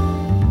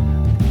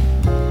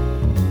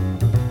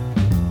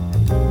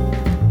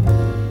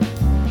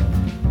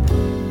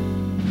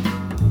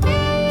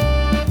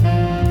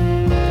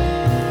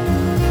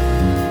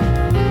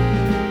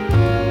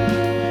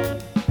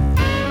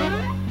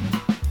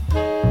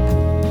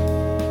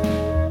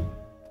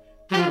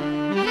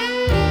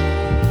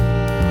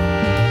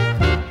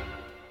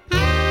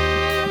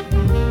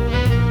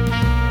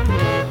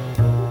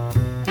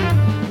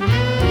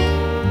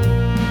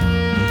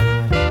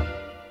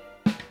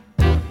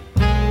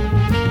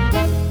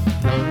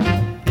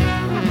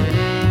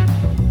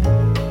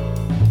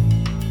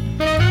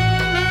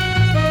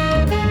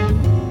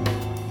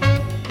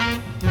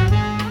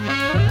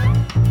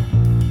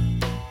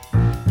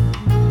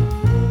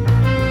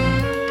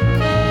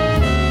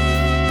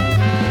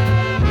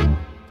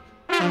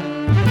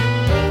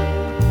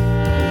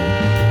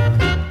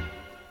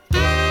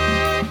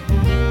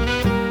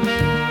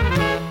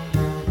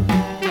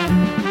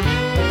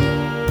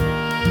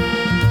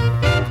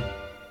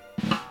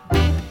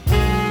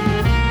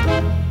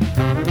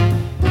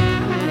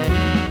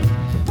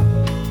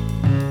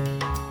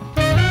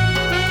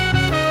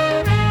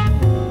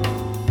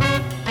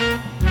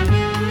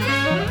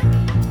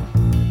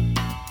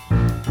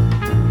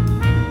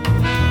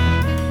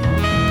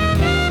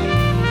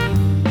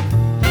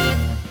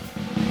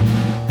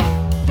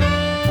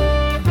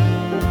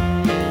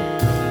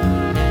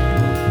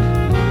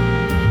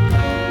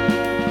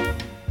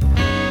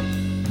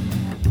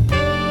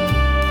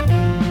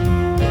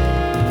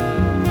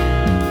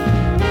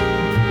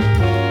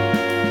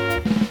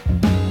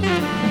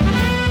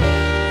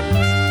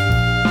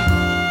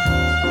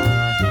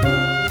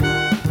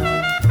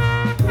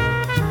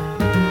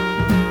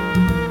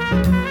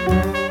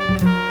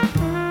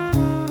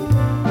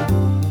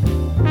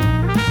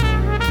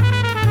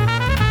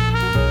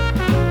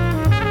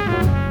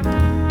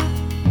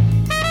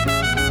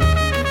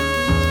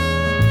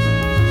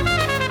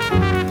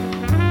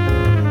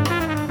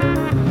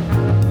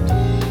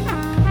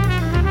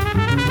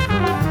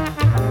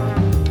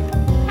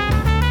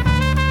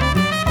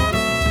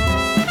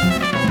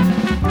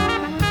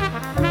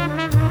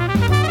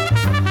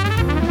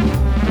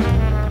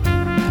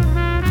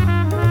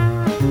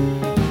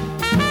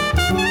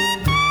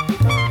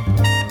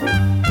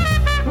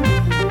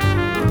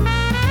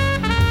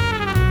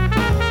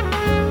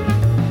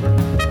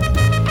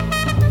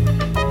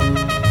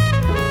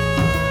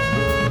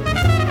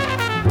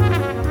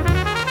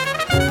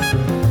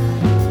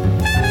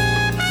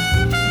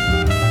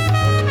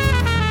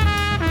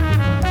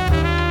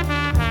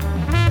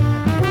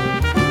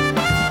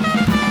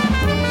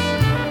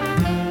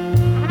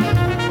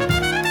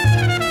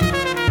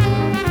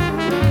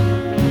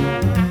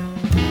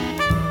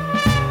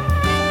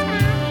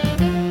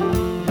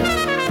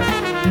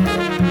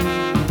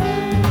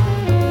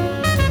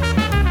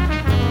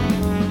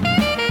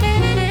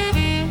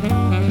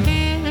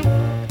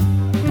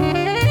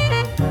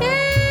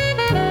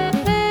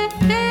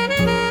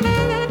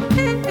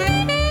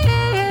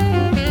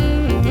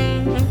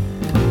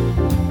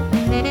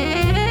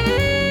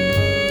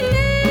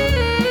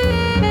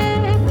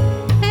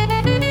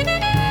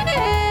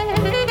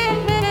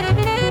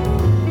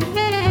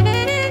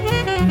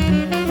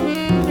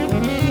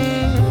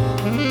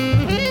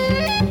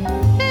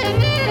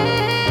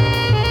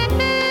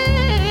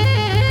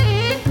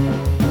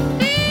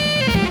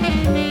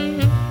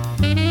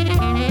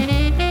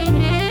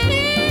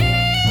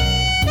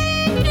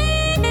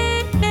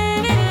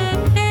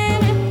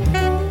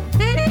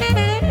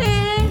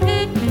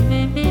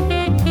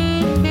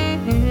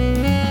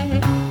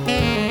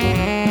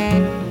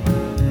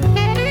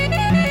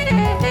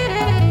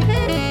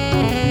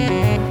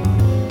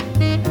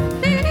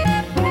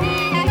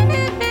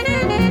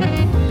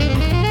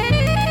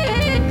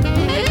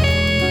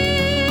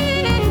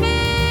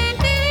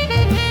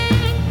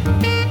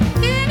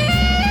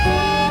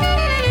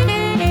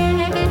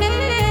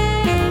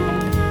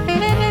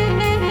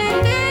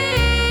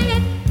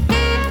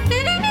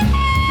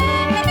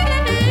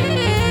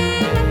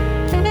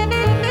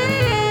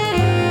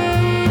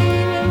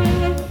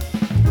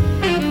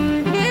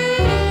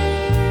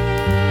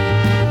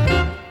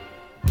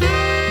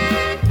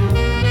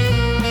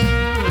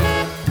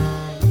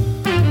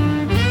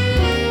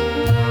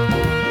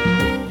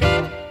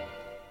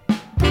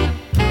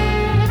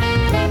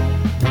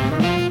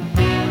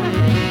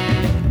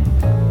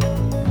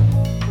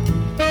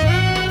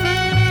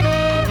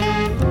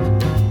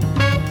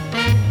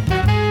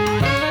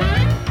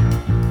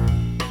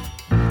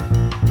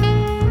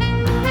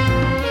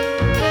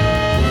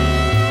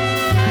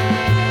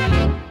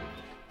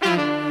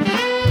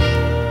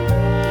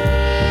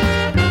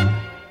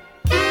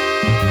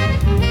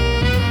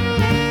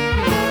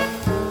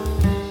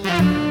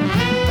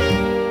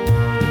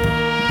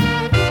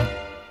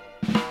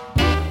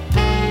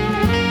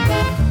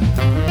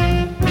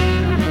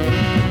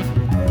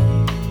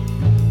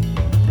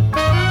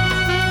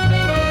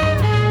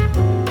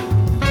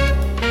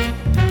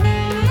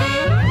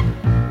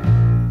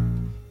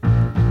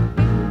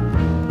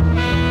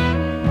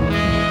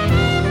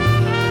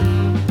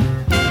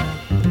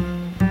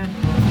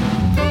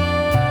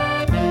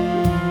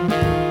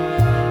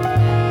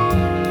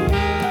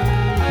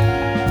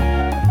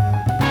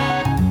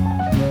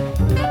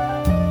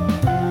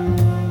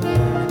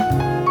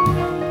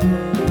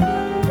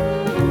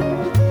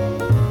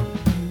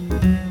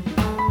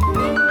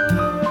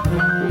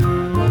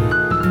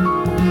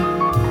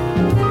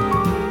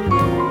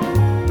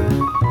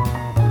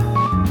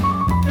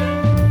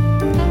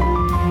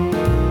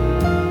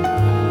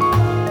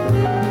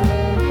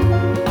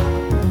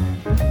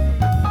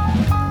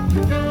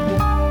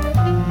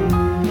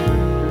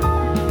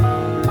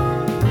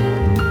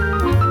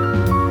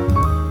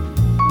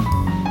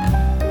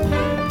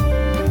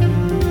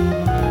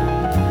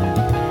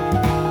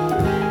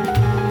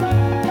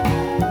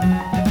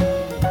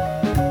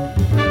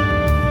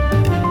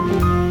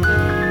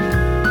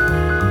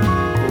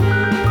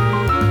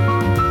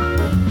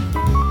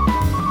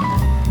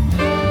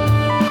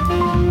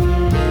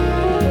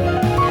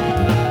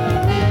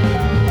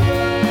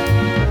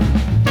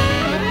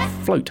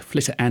 Float,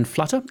 Flitter and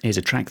Flutter is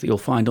a track that you'll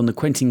find on the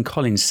Quentin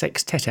Collins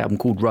Sextet album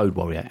called Road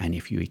Warrior. And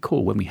if you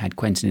recall, when we had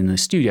Quentin in the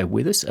studio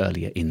with us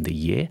earlier in the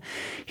year,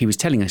 he was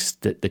telling us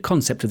that the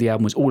concept of the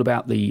album was all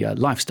about the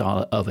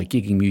lifestyle of a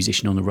gigging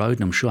musician on the road.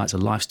 And I'm sure that's a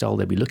lifestyle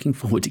they'll be looking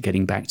forward to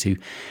getting back to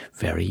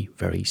very,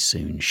 very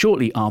soon.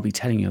 Shortly, I'll be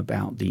telling you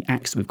about the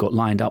acts that we've got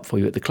lined up for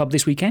you at the club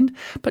this weekend.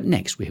 But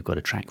next, we've got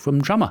a track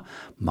from drummer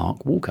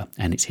Mark Walker,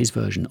 and it's his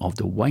version of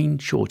the Wayne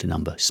Shorter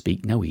number,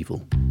 Speak No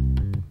Evil.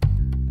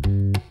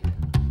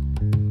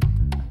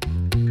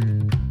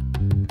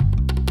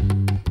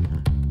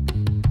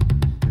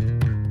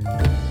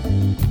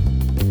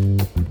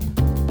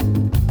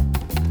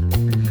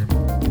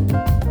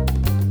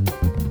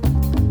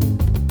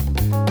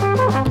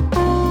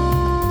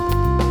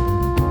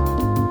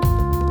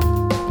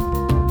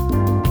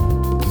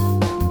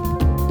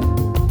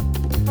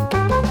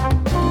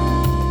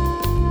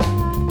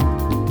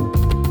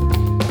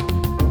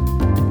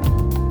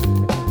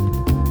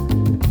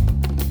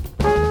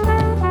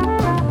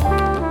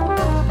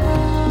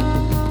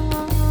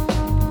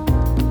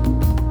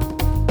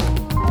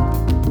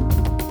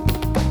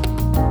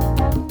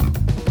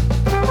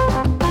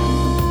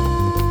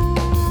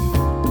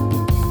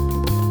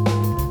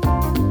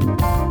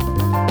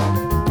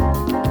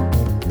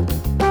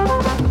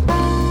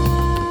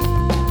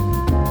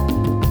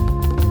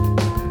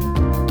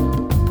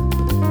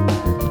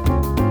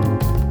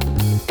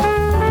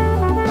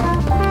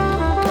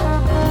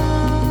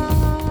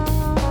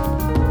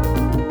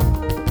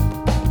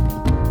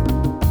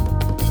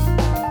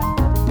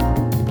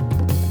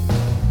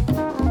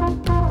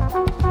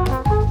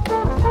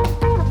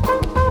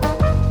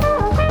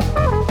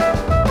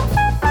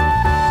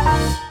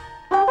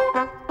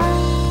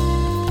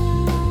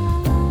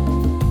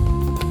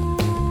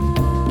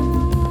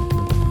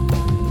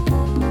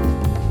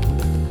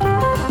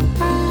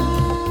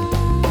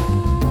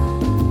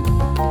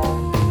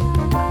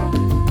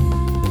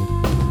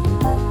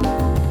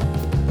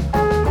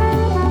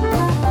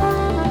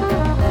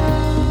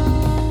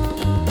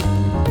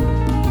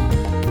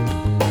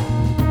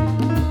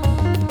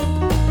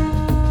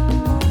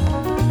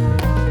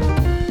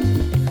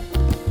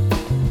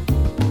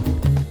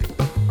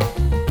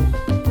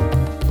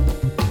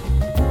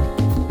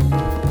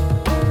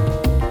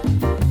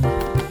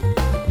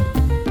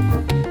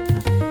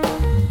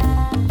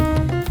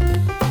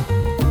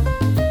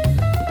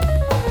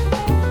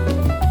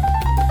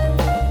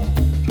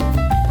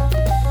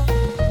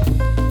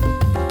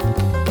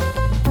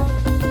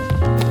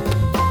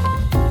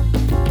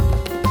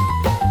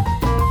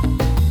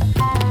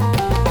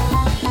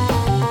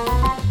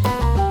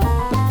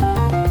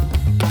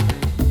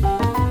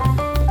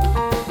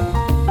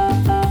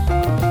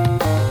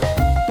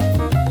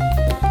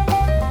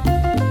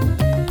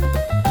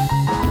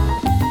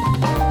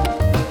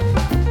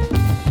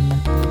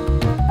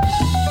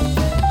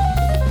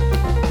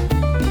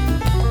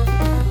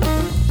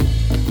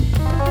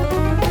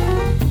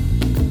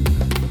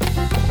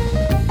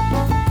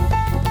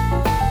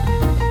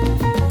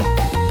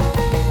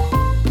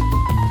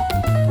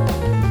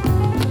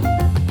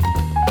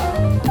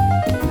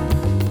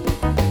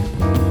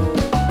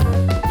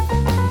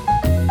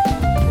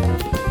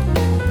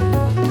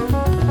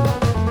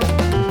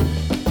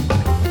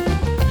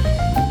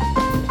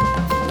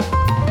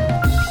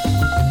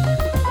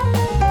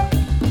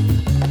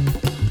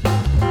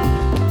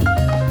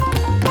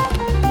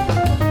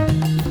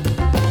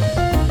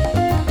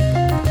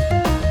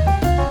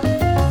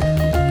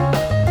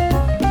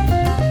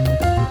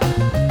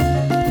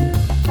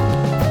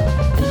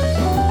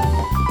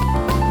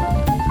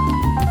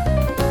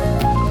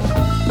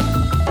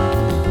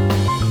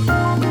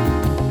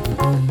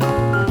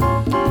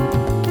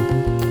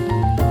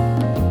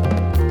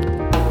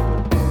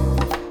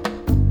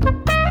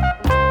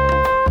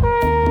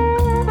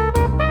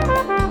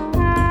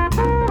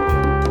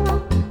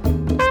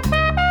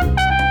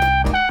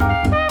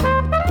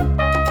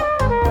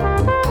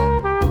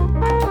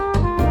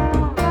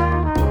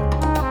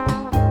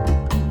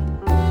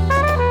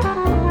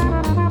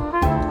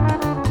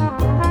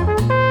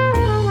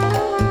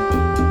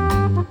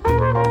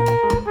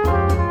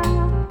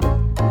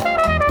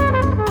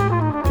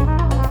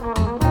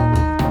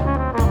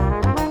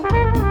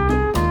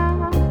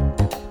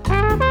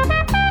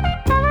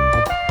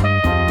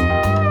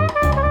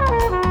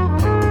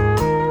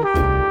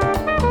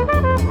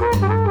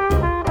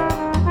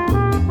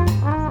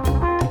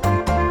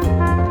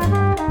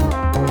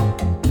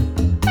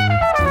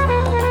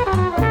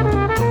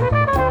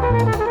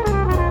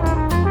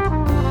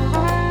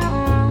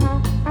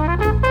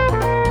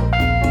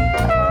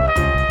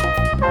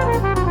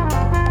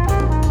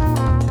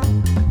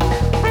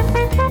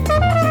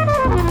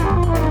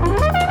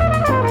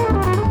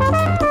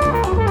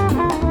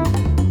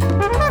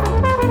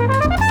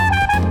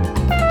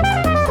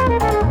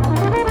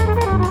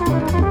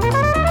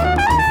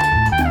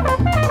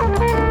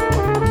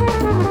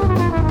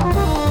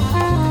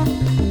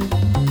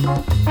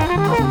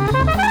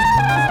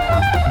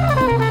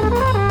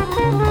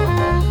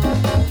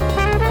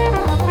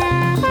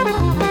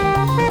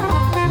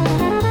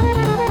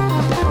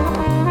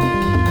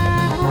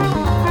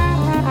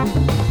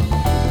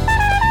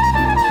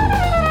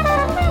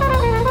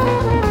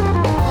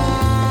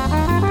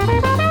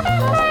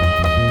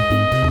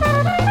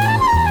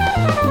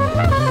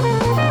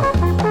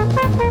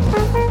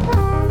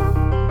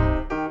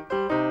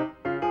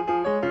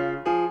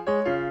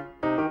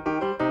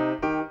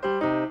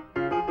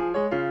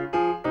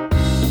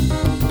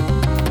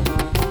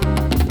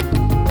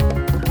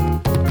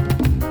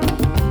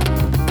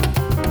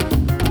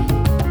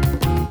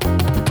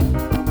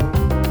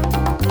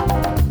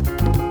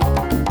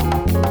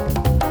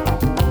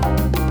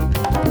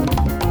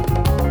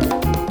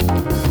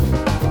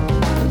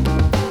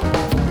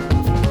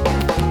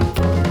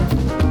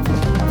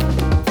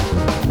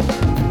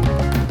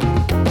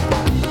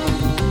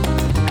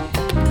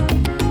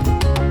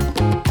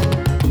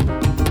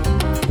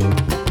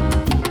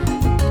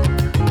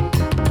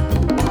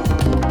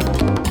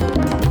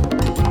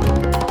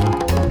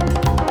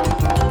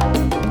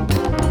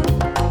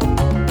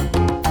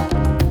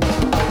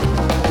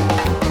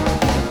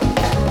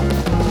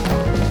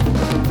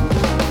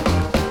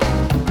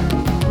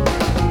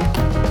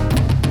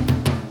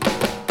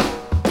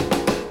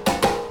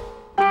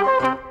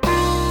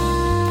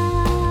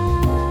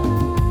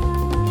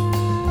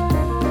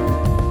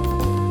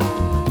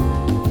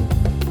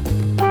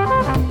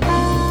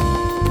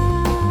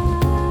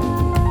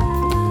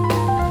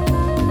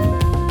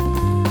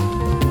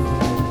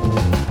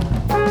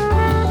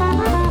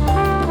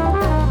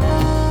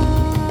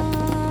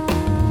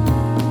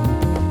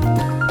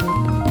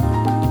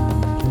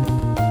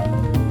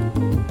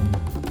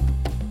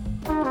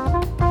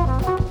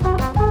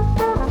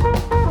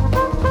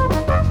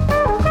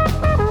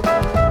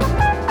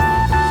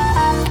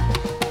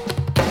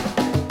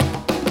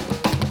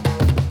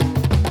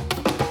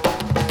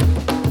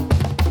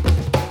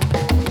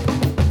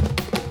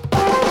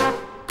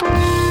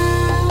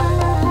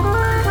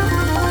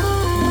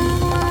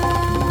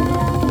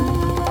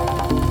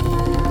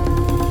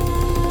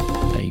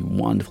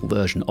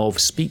 version of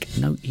Speak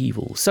No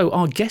Evil. So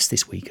our guest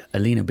this week,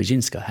 Alina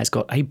Bajinska, has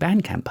got a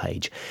Bandcamp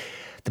page.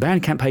 The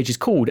Bandcamp page is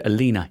called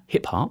Alina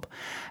Hip Hop,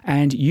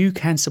 and you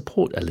can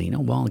support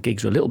Alina while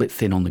gigs are a little bit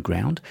thin on the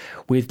ground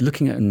with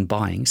looking at and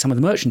buying some of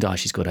the merchandise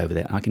she's got over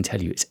there. I can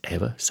tell you it's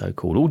ever so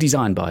cool. All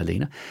designed by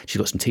Alina.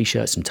 She's got some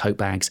T-shirts, some tote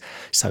bags.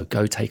 So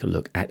go take a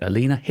look at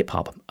Alina Hip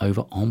Hop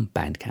over on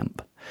Bandcamp.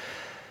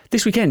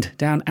 This weekend,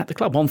 down at the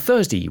club, on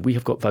Thursday, we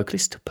have got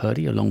vocalist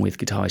Purdy along with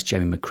guitarist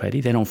Jamie McCready.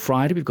 Then on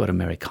Friday, we've got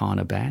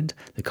Americana Band,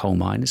 the Coal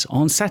Miners.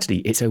 On Saturday,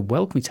 it's a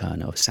welcome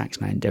return of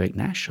saxman Derek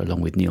Nash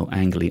along with Neil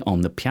Angley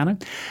on the piano.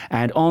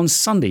 And on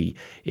Sunday,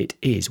 it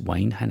is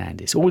Wayne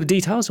Hernandez. All the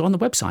details are on the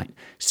website,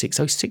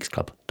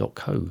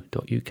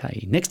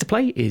 606club.co.uk. Next to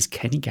play is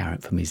Kenny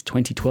Garrett from his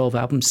 2012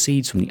 album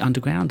Seeds from the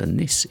Underground, and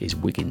this is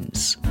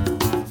Wiggins.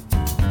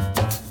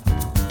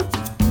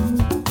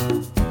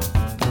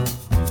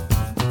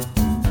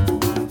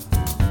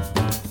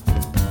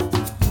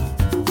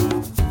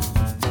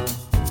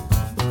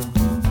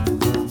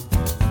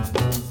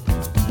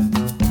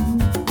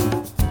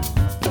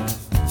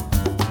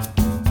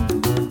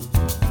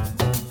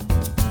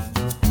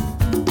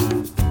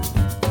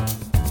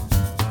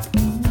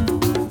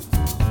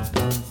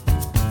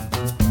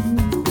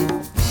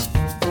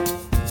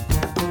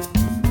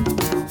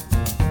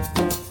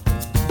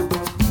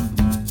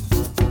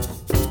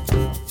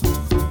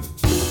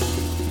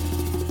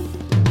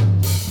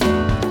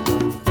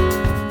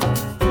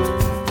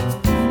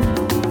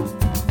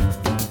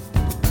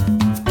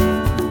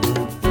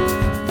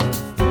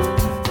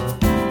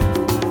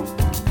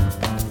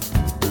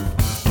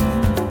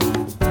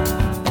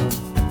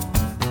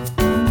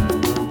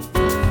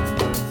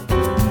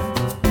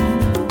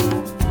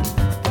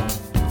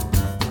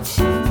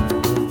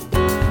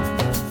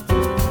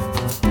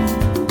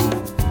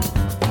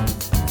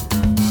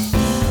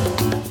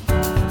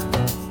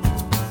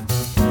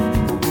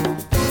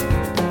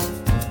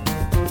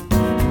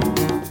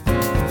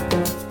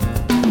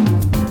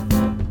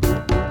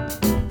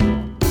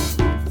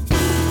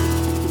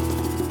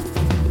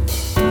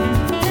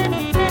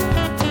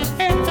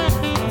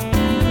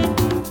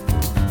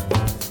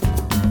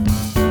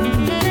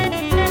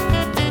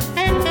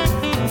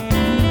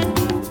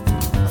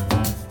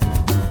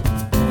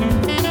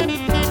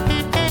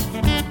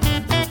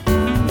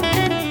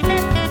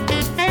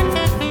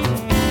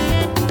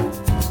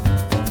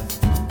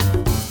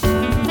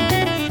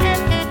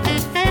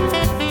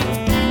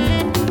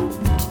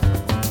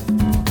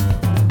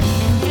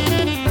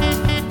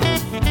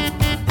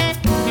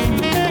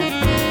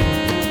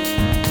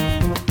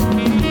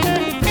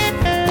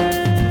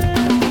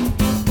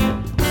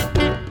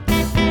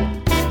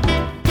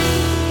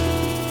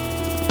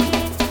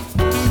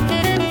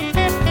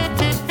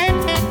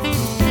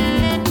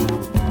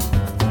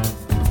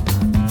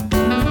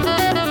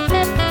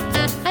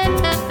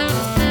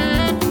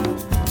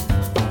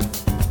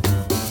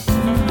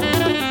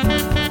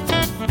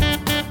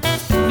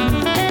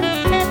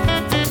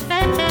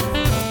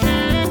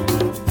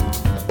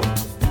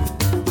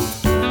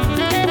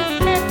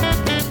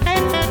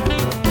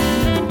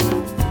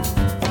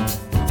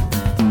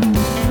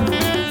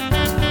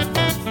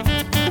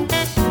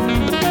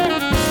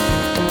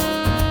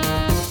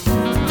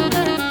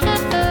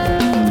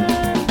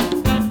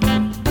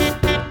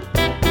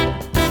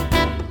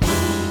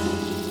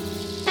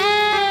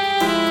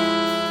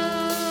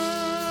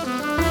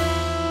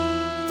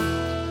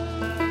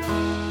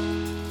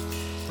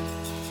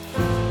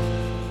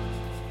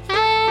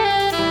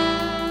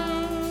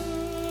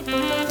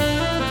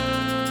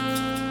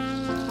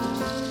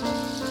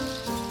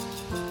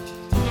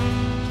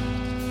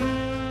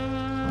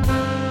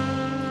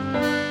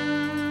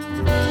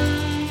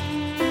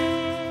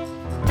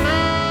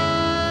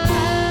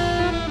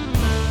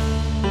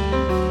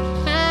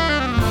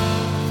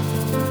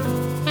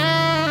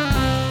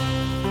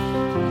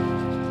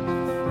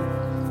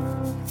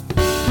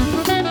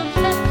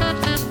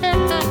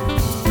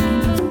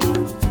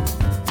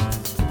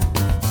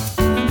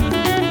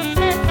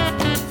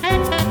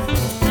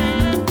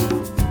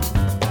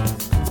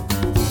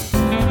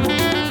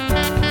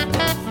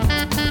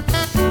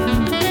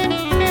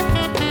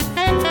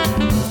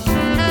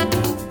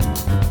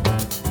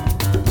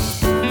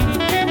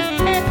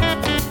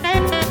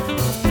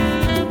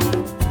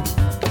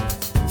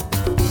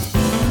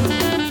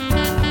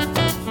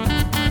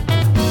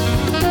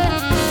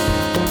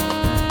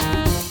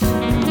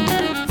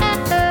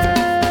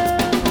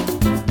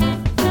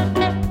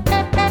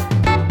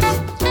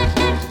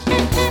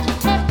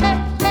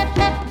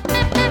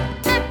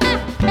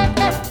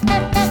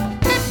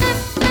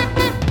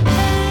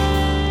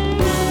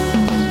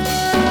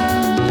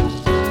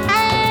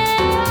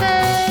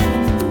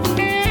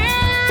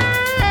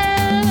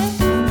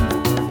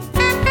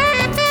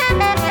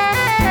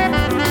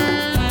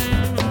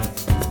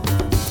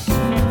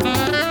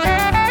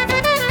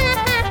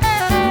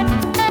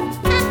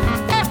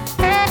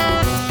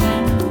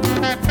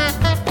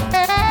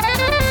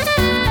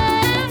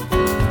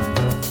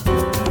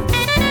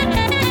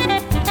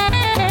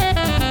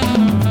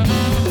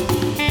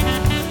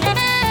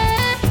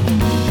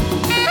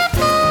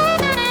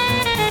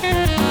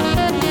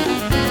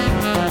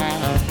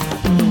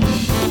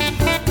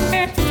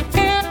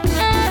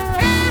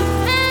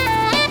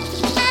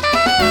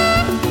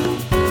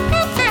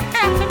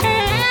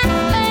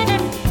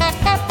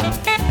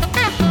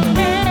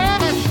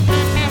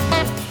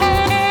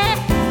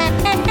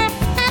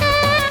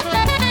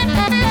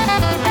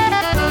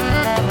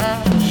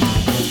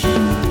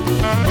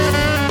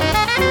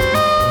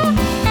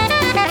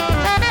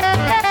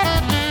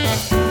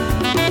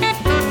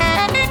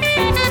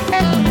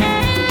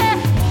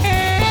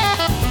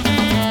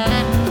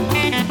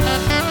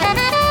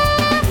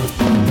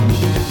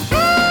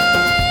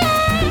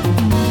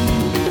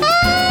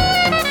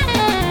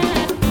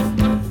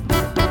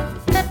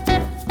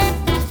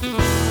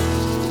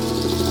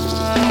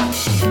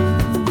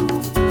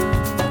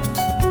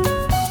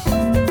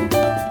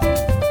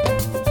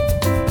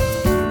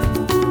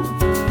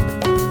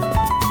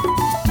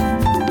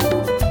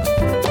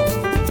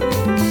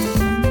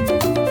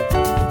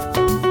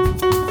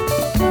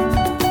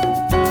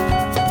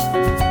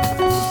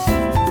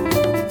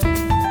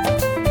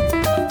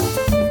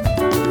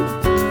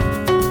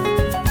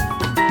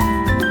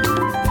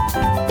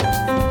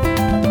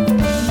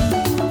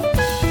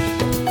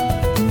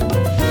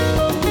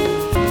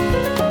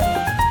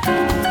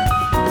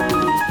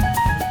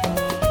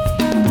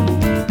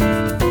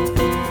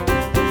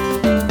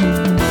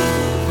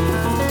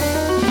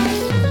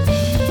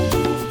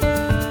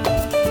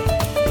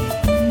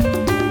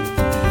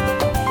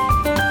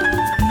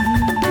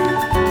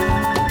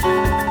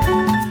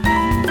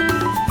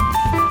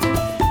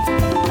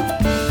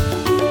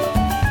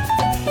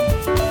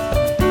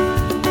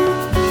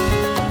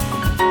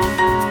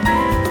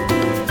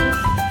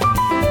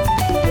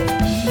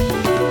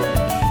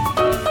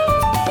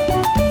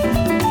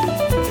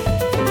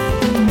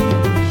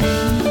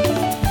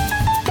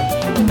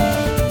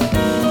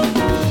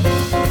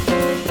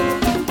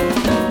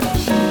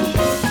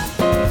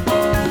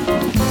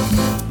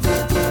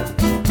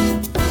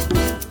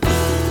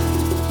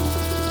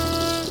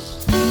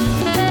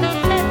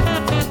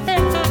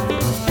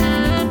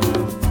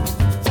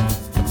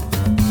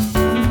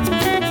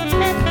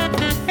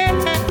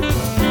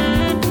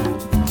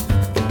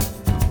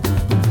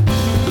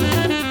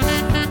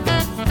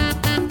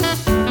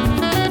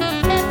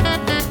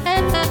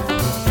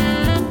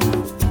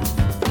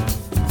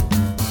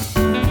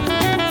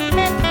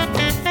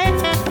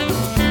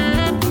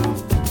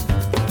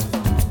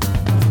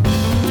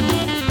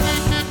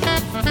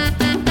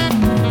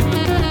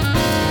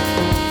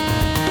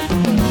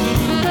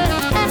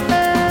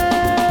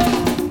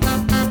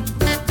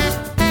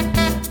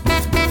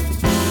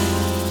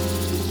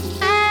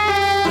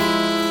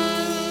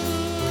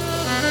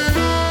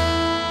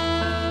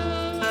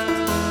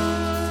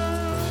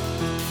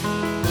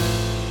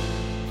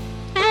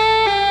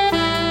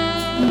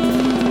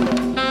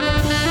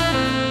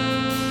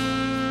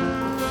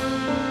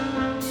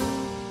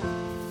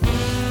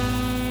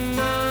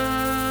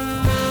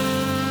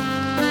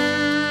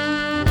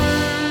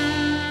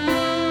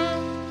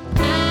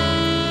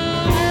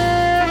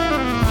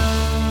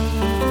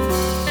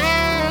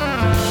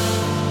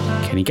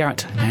 Tony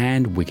Garrett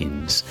and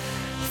Wiggins.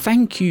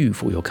 Thank you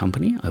for your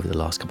company over the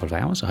last couple of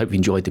hours. I hope you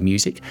enjoyed the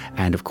music.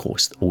 And of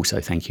course,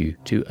 also thank you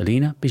to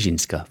Alina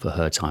Bijinska for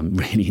her time.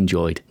 Really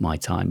enjoyed my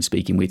time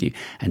speaking with you.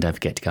 And don't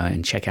forget to go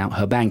and check out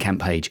her Bandcamp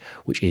page,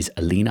 which is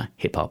Alina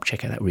Hip Hop.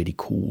 Check out that really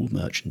cool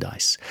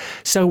merchandise.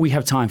 So we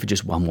have time for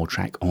just one more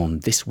track on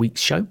this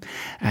week's show.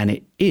 And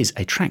it is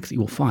a track that you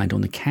will find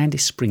on the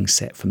Candice Spring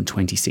set from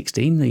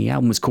 2016. The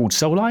album was called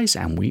Soul Eyes,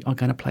 and we are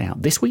going to play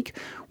out this week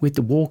with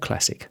the war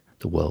classic,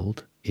 The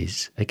World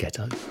is a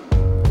Ghetto.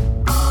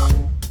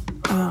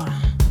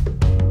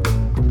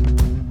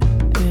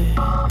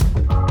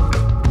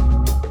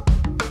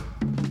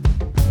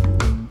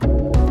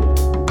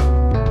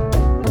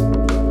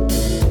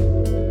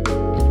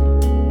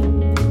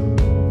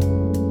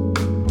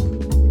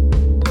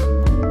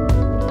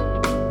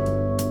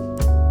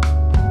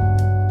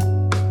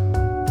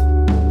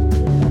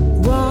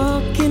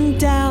 Walking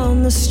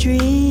down the street,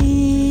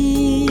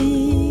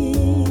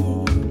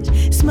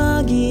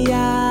 smuggy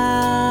eyed,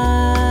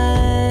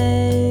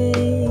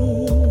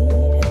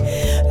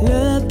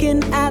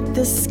 looking at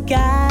the sky,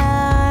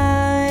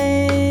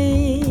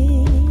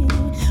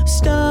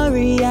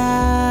 starry-eyed,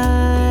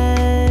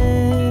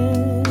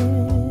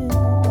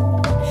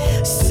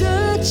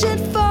 searching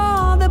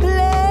for the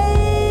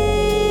place,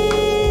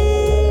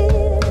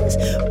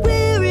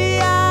 weary-eyed,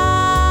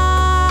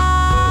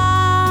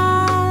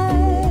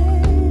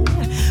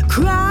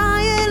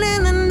 crying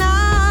in the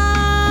night,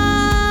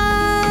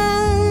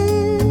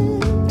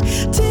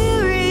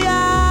 teary-eyed.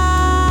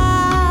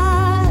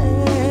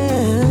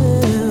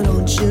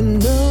 Don't you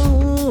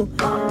know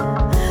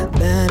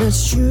that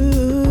it's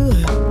true,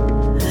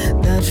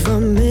 that for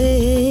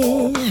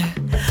me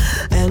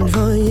and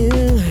for you,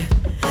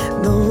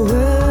 the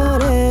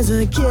world is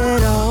a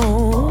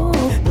ghetto.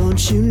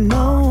 Don't you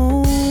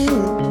know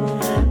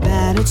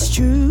that it's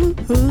true,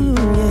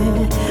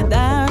 yeah,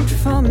 that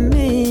for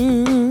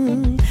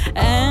me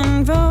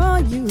and for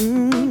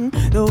you,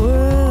 the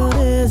world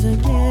is a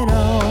ghetto.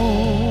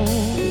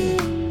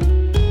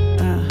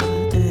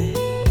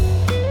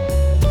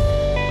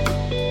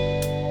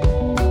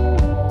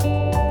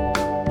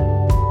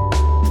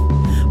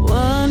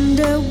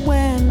 Wonder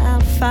when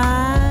I'll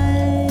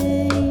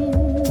find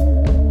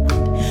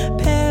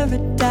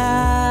paradise.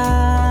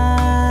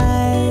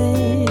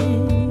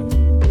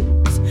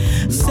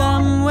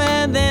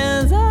 Somewhere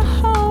there's a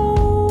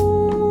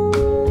home,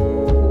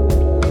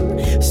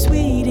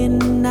 sweet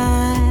and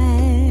nice.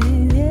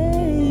 Yeah,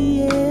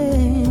 yeah.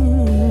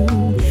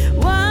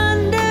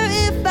 Wonder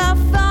if I'll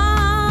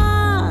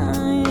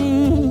find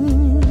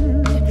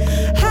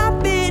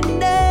happiness.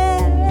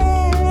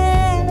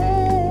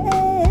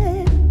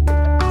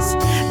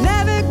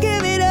 Never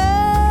give it up.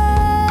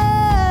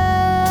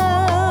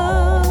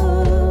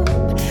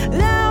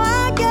 Now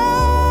I guess,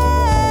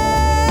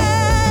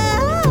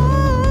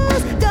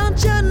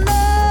 don't you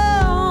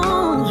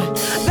know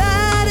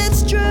that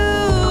it's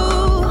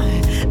true,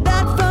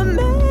 that for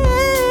me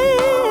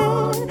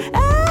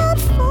and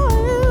for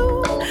you,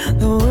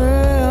 the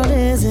world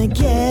is a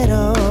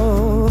ghetto.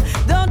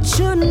 Don't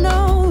you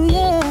know,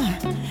 yeah,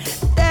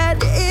 that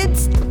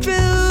it's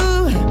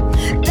true,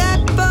 that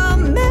for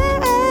me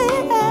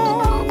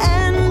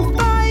and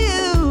for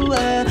you,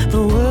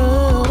 the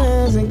world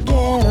is a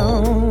ghetto.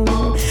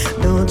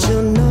 Don't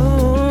you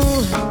know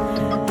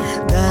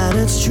that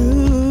it's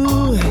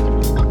true,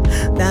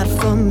 that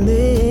for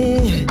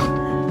me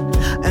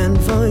and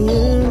for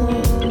you,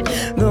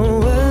 the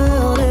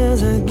world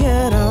is a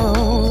ghetto.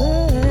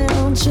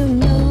 Don't you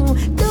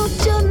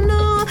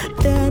know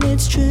that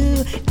it's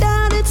true,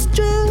 that it's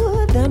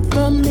true, that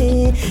for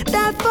me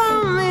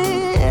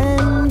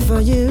and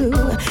for you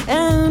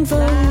and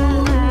for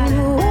you,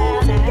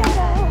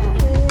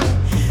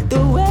 the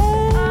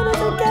world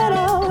is a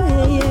ghetto.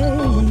 Yeah,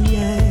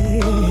 yeah,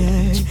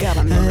 yeah. You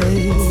gotta know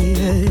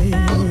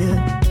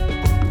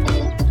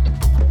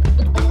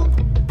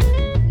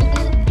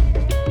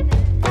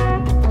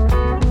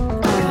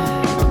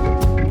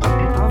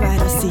all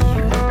right, I see you.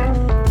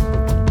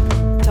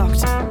 Talk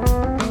to me.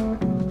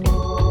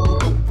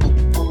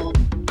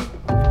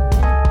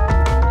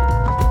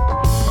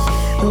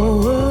 The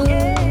world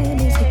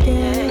is a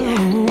ghetto.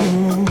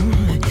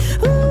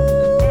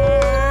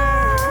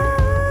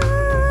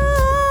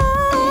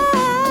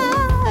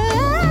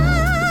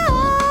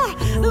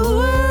 The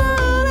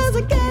world is a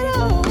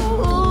ghetto.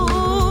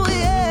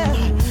 Yeah.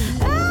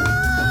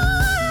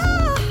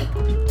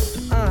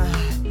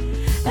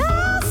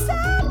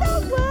 Outside the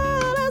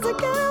world is a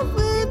ghetto,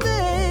 baby.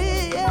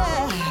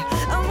 Yeah.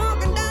 I'm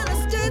walking down the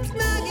street,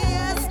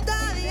 smoking,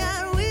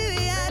 starting,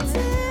 weary,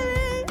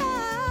 teary-eyed.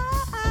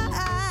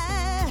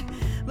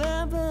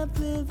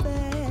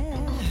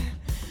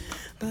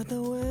 But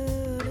the world